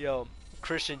 Yo,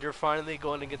 Christian, you're finally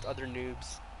going against other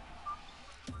noobs.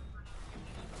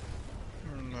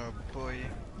 Oh boy.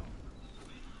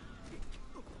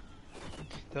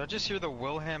 Did I just hear the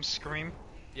Wilhelm scream?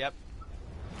 Yep.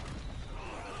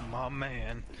 My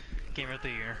man. Game of the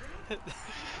year.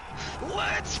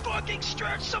 Let's fucking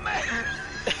stretch some ass!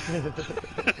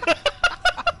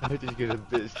 I just get a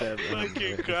bitch stab.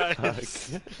 Fucking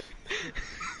Christ.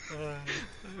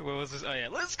 What was this? Oh yeah,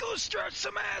 let's go stretch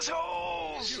some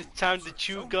assholes! It's time to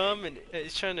chew gum, and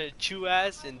it's trying to chew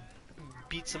ass and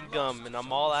beat some gum, and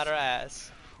I'm all out of ass.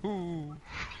 Ooh.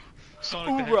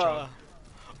 Sonic the Hoorah! Hedgehog.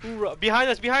 Hoorah! Behind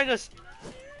us! Behind us!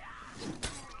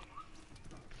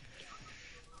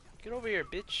 Get over here,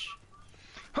 bitch.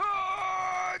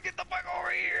 Ah, get the fuck over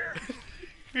here!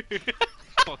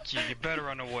 Fuck you, you better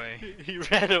run away. He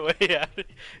ran away. Yeah.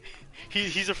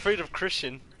 He's afraid of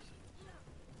Christian.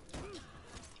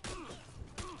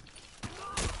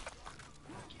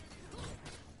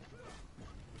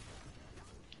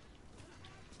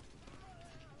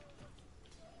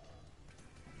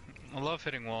 I love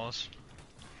hitting walls.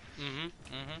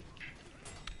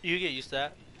 You get used to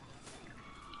that.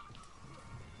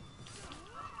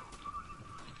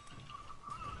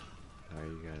 Alright,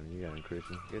 you got him,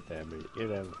 Christian. Get that, baby. Get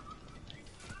that.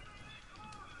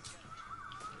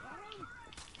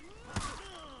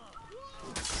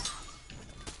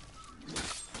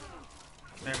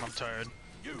 Damn, I'm tired.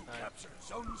 You captured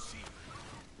Zone C.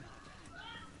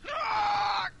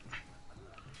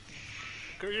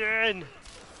 Christian!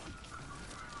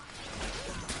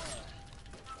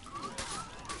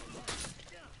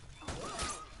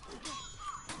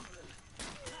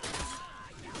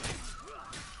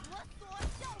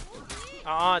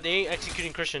 They ain't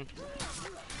executing Christian.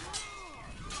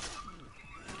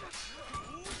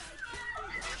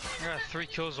 I got 3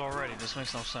 kills already, this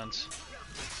makes no sense.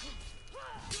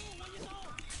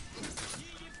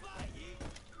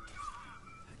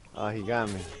 Oh, he got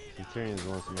me. Centurions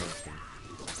wants some medicine.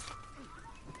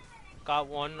 Got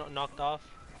one knocked off.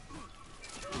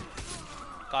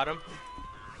 Got him.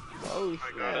 Oh,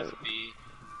 I got us B.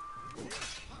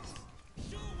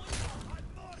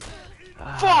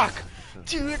 Fuck!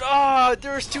 Dude,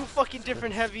 there's 2 fucking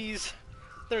different heavies.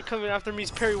 They're coming after me.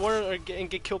 Parry one and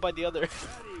get killed by the other.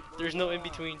 There's no in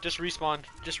between. Just respawn.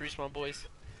 Just respawn, boys.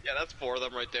 Yeah, that's 4 of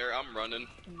them right there. I'm running.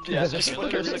 Yeah, just fucking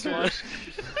respawn.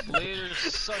 Later,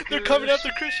 suckers. They're coming after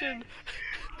Christian.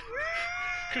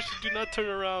 Christian, do not turn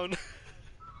around.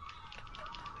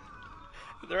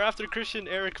 They're after Christian.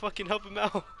 Eric, fucking help him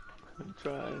out. I'm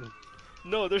trying.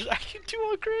 No, there's actually 2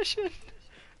 on Christian.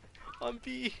 On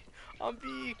B. On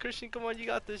B. Christian, come on, you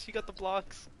got this. You got the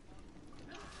blocks.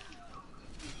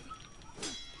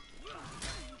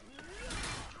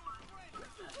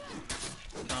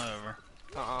 Not over.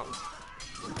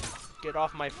 Get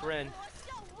off my friend.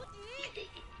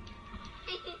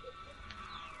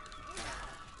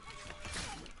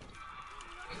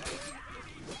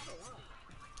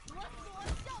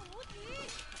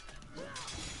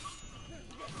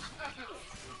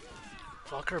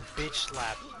 Fuck her bitch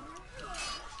slap.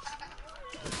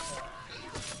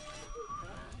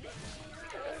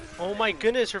 Oh my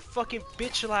goodness, her fucking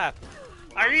bitch slap.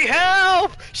 I need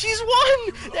help! She's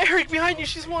one! Eric, behind you,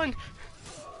 she's one!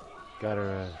 Got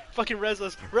her. Fucking res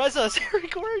us. Res us!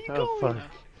 Eric, where are you Oh going? fuck.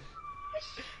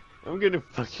 I'm gonna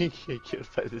fucking get killed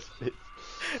by this bitch.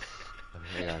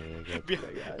 I got it, I got you,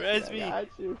 I got you, Res I me. got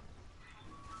you.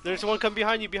 There's one come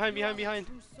behind you, behind.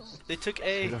 They took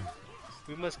A. Hold on.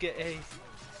 We must get A.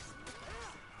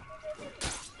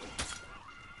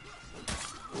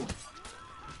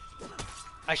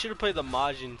 I should have played the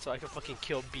Majin so I could fucking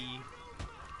kill B.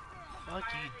 Fuck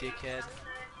you, dickhead.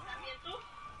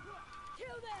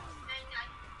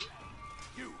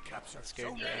 You captured That scared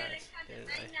Zone your A. ass, didn't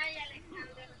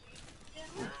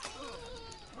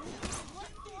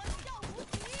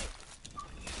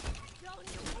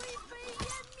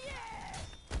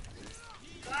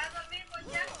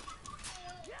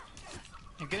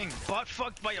You're getting butt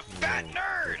fucked by a fat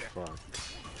nerd! Fuck.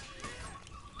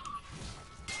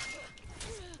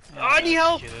 Oh, I need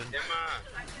help! Kid.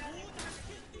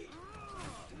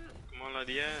 Come on, la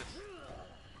 10.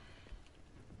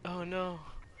 Oh no.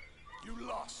 You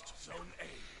lost Zone A.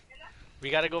 We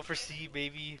gotta go for C,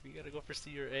 baby. We gotta go for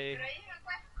C or A.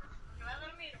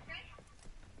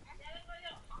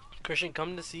 Christian,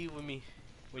 come to C with me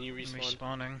when you I'm respawn.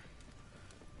 respawning.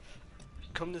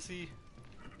 Come to C.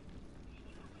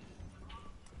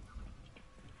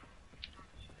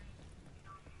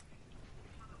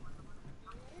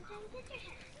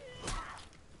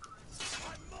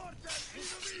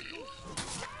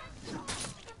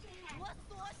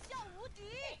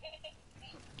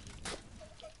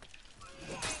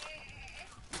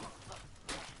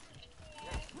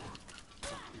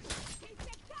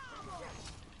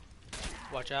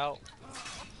 Watch out.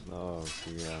 Oh,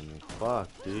 yeah, I mean, fuck,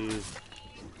 dude.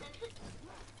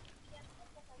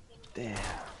 Damn.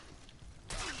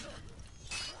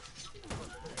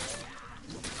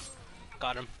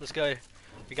 Got him. Let's go.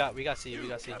 We got C.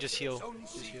 Just heal.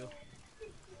 Just heal.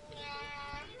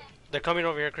 They're coming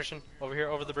over here, Christian. Over here,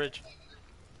 over the bridge.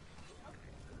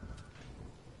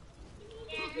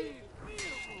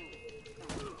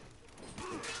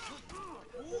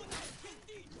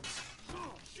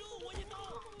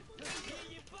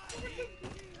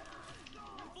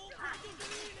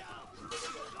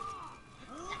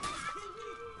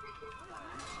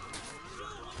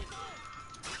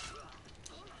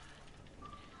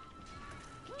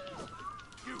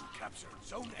 You captured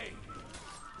Zone A.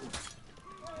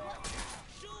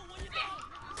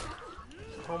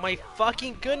 Oh my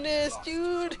fucking goodness,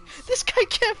 dude! This guy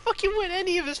can't fucking win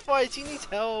any of his fights. He needs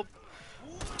help.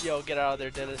 Yo, get out of there,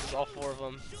 Dennis. It's all four of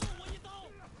them.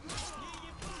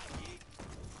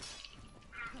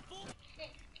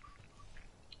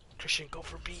 Christian, go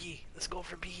for B. Let's go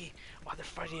for B. While they're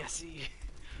fighting at C.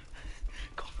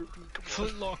 Go for B. Come on.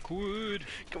 Flintlock wood!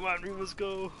 Come on, we must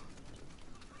go.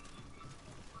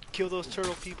 Kill those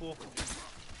turtle people.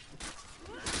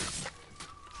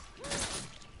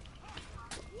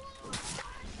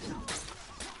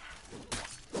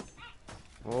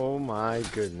 Oh my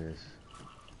goodness.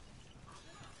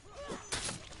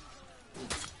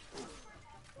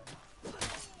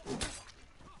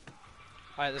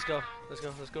 Alright, let's go.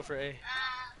 Let's go for A.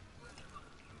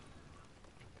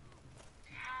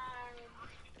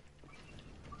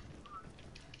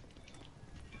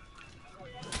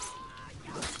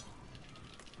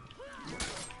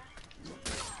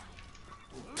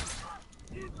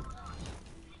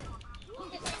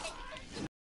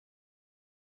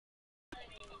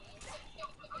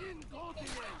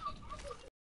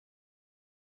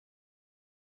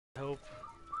 Hope.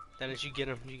 Dennis, you get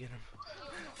him.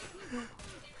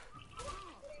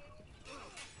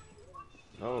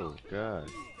 Oh god.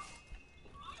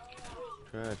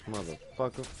 Trash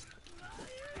motherfucker.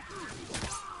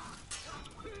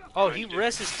 Oh, he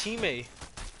rests his teammate.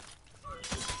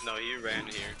 No, he ran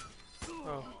here.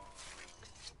 Oh.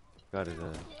 Got his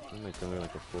ass. He make them look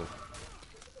like a fool.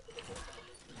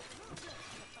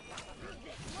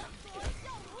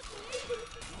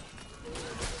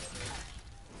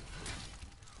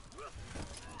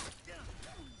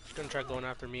 He's gonna try going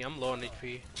after me. I'm low on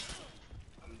HP.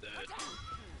 I'm dead.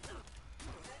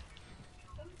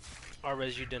 I'll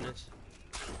res you, Dennis.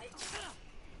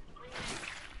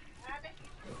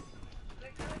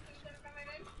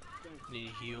 Need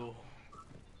to heal.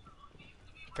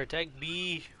 Protect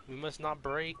B. We must not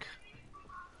break.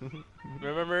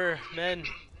 Remember, men.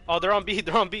 Oh, they're on B.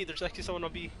 There's actually someone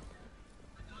on B.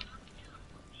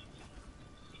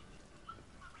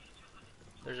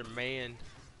 There's a man.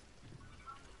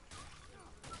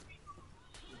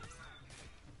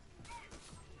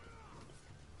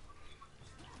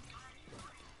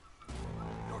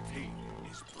 Your team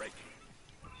is breaking.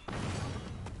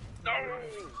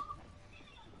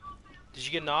 Did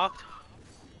you get knocked?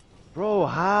 Bro,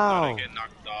 I how? didn't get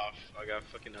knocked off. I got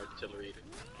fucking artillery.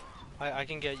 I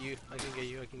can get you. I can get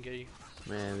you. I can get you.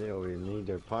 Man, they always need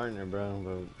their partner, bro.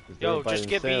 But if they're Yo, by just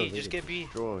get B. themselves, they Just get B.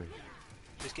 destroy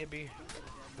Just get B.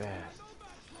 fast.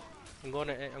 I'm going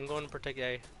to A. I'm going to protect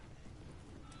A.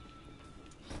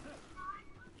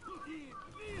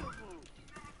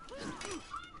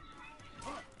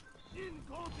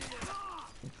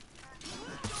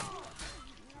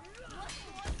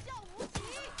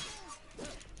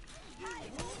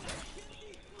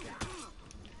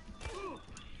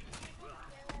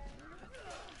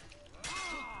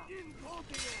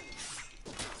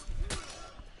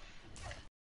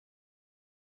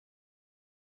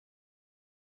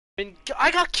 I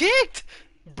got kicked,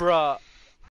 bruh.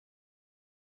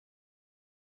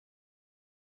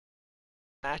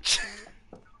 Match.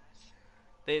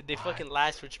 they fucking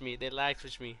lag switch me. They lag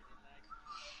switch me.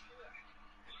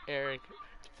 Eric,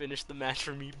 finish the match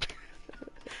for me.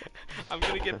 I'm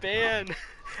gonna get banned.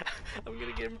 I'm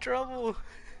gonna get in trouble.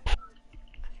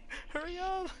 Hurry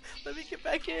up! Let me get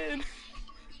back in.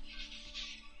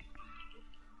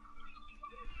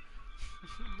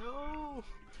 No,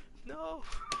 no,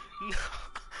 no!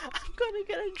 I'm gonna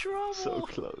get in trouble. So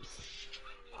close.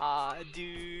 Ah,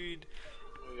 dude.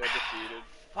 We got defeated.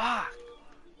 Fuck.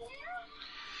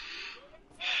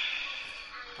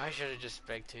 I should have just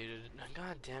spectated.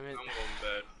 God damn it. I'm going to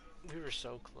bed. We were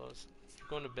so close. You're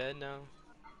going to bed now?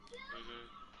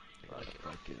 Mm-hmm.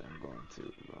 Fuck it, I'm going to,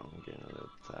 bro. I'm getting a little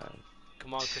tired.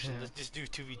 Come on, Christian. Yeah. Let's just do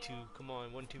 2v2. Come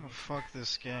on, 1-2. Oh, fuck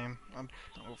this game. I'm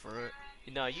over it.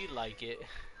 No, you like it.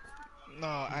 No,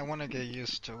 I want to get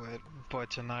used to it, but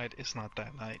tonight is not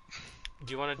that night.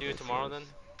 Do you want to do it tomorrow then?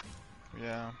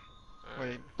 Yeah.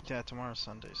 Wait, yeah, tomorrow's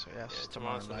Sunday, so yes, Yeah,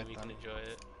 tomorrow tomorrow night we then. can enjoy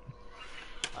it.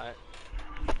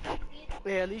 Alright.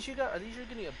 Hey, at least you're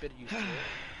getting a bit used to it.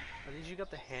 At least you got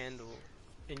the handle,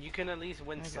 and you can at least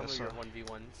win I some of guess your so.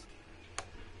 1v1s.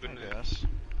 I guess.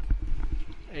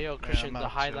 Hey yo, Christian, I'm the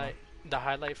out too. the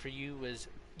highlight for you was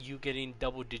you getting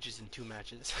double digits in 2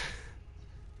 matches.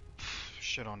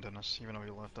 Shit on Dennis, even though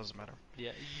he left, doesn't matter.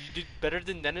 Yeah, you did better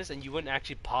than Dennis, and you went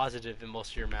actually positive in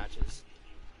most of your matches.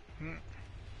 Hmm.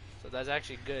 So that's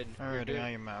actually good. You're Alrighty, good. I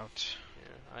am out.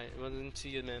 Yeah, I wasn't see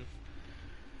you, man.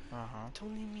 Uh-huh. It's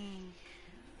only me.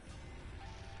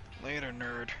 Later,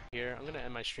 nerd. Here, I'm gonna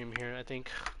end my stream here, I think.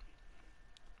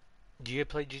 Do you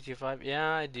play GTA 5?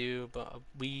 Yeah, I do, but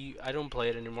I don't play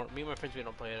it anymore. Me and my friends, we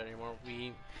don't play it anymore.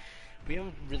 We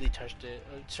haven't really touched it.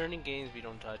 Certain games we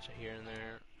don't touch here and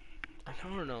there. I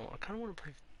don't know. I kind of want to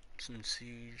play some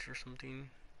Siege or something.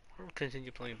 Or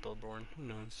continue playing Bloodborne. Who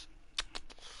knows?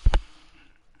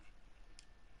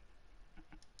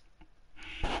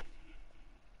 I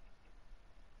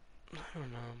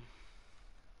don't know.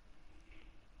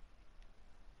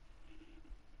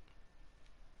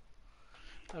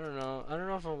 I don't know. I don't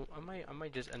know if I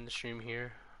might just end the stream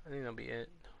here. I think that'll be it.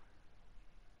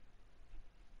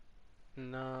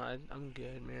 Nah, I'm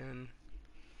good, man.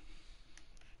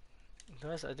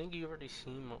 Guys, I think you already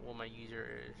seen what my user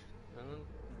is. I don't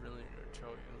really show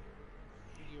you.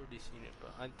 I think you already seen it,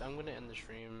 but I'm gonna end the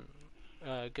stream.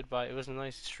 Goodbye. It was a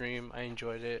nice stream. I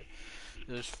enjoyed it.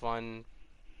 It was fun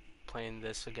playing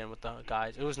this again with the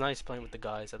guys. It was nice playing with the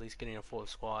guys. At least getting a full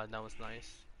squad. That was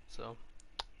nice. So,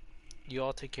 you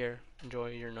all take care. Enjoy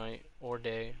your night or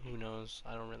day. Who knows?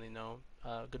 I don't really know.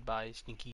 Goodbye, Stinky.